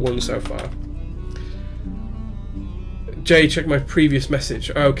it. We've got 1 so far. Jay, check my previous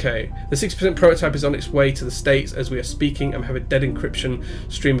message. Okay. The 6% prototype is on its way to the States as we are speaking. I'm having a dead encryption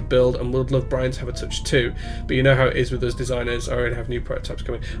streamer build and would love Brian to have a touch too. But you know how it is with us designers. I already have new prototypes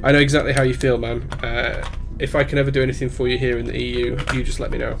coming. I know exactly how you feel, man. If I can ever do anything for you here in the EU, you just let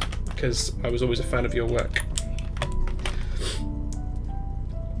me know. Because I was always a fan of your work.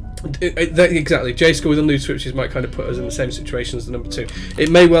 Exactly. Jaescore with unload switches might kind of put us in the same situation as the number 2. It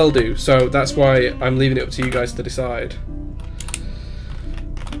may well do, so that's why I'm leaving it up to you guys to decide.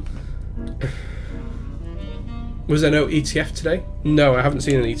 Was there no ETF today? No, I haven't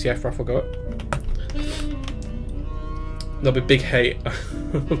seen an ETF raffle go up. There'll be big hate.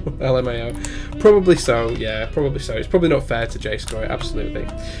 LMAO. Probably so, yeah, probably so. It's probably not fair to Jaescore, absolutely.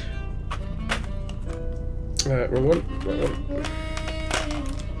 Wrong one. Wrong one.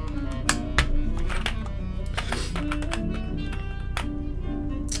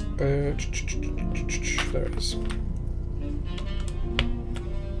 There it is.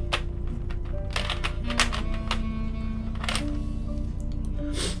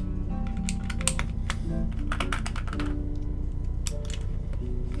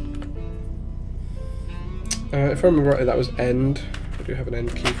 If I remember rightly, that was end. I do have an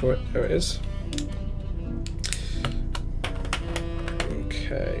end key for it. There it is.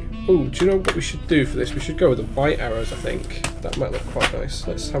 Okay. Oh, do you know what we should do for this? We should go with the white arrows, I think. That might look quite nice.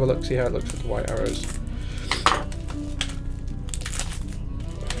 Let's have a look, see how it looks with the white arrows.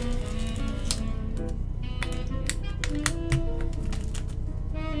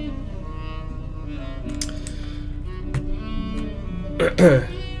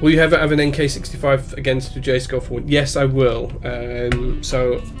 Will you ever have an NK65 against the Jaescore for one? Yes, I will.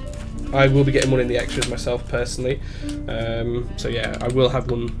 So I will be getting one in the extras myself personally. So yeah, I will have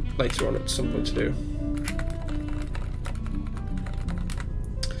one later on at some point to do.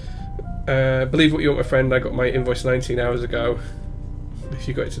 Believe what you want, my friend. I got my invoice 19 hours ago. If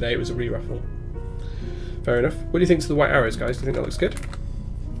you got it today, it was a re-raffle. Fair enough. What do you think to the white arrows, guys? Do you think that looks good?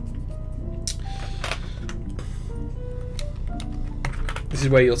 This is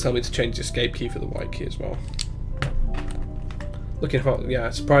where you'll tell me to change the escape key for the white key as well. Looking hot,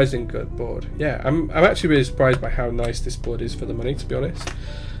 yeah, surprising good board. Yeah, I'm actually really surprised by how nice this board is for the money, to be honest.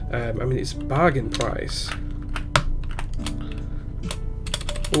 I mean, it's a bargain price.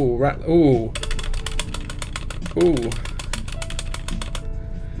 Ooh, rat. Ooh. Ooh.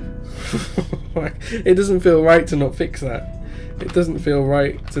 It doesn't feel right to not fix that. It doesn't feel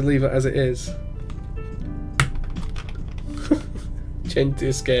right to leave it as it is. Change to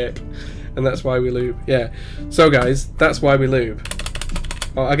escape, and that's why we lube. Yeah. So guys, that's why we lube.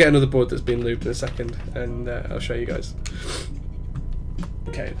 I'll get another board that's been lubed in a second, and I'll show you guys.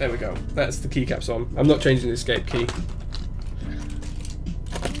 Okay, there we go. That's the keycaps on. I'm not changing the escape key.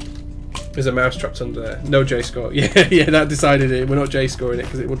 There's a mouse trapped under there. No Jaescore. Yeah, yeah, that decided it. We're not Jaescoring it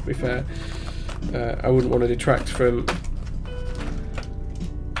because it wouldn't be fair. I wouldn't want to detract from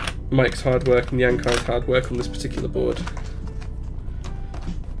Mike's hard work and Yankar's hard work on this particular board.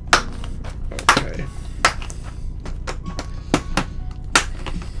 Okay.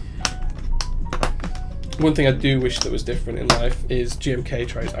 One thing I do wish that was different in life is GMK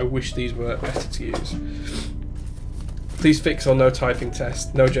trays. I wish these were better to use. Please fix or no typing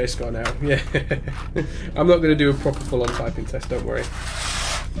test. No Jaescore now. Yeah. I'm not going to do a proper full-on typing test, don't worry.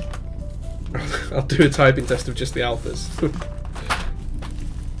 I'll do a typing test of just the alphas.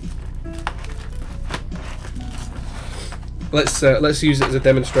 Let's use it as a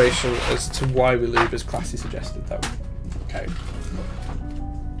demonstration as to why we lube as Classy suggested though. Okay.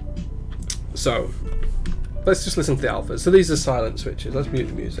 So let's just listen to the alphas. So these are silent switches. Let's mute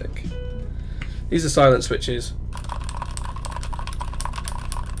the music. These are silent switches.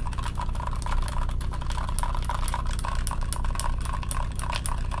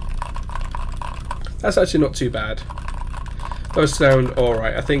 That's actually not too bad. Those sound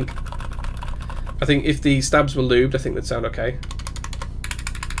alright. I think if the stabs were lubed, I think they'd sound okay.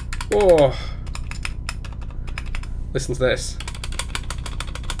 Oh, listen to this.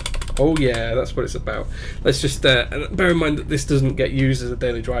 Oh yeah, that's what it's about. Let's just bear in mind that this doesn't get used as a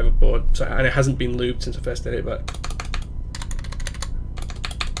daily driver board, so, and it hasn't been lubed since I first did it, but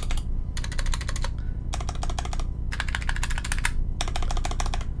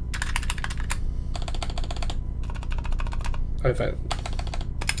in fact,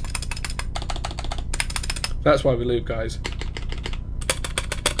 that's why we lube, guys.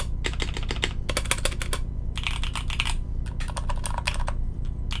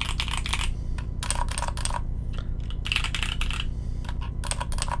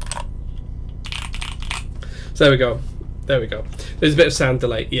 So there we go. There we go. There's a bit of sound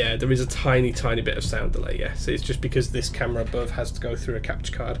delay. Yeah, there is a tiny bit of sound delay. Yes, it's just because this camera above has to go through a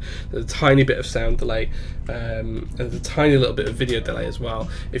capture card. There's a tiny bit of sound delay, and there's a tiny little bit of video delay as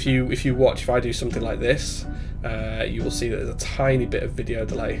well. If you watch, if I do something like this, you will see that there's a tiny bit of video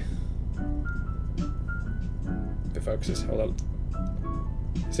delay. If it focuses, hold on.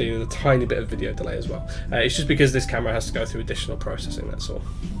 See, there's a tiny bit of video delay as well. It's just because this camera has to go through additional processing. That's all.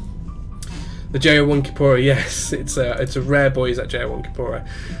 The JO1 Kipura, yes, it's a rare boy, is that JO1 Kipura.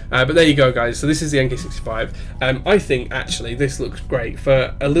 But there you go, guys. So this is the NK65. I think actually this looks great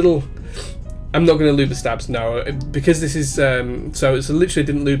for a little. I'm not going to lube the stabs, no, because this is so literally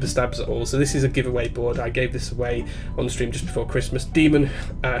didn't lube the stabs at all. So this is a giveaway board. I gave this away on the stream just before Christmas. Demon,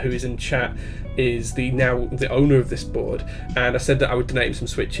 who is in chat, is now the owner of this board, and I said that I would donate him some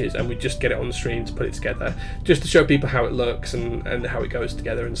switches and we'd just get it on the stream to put it together, just to show people how it looks and how it goes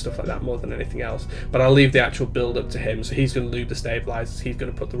together and stuff like that, more than anything else. But I'll leave the actual build up to him, so he's going to lube the stabilizers, he's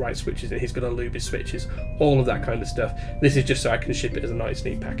going to put the right switches in, he's going to lube his switches, all of that kind of stuff. This is just so I can ship it as a nice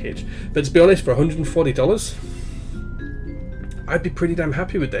neat package. But to be honest, for $140, I'd be pretty damn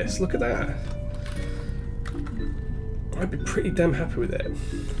happy with this. Look at that. I'd be pretty damn happy with it.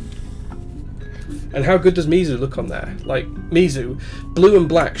 And how good does Mizu look on there? Like, Mizu, blue and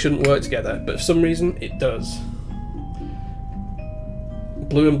black shouldn't work together, but for some reason it does.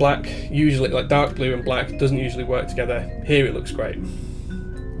 Blue and black, usually, like dark blue and black, doesn't usually work together. Here it looks great.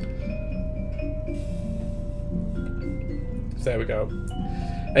 So there we go.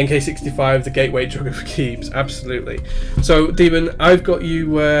 NK65, the gateway drug of keeps, absolutely. So Demon, I've got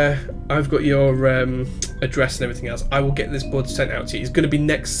you. I've got your address and everything else. I will get this board sent out to you. It's going to be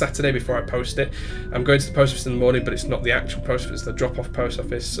next Saturday before I post it. I'm going to the post office in the morning, but it's not the actual post office, it's the drop-off post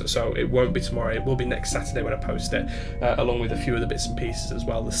office. So it won't be tomorrow. It will be next Saturday when I post it, along with a few other bits and pieces as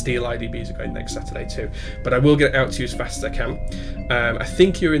well. The steel IDBs are going next Saturday too. But I will get it out to you as fast as I can. I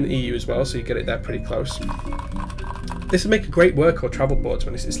think you're in the EU as well, so you get it there pretty close. This would make a great work or travel board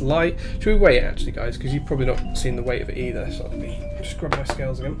when it's light. Should we weigh it actually, guys? Because you've probably not seen the weight of it either. So let me just grab my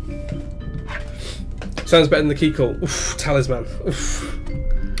scales again. Sounds better than the Keycult. Oof, talisman. Oof.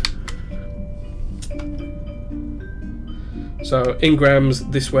 So in grams,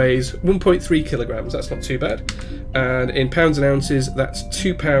 this weighs 1.3 kilograms. That's not too bad. And in pounds and ounces, that's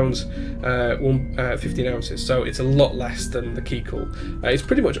 2 pounds, 15 ounces. So it's a lot less than the Keycult. It's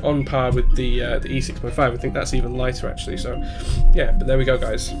pretty much on par with the E6.5. I think that's even lighter actually. So yeah, but there we go,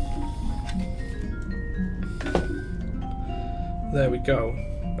 guys. There we go.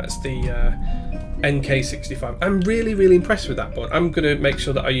 That's the NK65. I'm really impressed with that board. I'm going to make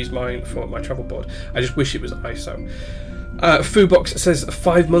sure that I use mine for my travel board. I just wish it was ISO. Foobox says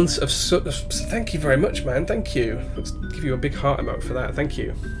 5 months of thank you very much, man. Thank you. Let's give you a big heart emote for that. Thank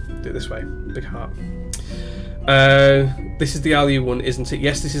you. Do it this way. Big heart. This is the Alu one, isn't it?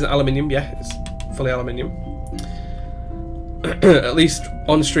 Yes, this is aluminium. Yeah, it's fully aluminium. At least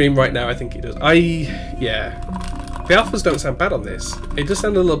on stream right now, I think it does. Yeah. The alphas don't sound bad on this. It does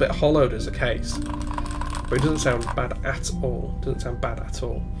sound a little bit hollowed as a case, but it doesn't sound bad at all. Doesn't sound bad at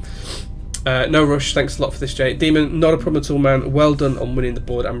all. No rush, thanks a lot for this, Jay. Demon, not a problem at all, man. Well done on winning the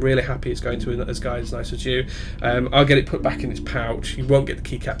board. I'm really happy it's going to a guy as nice as you. I'll get it put back in its pouch. You won't get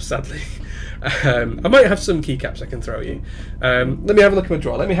the keycaps, sadly. I might have some keycaps I can throw you. Let me have a look at my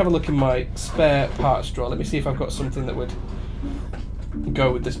drawer. Let me have a look in my spare parts drawer. Let me see if I've got something that would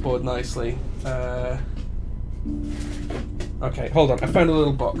go with this board nicely. Okay, hold on. I found a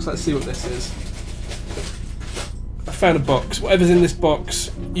little box. Let's see what this is. I found a box. Whatever's in this box,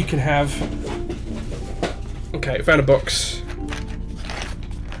 you can have. Okay, I found a box.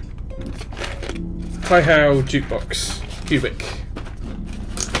 Taiho jukebox, cubic.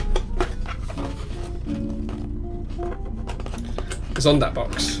 It's on that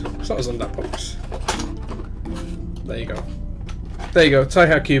box. It's not as on that box. There you go. There you go.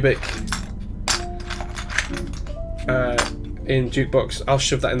 Taiho cubic. In jukebox. I'll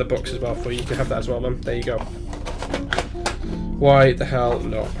shove that in the box as well for you. You can have that as well, man. There you go. Why the hell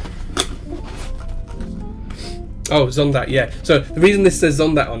not? Oh, Zondat, yeah. So the reason this says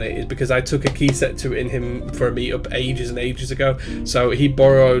Zondat on it is because I took a key set to in him for a meetup ages and ages ago. So he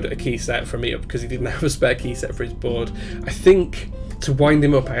borrowed a key set for a meetup because he didn't have a spare key set for his board. I think to wind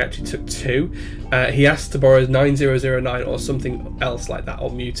him up, I actually took 2. He asked to borrow 9009 or something else like that, all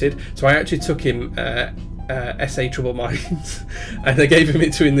muted. So I actually took him SA Trouble Minds, and I gave him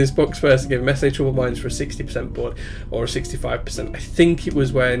it to in this box first. I gave him SA Trouble Minds for a 60% board or a 65%. I think it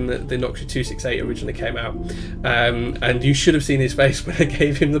was when the Noxia 268 originally came out, and you should have seen his face when I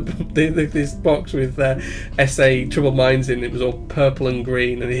gave him this box with SA Trouble Minds in. It was all purple and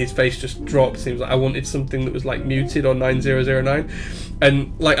green, and his face just dropped. Seems like I wanted something that was like muted on 9009,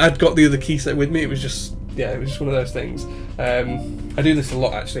 and like I'd got the other key set with me. It was just, yeah, it was just one of those things. I do this a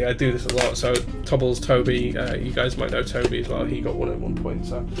lot, actually. I do this a lot. So Tobbles, Toby, you guys might know Toby as well. He got one at one point.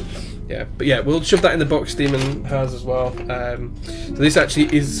 So yeah, but yeah, we'll shove that in the box. Demon has as well. So this actually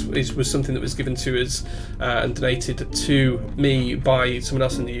was something that was given to us and donated to me by someone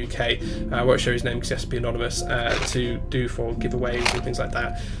else in the UK. I won't show his name because he has to be anonymous, to do for giveaways and things like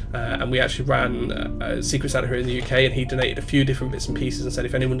that. And we actually ran Secret Santa here in the UK, and he donated a few different bits and pieces and said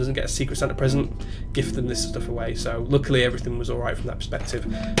if anyone doesn't get a Secret Santa present, gift them this stuff away. So luckily everything was alright from that perspective.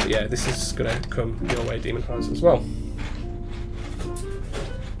 But yeah, this is going to come your way, Demon Fans, as well.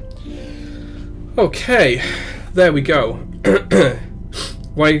 Okay, there we go.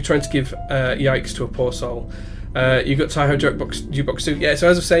 Why are you trying to give yikes to a poor soul? You got Taiho jukebox too. Yeah, so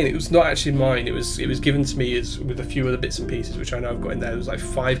as I was saying, it was not actually mine. It was given to me with a few other bits and pieces, which I know I've got in there. There was like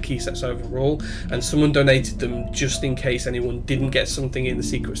 5 key sets overall, and someone donated them just in case anyone didn't get something in the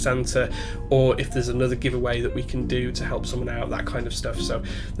Secret Santa, or if there's another giveaway that we can do to help someone out, that kind of stuff. So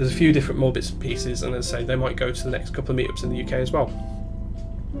there's a few different more bits and pieces, and as I say, they might go to the next couple of meetups in the UK as well.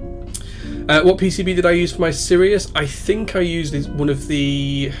 What PCB did I use for my Sirius? I think I used one of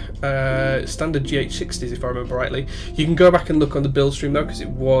the standard GH60s, if I remember rightly. You can go back and look on the build stream though, because it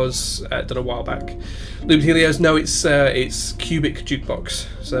was done a while back. Lubed Helios, no, it's Cubic Jukebox.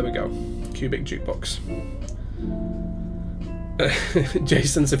 So there we go, Cubic Jukebox.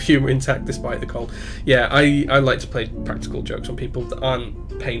 Jason's of humour intact despite the cold. Yeah, I like to play practical jokes on people that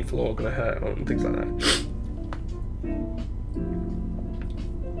aren't painful or going to hurt and things like that.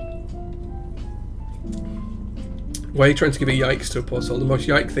 Why are you trying to give a yikes to a poor soul? The most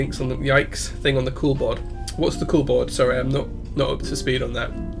yikes thing on the cool board. What's the cool board? Sorry, I'm not up to speed on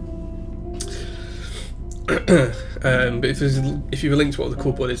that. But if you've linked to what the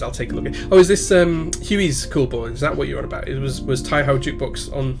cool board is, I'll take a look at it. Oh, is this Huey's cool board? Is that what you're on about? It was Taiho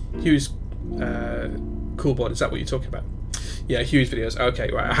Jukebox on Huey's cool board. Is that what you're talking about? Yeah, Huey's videos. Okay,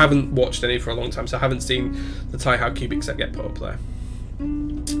 right. I haven't watched any for a long time, so I haven't seen the Taiho Cubic set get put up there.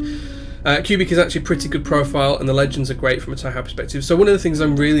 Cubic is actually a pretty good profile, and the legends are great from a Taiho perspective. So one of the things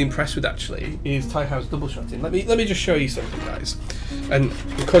I'm really impressed with actually is Taiho's double shotting. Let me just show you something, guys. And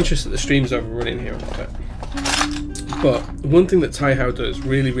I'm conscious that the stream's overrunning here a little bit. But one thing that Taiho does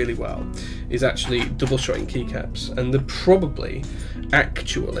really, really well is actually double shotting keycaps, and they're probably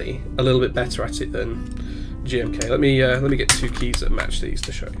actually a little bit better at it than GMK. Let me get 2 keys that match these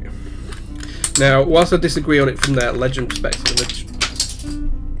to show you. Now, whilst I disagree on it from their legend perspective,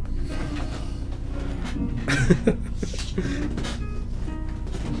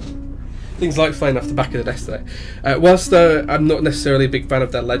 things like flying off the back of the desk today. Whilst I'm not necessarily a big fan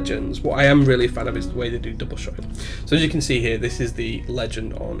of their legends, what I am really a fan of is the way they do double shotting. So as you can see here, this is the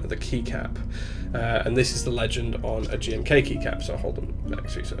legend on the keycap, and this is the legend on a GMK keycap. So hold on,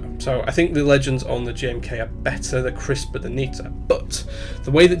 actually, so I think the legends on the GMK are better, they're crisper, they're neater. But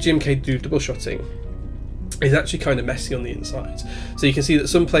the way that GMK do double shotting is actually kind of messy on the inside. So you can see that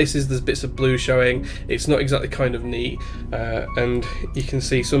some places there's bits of blue showing, it's not exactly kind of neat, and you can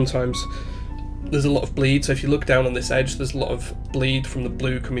see sometimes there's a lot of bleed. So if you look down on this edge, there's a lot of bleed from the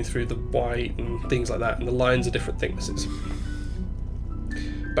blue coming through the white and things like that, and the lines are different thicknesses.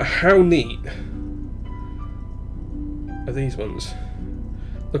 But how neat are these ones?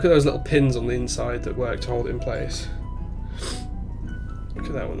 Look at those little pins on the inside that work to hold it in place. Look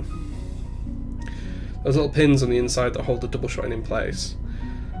at that one. Those little pins on the inside that hold the double shotting in place.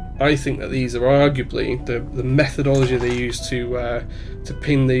 I think that these are arguably the methodology they use to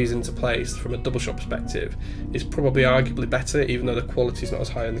pin these into place from a double shot perspective is probably arguably better, even though the quality is not as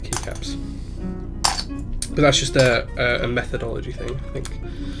high on the keycaps. But that's just a methodology thing, I think.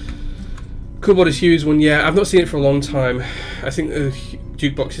 Cool board is Hugh's one. Yeah, I've not seen it for a long time. I think the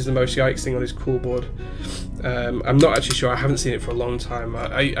jukebox is the most yikes thing on his cool board. I'm not actually sure. I haven't seen it for a long time.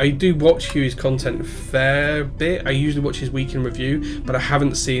 I do watch Hugh's content a fair bit. I usually watch his week in review, but I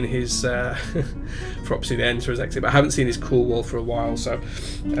haven't seen his for obviously the Enter's exit, but I haven't seen his cool wall for a while. So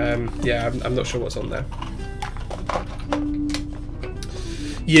yeah, I'm not sure what's on there.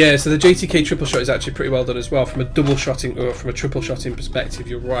 Yeah, so the JTK triple shot is actually pretty well done as well from a double shotting or from a triple shotting perspective.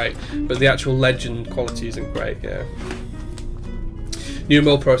 You're right, but the actual legend quality isn't great. Yeah. New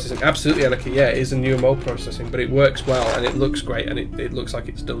mold processing, absolutely, Anarchy. Yeah, it is a new mold processing, but it works well and it looks great, and it looks like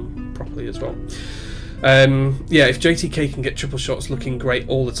it's done properly as well. Yeah, if JTK can get triple shots looking great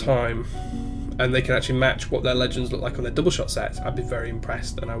all the time, and they can actually match what their legends look like on their double shot sets, I'd be very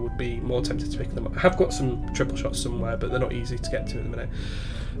impressed, and I would be more tempted to pick them up. I have got some triple shots somewhere, but they're not easy to get to at the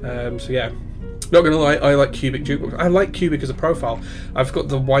minute. So yeah, not gonna lie, I like Cubic Jukebox. I like Cubic as a profile. I've got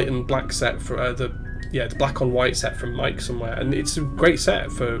the white and black set for the black on white set from Mike somewhere, and it's a great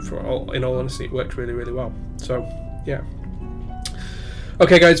set for all, in all honesty. It works really, really well. So yeah.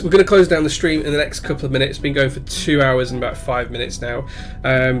 Okay guys, we're going to close down the stream in the next couple of minutes. It's been going for 2 hours and about 5 minutes now.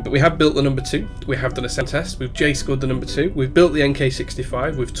 But we have built the number 2. We have done a sound test. We've Jaescored the number 2. We've built the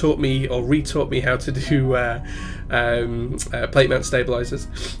NK65. We've taught me, or retaught me, how to do plate mount stabilizers.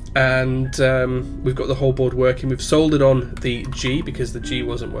 And we've got the whole board working. We've soldered on the G because the G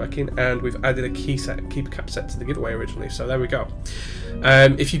wasn't working. And we've added a keeper cap set to the giveaway originally. So there we go.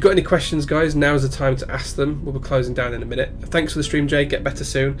 If you've got any questions, guys, now's the time to ask them. We'll be closing down in a minute. Thanks for the stream, Jay. Get better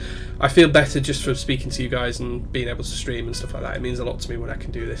soon. I feel better just from speaking to you guys and being able to stream and stuff like that. It means a lot to me when I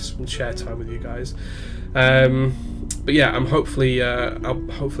can do this and share time with you guys. But yeah, I'm hopefully I'll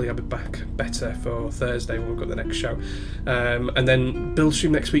be back better for Thursday when we've got the next show. And then build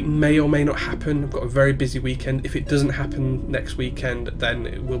stream next week may or may not happen. I've got a very busy weekend. If it doesn't happen next weekend, then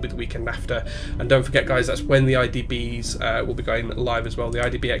it will be the weekend after. And don't forget, guys, that's when the IDBs will be going live as well. The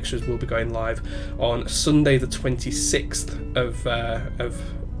IDB extras will be going live on Sunday the 26th of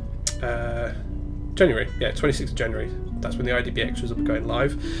January. Yeah, 26th of January. That's when the IDB extras will be going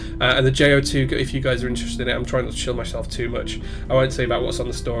live. And the JO2, if you guys are interested in it, I'm trying not to chill myself too much. I won't say about what's on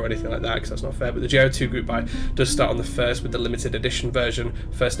the store or anything like that because that's not fair, but the JO2 group buy does start on the 1st with the limited edition version,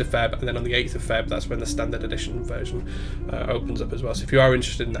 1st of Feb, and then on the 8th of Feb, that's when the standard edition version opens up as well. So if you are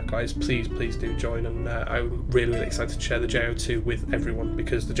interested in that, guys, please do join, and I'm really, really excited to share the JO2 with everyone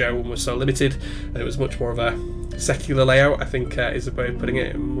because the JO1 was so limited and it was much more of a secular layout, I think is a way of putting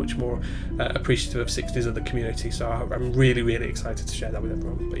it, and much more appreciative of 60s of the community. So I'm really, really excited to share that with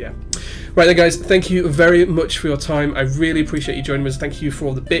everyone. But yeah, right then, guys, thank you very much for your time. I really appreciate you joining us. Thank you for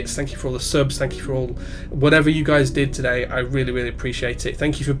all the bits, thank you for all the subs, thank you for all whatever you guys did today. I really, really appreciate it.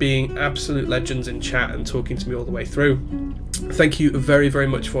 Thank you for being absolute legends in chat and talking to me all the way through. Thank you very, very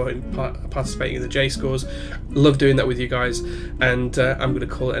much for participating in the Jaescores. Love doing that with you guys, and I'm going to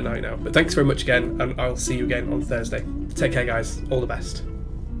call it a night now. But thanks very much again, and I'll see you again on Thursday. Take care, guys. All the best.